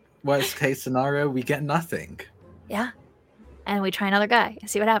 Worst case scenario, we get nothing. Yeah. And we try another guy and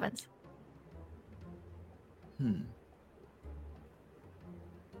see what happens.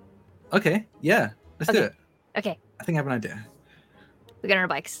 Okay, yeah, let's do Okay. it. Okay, I think I have an idea. we get on our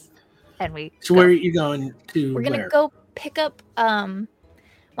bikes and we. So go. where are you going to? We're gonna where? go pick up one.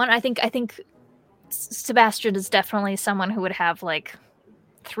 I think Sebastian is definitely someone who would have like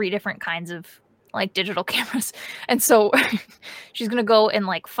 3 different kinds of like digital cameras, and so she's gonna go and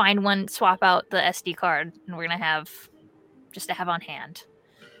like find one, swap out the SD card, and we're gonna have just to have on hand.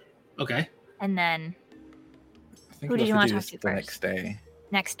 Okay. And then I think Who we'll did you have wanna do talk this to the first? next day.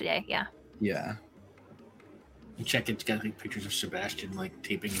 next day, yeah. Yeah. You check it's got like pictures of Sebastian like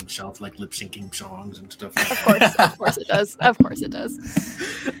taping himself, like lip syncing songs and stuff. Of course it does. Of course it does.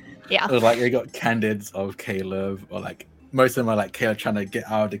 Yeah. Or like they got candids of Caleb, or like most of them are like Caleb trying to get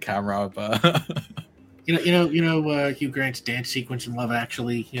out of the camera, but Hugh Grant's dance sequence in Love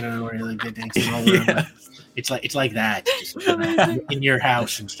Actually, where like they're dancing all around. yeah. It's like that, just in your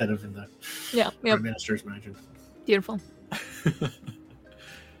house instead of in the Yeah. Prime Minister's mansion. Beautiful.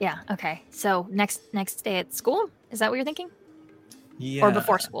 Yeah. Okay. So next day at school, is that what you're thinking? Yeah. Or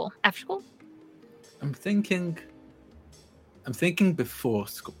before school? After school? I'm thinking before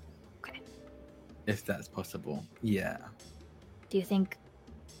school. Okay. If that's possible. Yeah. Do you think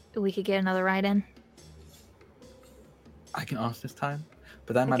we could get another ride in? I can ask this time,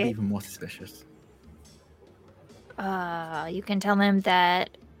 but that might be Okay. even more suspicious. You can tell them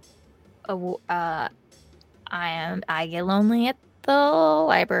that I get lonely at the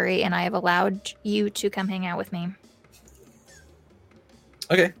library, and I have allowed you to come hang out with me.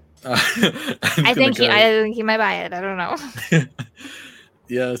 Okay. I think he might buy it. I don't know.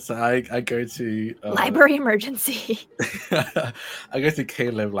 Yeah, so I go to Library emergency. I go to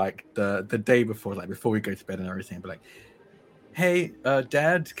Caleb like the day before, like before we go to bed and everything, but like, hey,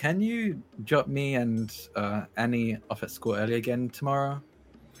 Dad, can you drop me and Annie off at school early again tomorrow?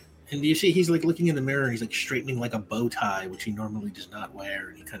 And you see he's like looking in the mirror and he's like straightening like a bow tie, which he normally does not wear.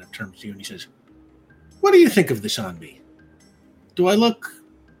 And he kind of turns to you and he says, "What do you think of this on me? Do I look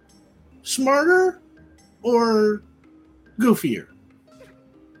smarter or goofier?"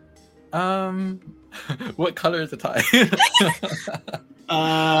 What color is the tie?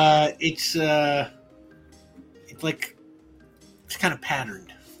 It's kind of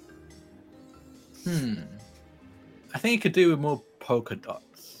patterned. I think you could do with more polka dots.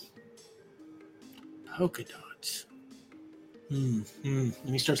 Polka dots. And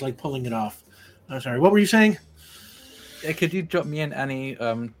he starts like pulling it off. I'm sorry, what were you saying? Yeah, could you drop me and Annie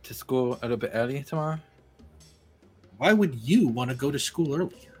to school a little bit early tomorrow? Why would you want to go to school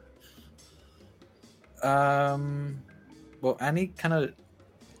early? Well, Annie's kind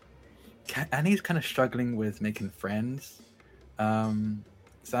of struggling with making friends. So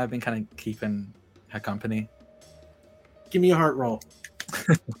I've been kind of keeping her company. Give me a heart roll.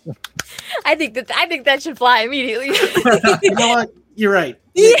 I think that should fly immediately. You know what? You're right.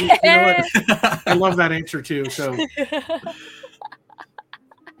 Yeah. You know what? I love that answer too. So,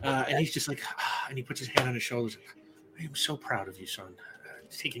 and he's just like, and he puts his hand on his shoulders. I am so proud of you, son.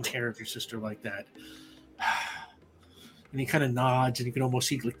 Taking care of your sister like that. And he kind of nods, and you can almost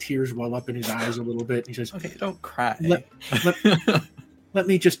see like tears well up in his eyes a little bit. And he says, Okay, don't cry. Let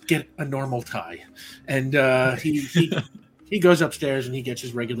me just get a normal tie. And he goes upstairs and he gets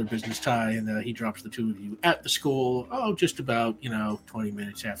his regular business tie, and he drops the two of you at the school. Oh, just about 20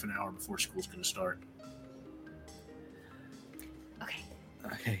 minutes, half an hour before school's going to start.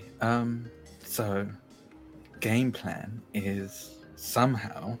 Okay. So game plan is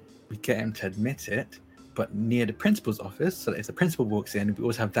somehow we get him to admit it, but near the principal's office, so that if the principal walks in, we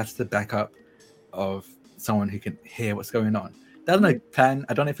always have that's the backup of someone who can hear what's going on. That's my plan.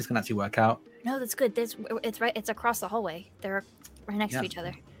 I don't know if it's going to actually work out. No, that's good. It's right. It's across the hallway. They're right next to each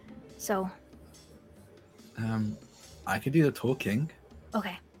other. So. I could do the talking.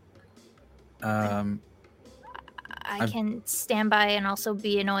 Okay. Um, I can stand by and also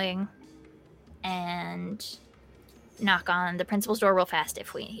be annoying, and knock on the principal's door real fast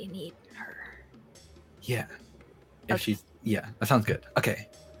if we need her. Yeah. If Okay. she's that sounds good. Okay.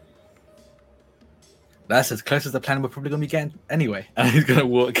 That's as close as the plan we're probably gonna be getting anyway. And he's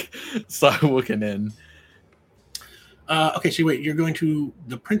gonna start walking in. Okay, so wait, you're going to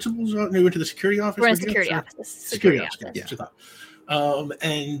the principal's office? No, you went to the security office? We're in Where'd you security go? office. Security office. Yeah, that's what I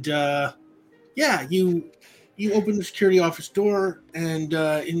thought. You open the security office door, and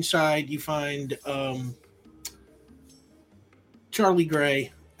inside you find Charlie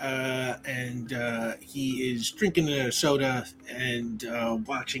Gray, and he is drinking a soda and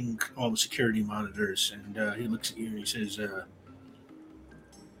watching all the security monitors. And he looks at you and he says,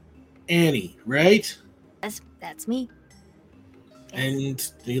 "Annie, right?" That's me. And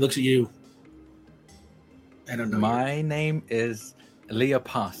he looks at you. I don't know. My name is Leah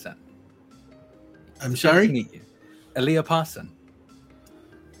Parson. I'm Nice sorry? to meet you. Aaliyah Parson.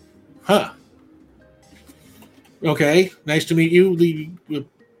 Huh. Okay. Nice to meet you, Lee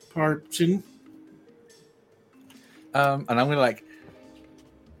Parson. And I'm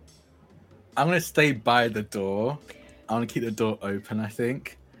gonna stay by the door. I'm gonna keep the door open, I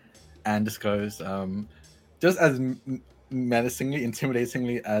think, and just goes, just as menacingly,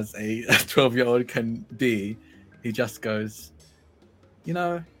 intimidatingly as a 12-year-old can be. He just goes, you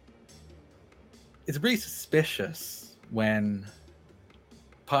know, it's really suspicious when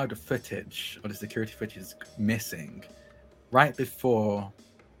part of the footage or the security footage is missing right before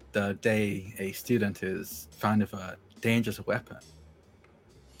the day a student is found with a dangerous weapon.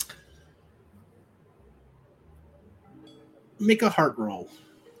 Make a heart roll.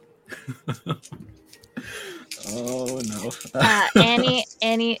 Oh no.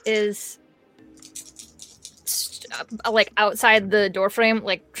 Annie is like outside the door frame,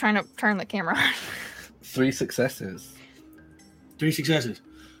 like trying to turn the camera on. 3 successes. 3 successes.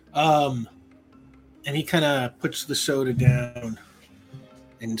 And he kind of puts the soda down,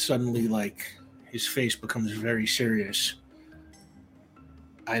 and suddenly, like, his face becomes very serious.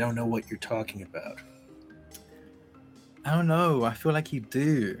 I don't know what you're talking about. I don't know. I feel like you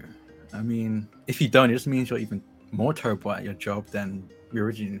do. I mean, if you don't, it just means you're even more terrible at your job than we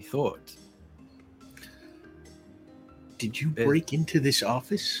originally thought. Did you break into this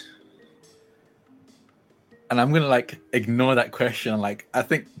office? And I'm gonna like ignore that question. Like, I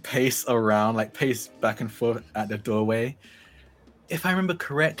think pace back and forth at the doorway. If I remember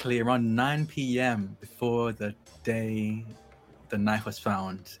correctly, around 9 p.m. before the day the knife was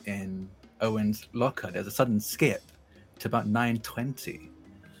found in Owen's locker, there's a sudden skip to about 9:20.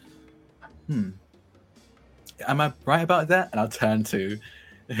 Am I right about that? And I'll turn to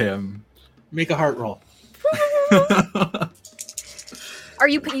him. Make a heart roll. Are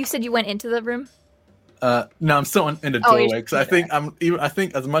you said you went into the room? No, I'm still in the doorway because I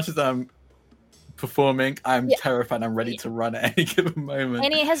think as much as I'm performing, I'm terrified. I'm ready to run at any given moment.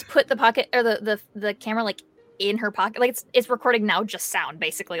 Annie has put the pocket or the camera like in her pocket, like it's recording now, just sound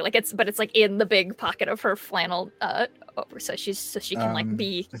basically, like it's like in the big pocket of her flannel, so she can like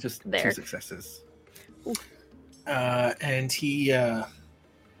be it's just there. 2 successes. And he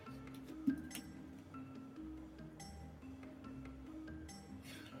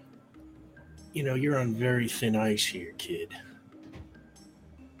you know, you're on very thin ice here, kid.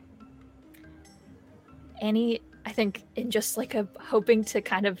 Annie, I think, in just like hoping to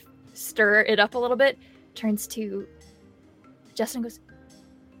kind of stir it up a little bit, turns to Justin and goes,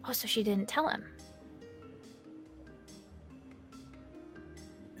 "Oh, so she didn't tell him."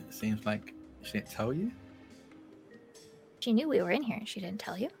 It seems like she didn't tell you. She knew we were in here and she didn't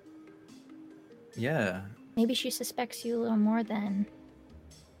tell you. Yeah. Maybe she suspects you a little more than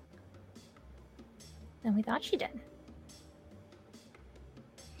we thought she did.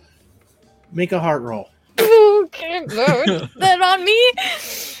 Make a heart roll. Okay, no, is that on me?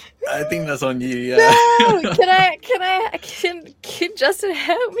 I think that's on you. Yeah. No! Can Justin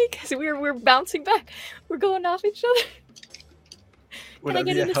help me? Because we're bouncing back. We're going off each other. Would I that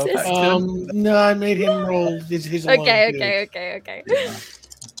get be a an help assist? action? No, I made him roll his alone, Okay. Yeah.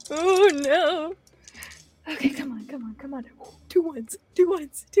 Oh no. Okay, come on. 2 1s.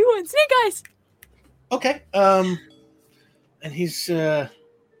 Snake eyes. Okay. And he's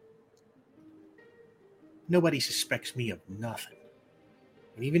nobody suspects me of nothing.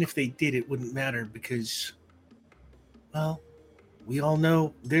 And even if they did, it wouldn't matter because, well, we all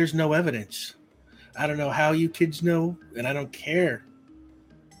know there's no evidence. I don't know how you kids know, and I don't care.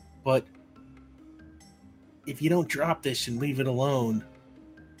 But if you don't drop this and leave it alone,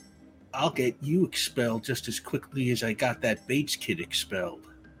 I'll get you expelled just as quickly as I got that Bates kid expelled.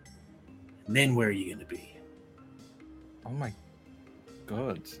 And then where are you going to be? Oh my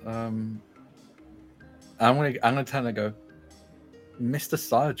god. I'm gonna turn and go, Mr.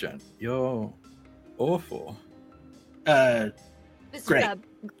 Sergeant, you're awful. Great.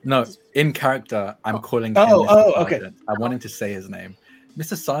 No, in character, I'm calling him Oh, Mr. okay. Sergeant. I want him to say his name.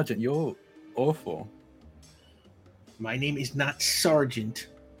 Mr. Sergeant, you're awful. My name is not Sergeant.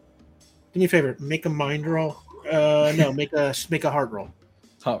 Do me a favor. Make a mind roll. No, make a heart roll.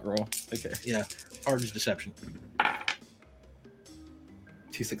 Heart roll. Okay. Yeah, heart is deception.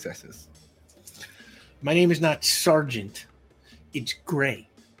 2 successes. My name is not Sergeant. It's Gray.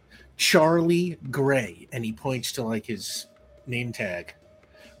 Charlie Gray. And he points to like his name tag.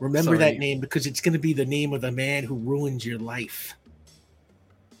 Remember that name because it's going to be the name of the man who ruins your life.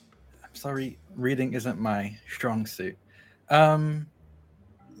 I'm sorry, reading isn't my strong suit. Not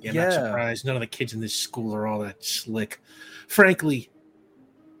surprised. None of the kids in this school are all that slick. Frankly,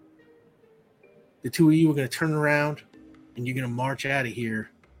 the two of you are going to turn around and you're going to march out of here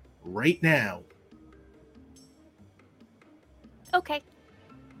right now. Okay.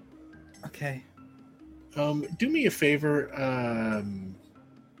 Okay. Do me a favor,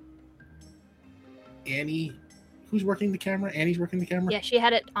 Annie. Who's working the camera? Annie's working the camera? Yeah, she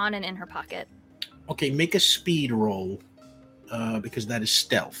had it on and in her pocket. Okay, make a speed roll, because that is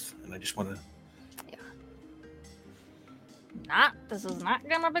stealth. And I just want to... This is not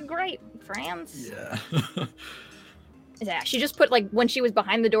gonna be great, friends. Yeah. Yeah, she just put, like, when she was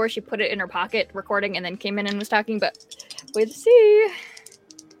behind the door, she put it in her pocket, recording, and then came in and was talking, but we'll see.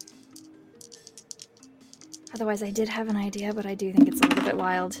 Otherwise, I did have an idea, but I do think it's a little bit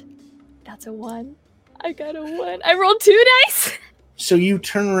wild. That's a 1. I got a 1. I rolled 2 dice! So you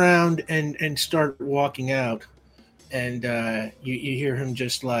turn around and start walking out, and you hear him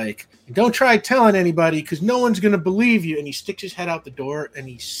just like, don't try telling anybody because no one's going to believe you. And he sticks his head out the door and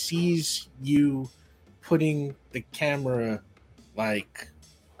he sees you putting the camera like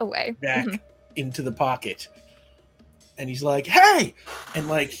Away. back into the pocket. And he's like, hey! And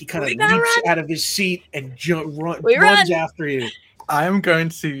like he kind of leaps out of his seat and runs after you. I'm going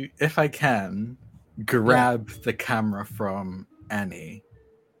to, if I can, grab the camera from Annie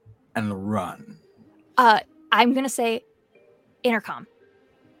and run. I'm going to say intercom.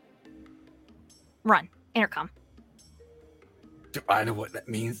 Run. Intercom. Do I know what that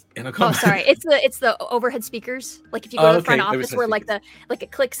means? Intercom? Oh, sorry. It's the overhead speakers. Like if you go to the front office where like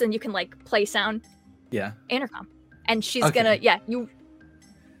it clicks and you can like play sound. Yeah. Intercom. And she's gonna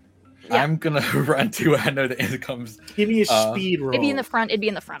I'm gonna run to where I know the intercoms. Give me a speed roll. It'd be in the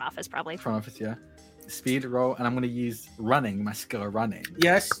front office probably. Front office, yeah. Speed roll, and I'm gonna use running, my skill of running.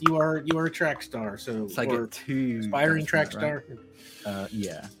 Yes, you are a track star, so I get 2 aspiring track right? star.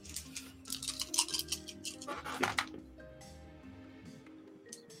 Yeah.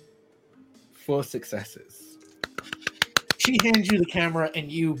 Four successes. She hands you the camera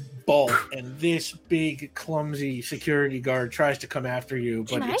and you bolt, and this big, clumsy security guard tries to come after you,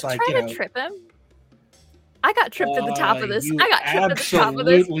 but it's like, try to trip him? I got tripped at the top of this. You I got tripped at the top of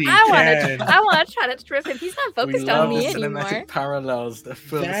this. absolutely I want to try to trip him. He's not focused on me the anymore. cinematic parallels, the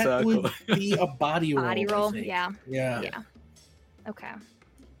full that circle. would be a body roll. Body I roll, think. yeah. Yeah. Okay.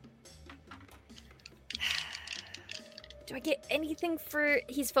 Do I get anything for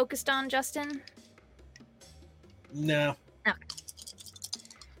he's focused on, Justin? No. Okay.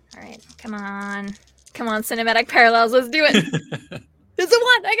 All right. Come on, cinematic parallels. Let's do it. There's a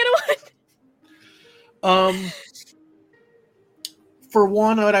 1. I got a 1. For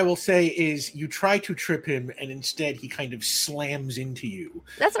one, what I will say is you try to trip him, and instead he kind of slams into you.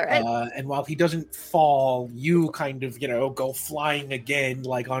 That's all right. And while he doesn't fall, you kind of, go flying again,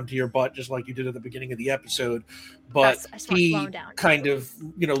 like onto your butt, just like you did at the beginning of the episode. But he kind of,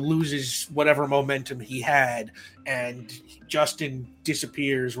 loses whatever momentum he had, and Justin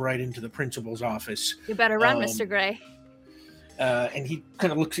disappears right into the principal's office. You better run, Mr. Gray. And he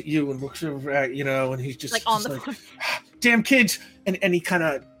kind of looks at you and looks over at, and he's just like on the floor. Damn kids. And he kind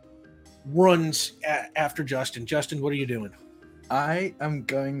of runs after Justin. Justin, what are you doing? I am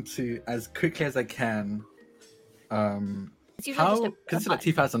going to, as quickly as I can, because it's like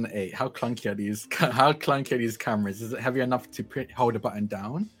 2008, how clunky are these cameras? Is it heavy enough to hold a button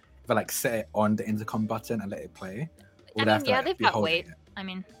down if I like set it on the intercom button and let it play? They've got weight. I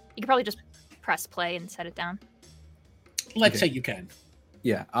mean, you could probably just press play and set it down. Let's say you can.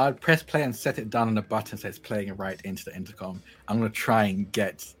 Yeah, I'll press play and set it down on the button so it's playing right into the intercom. I'm going to try and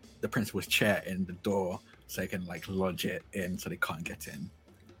get the principal's chair in the door so I can like lodge it in so they can't get in.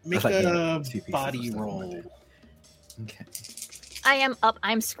 Make a body roll. Okay. I am up.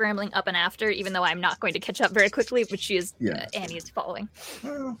 I'm scrambling up and after, even though I'm not going to catch up very quickly, but she is. Annie is following.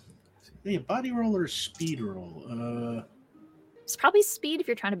 Body roll or a speed roll? It's probably speed if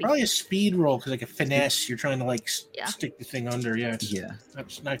you're trying to be. Probably a speed roll because like a finesse. You're trying to like stick the thing under. Yeah.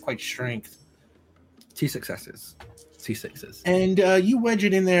 That's not quite strength. 2 successes. 2 6s. And you wedge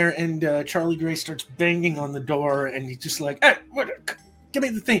it in there, and Charlie Gray starts banging on the door, and he's just like, "Hey, give me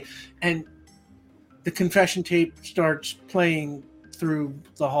the thing!" And the confession tape starts playing through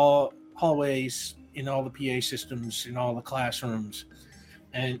the hallways in all the PA systems in all the classrooms,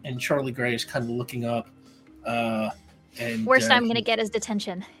 and Charlie Gray is kind of looking up. And worst I'm going to get is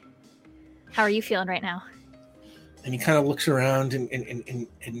detention. How are you feeling right now? And he kind of looks around, and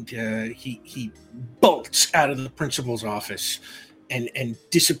he bolts out of the principal's office, and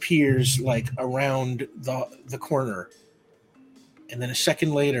disappears like around the corner. And then a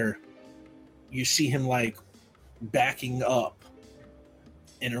second later, you see him like backing up,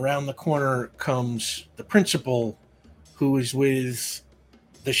 and around the corner comes the principal, who is with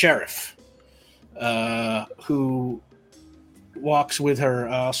the sheriff. who walks with her.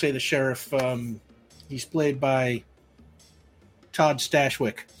 I'll say the sheriff. He's played by Todd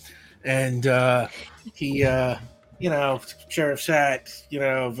Stashwick, and he, sheriff's hat,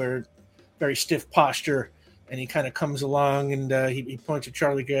 very, very stiff posture, and he kind of comes along and he points at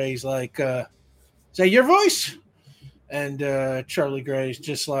Charlie Gray. He's like, "Is that your voice?" And Charlie Gray's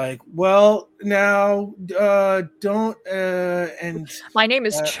just like, "Well, now, don't." And my name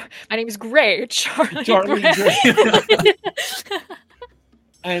is Gray. Charlie Gray.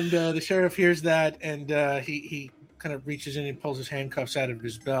 And the sheriff hears that, and he kind of reaches in and pulls his handcuffs out of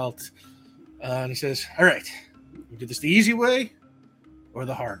his belt, and he says, "All right, you do this the easy way or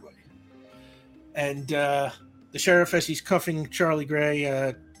the hard way." And the sheriff, as he's cuffing Charlie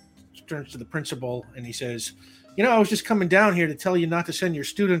Gray, turns to the principal and he says, "I was just coming down here to tell you not to send your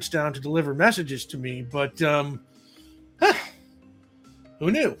students down to deliver messages to me, but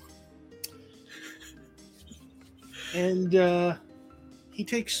who knew?" And he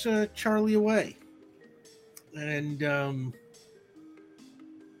takes Charlie away, and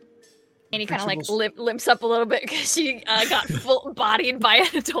he kind of like limps up a little bit because she got full bodied by an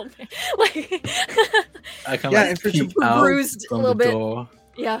adult man. Like, I kind of peek out bruised a little bit. Door.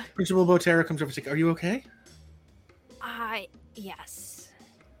 Yeah. Principal Botera comes over and says, "Are you okay?" Yes.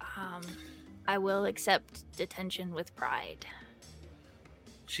 I will accept detention with pride.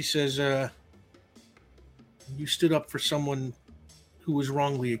 She says, "You stood up for someone who was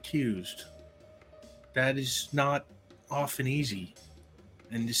wrongly accused. That is not often easy,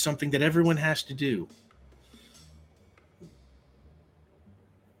 and is something that everyone has to do.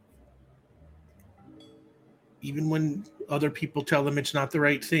 Even when other people tell them it's not the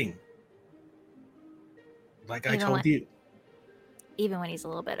right thing. Like I told you." Even when he's a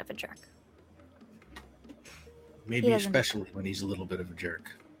little bit of a jerk. Maybe especially when he's a little bit of a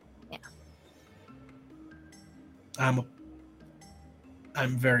jerk. Yeah. I'm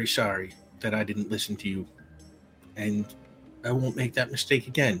very sorry that I didn't listen to you, and I won't make that mistake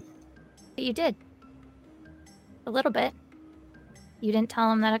again. But you did. A little bit. You didn't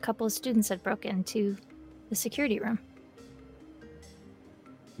tell him that a couple of students had broken into the security room.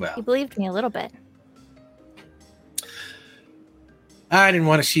 Well, you believed me a little bit. I didn't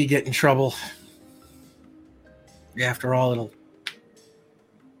want to see you get in trouble. After all, it'll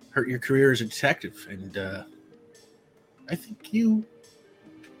hurt your career as a detective, and I think you've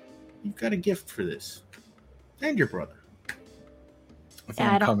got a gift for this, and your brother. I think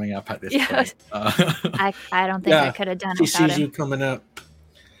I'm coming up at this point. I don't think I could have done it without him. She sees you coming up.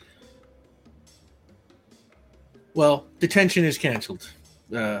 Well, detention is canceled,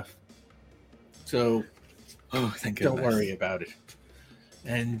 so thank don't goodness. worry about it.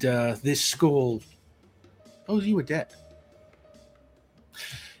 And this school owes you a debt.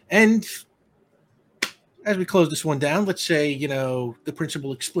 And as we close this one down, let's say, the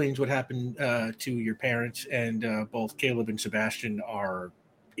principal explains what happened to your parents, and both Caleb and Sebastian are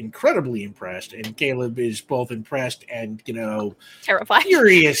incredibly impressed, and Caleb is both impressed and, terrified,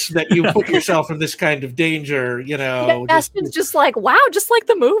 furious that you put yourself in this kind of danger, Sebastian's just like, wow, just like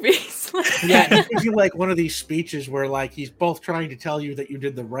the movies. Yeah, it gives you like one of these speeches where like he's both trying to tell you that you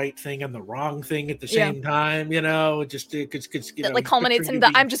did the right thing and the wrong thing at the same time, just that like culminates in the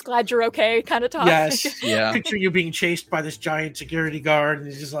 "I'm just glad you're okay" kind of talk. Yes, yeah. Picture you being chased by this giant security guard, and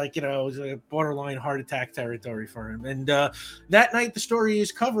it's just like it's a borderline heart attack territory for him. And that night, the story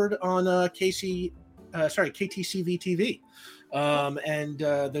is covered on KTCV TV, and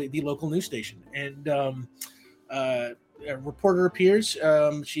the local news station. And a reporter appears.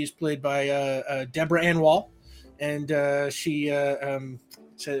 She's played by Deborah Ann Wall, and she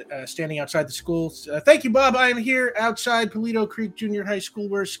standing outside the school. "Thank you, Bob. I am here outside Paleto Creek Junior High School,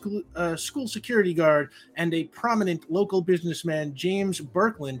 where school security guard and a prominent local businessman, James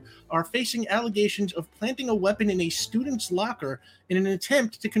Berkland, are facing allegations of planting a weapon in a student's locker in an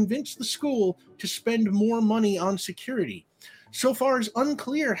attempt to convince the school to spend more money on security. So far, it's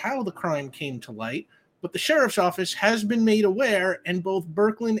unclear how the crime came to light, but the sheriff's office has been made aware, and both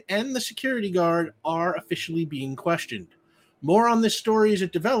Berkland and the security guard are officially being questioned. More on this story as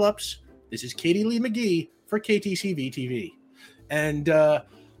it develops. This is Katie Lee McGee for KTCV TV." And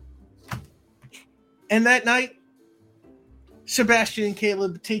that night, Sebastian and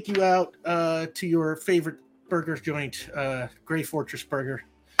Caleb take you out to your favorite burger joint, Gray Fortress Burger,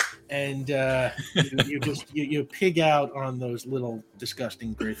 and you pig out on those little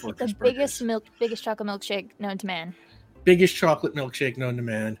disgusting Gray Fortress burgers. Biggest chocolate milkshake known to man. Biggest chocolate milkshake known to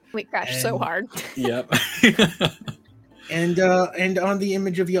man. We crashed so hard. Yep. And on the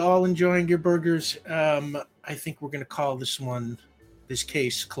image of you all enjoying your burgers, I think we're going to call this one this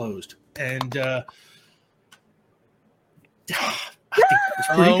case closed. And I think it's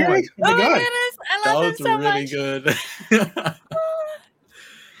pretty great. Oh my God. Goodness, I love them so really much. good.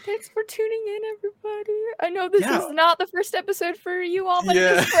 Thanks for tuning in, everybody. I know this Yeah. is not the first episode for you all, but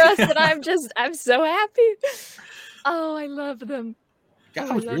Yeah. it is for us, and I'm so happy. Oh, I love them. Yeah,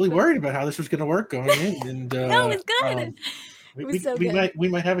 Oh, I was love really them. worried about how this was going to work going in, and No, it's good. we, It was so we good.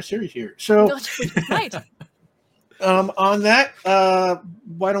 might have a series here. So, Gosh, we might. on that,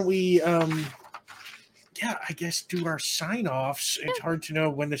 why don't we, I guess do our sign offs. It's hard to know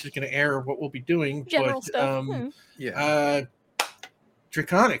when this is going to air or what we'll be doing, General but stuff. Yeah.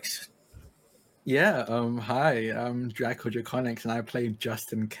 Draconics. Yeah. Hi, I'm Draco Draconics, and I played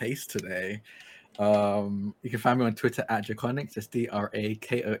Justin Case today. You can find me on Twitter at Draconics. It's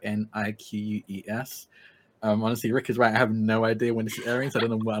DRAKONIQUES. Honestly, Rick is right. I have no idea when this is airing, so I don't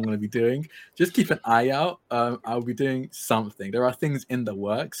know what I'm going to be doing. Just keep an eye out. I'll be doing something. There are things in the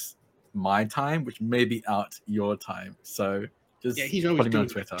works, my time, which may be out your time. So just He's always follow me doing on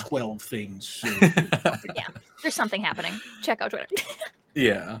Twitter. 12 things. So. Yeah, there's something happening. Check out Twitter.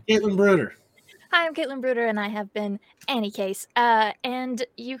 Yeah. Caitlin Bruder. Hi, I'm Caitlin Bruder, and I have been Annie Case. And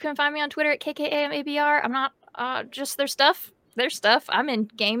you can find me on Twitter at KKAMABR. I'm not just their stuff. I'm in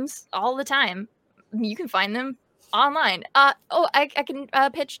games all the time. You can find them online. I can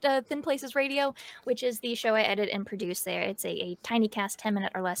pitch Thin Places Radio, which is the show I edit and produce there. It's a tiny cast,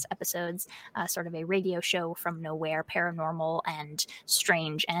 10-minute or less episodes, sort of a radio show from nowhere, paranormal and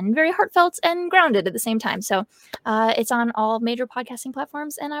strange and very heartfelt and grounded at the same time. So it's on all major podcasting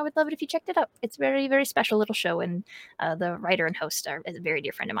platforms, and I would love it if you checked it out. It's a very, very special little show, and the writer and host is a very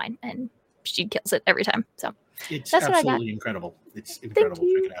dear friend of mine, and she kills it every time. So It's that's what I got. absolutely incredible. It's incredible.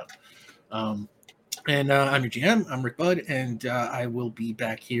 Check it out. And I'm your GM. I'm Rick Budd, and I will be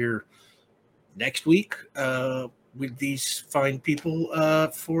back here next week with these fine people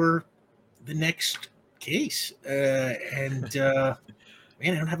for the next case. Man, I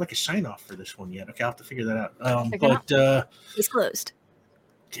don't have like a sign off for this one yet. Okay, I'll have to figure that out. But It's closed.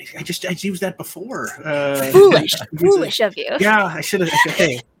 I used that before. Foolish of you. Yeah, I should have.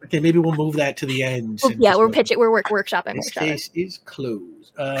 Okay, maybe we'll move that to the end. Well, yeah, we're pitching. We're workshopping. This case is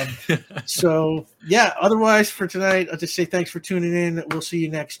closed. So yeah. Otherwise, for tonight, I'll just say thanks for tuning in. We'll see you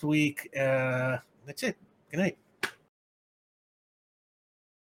next week. That's it. Good night.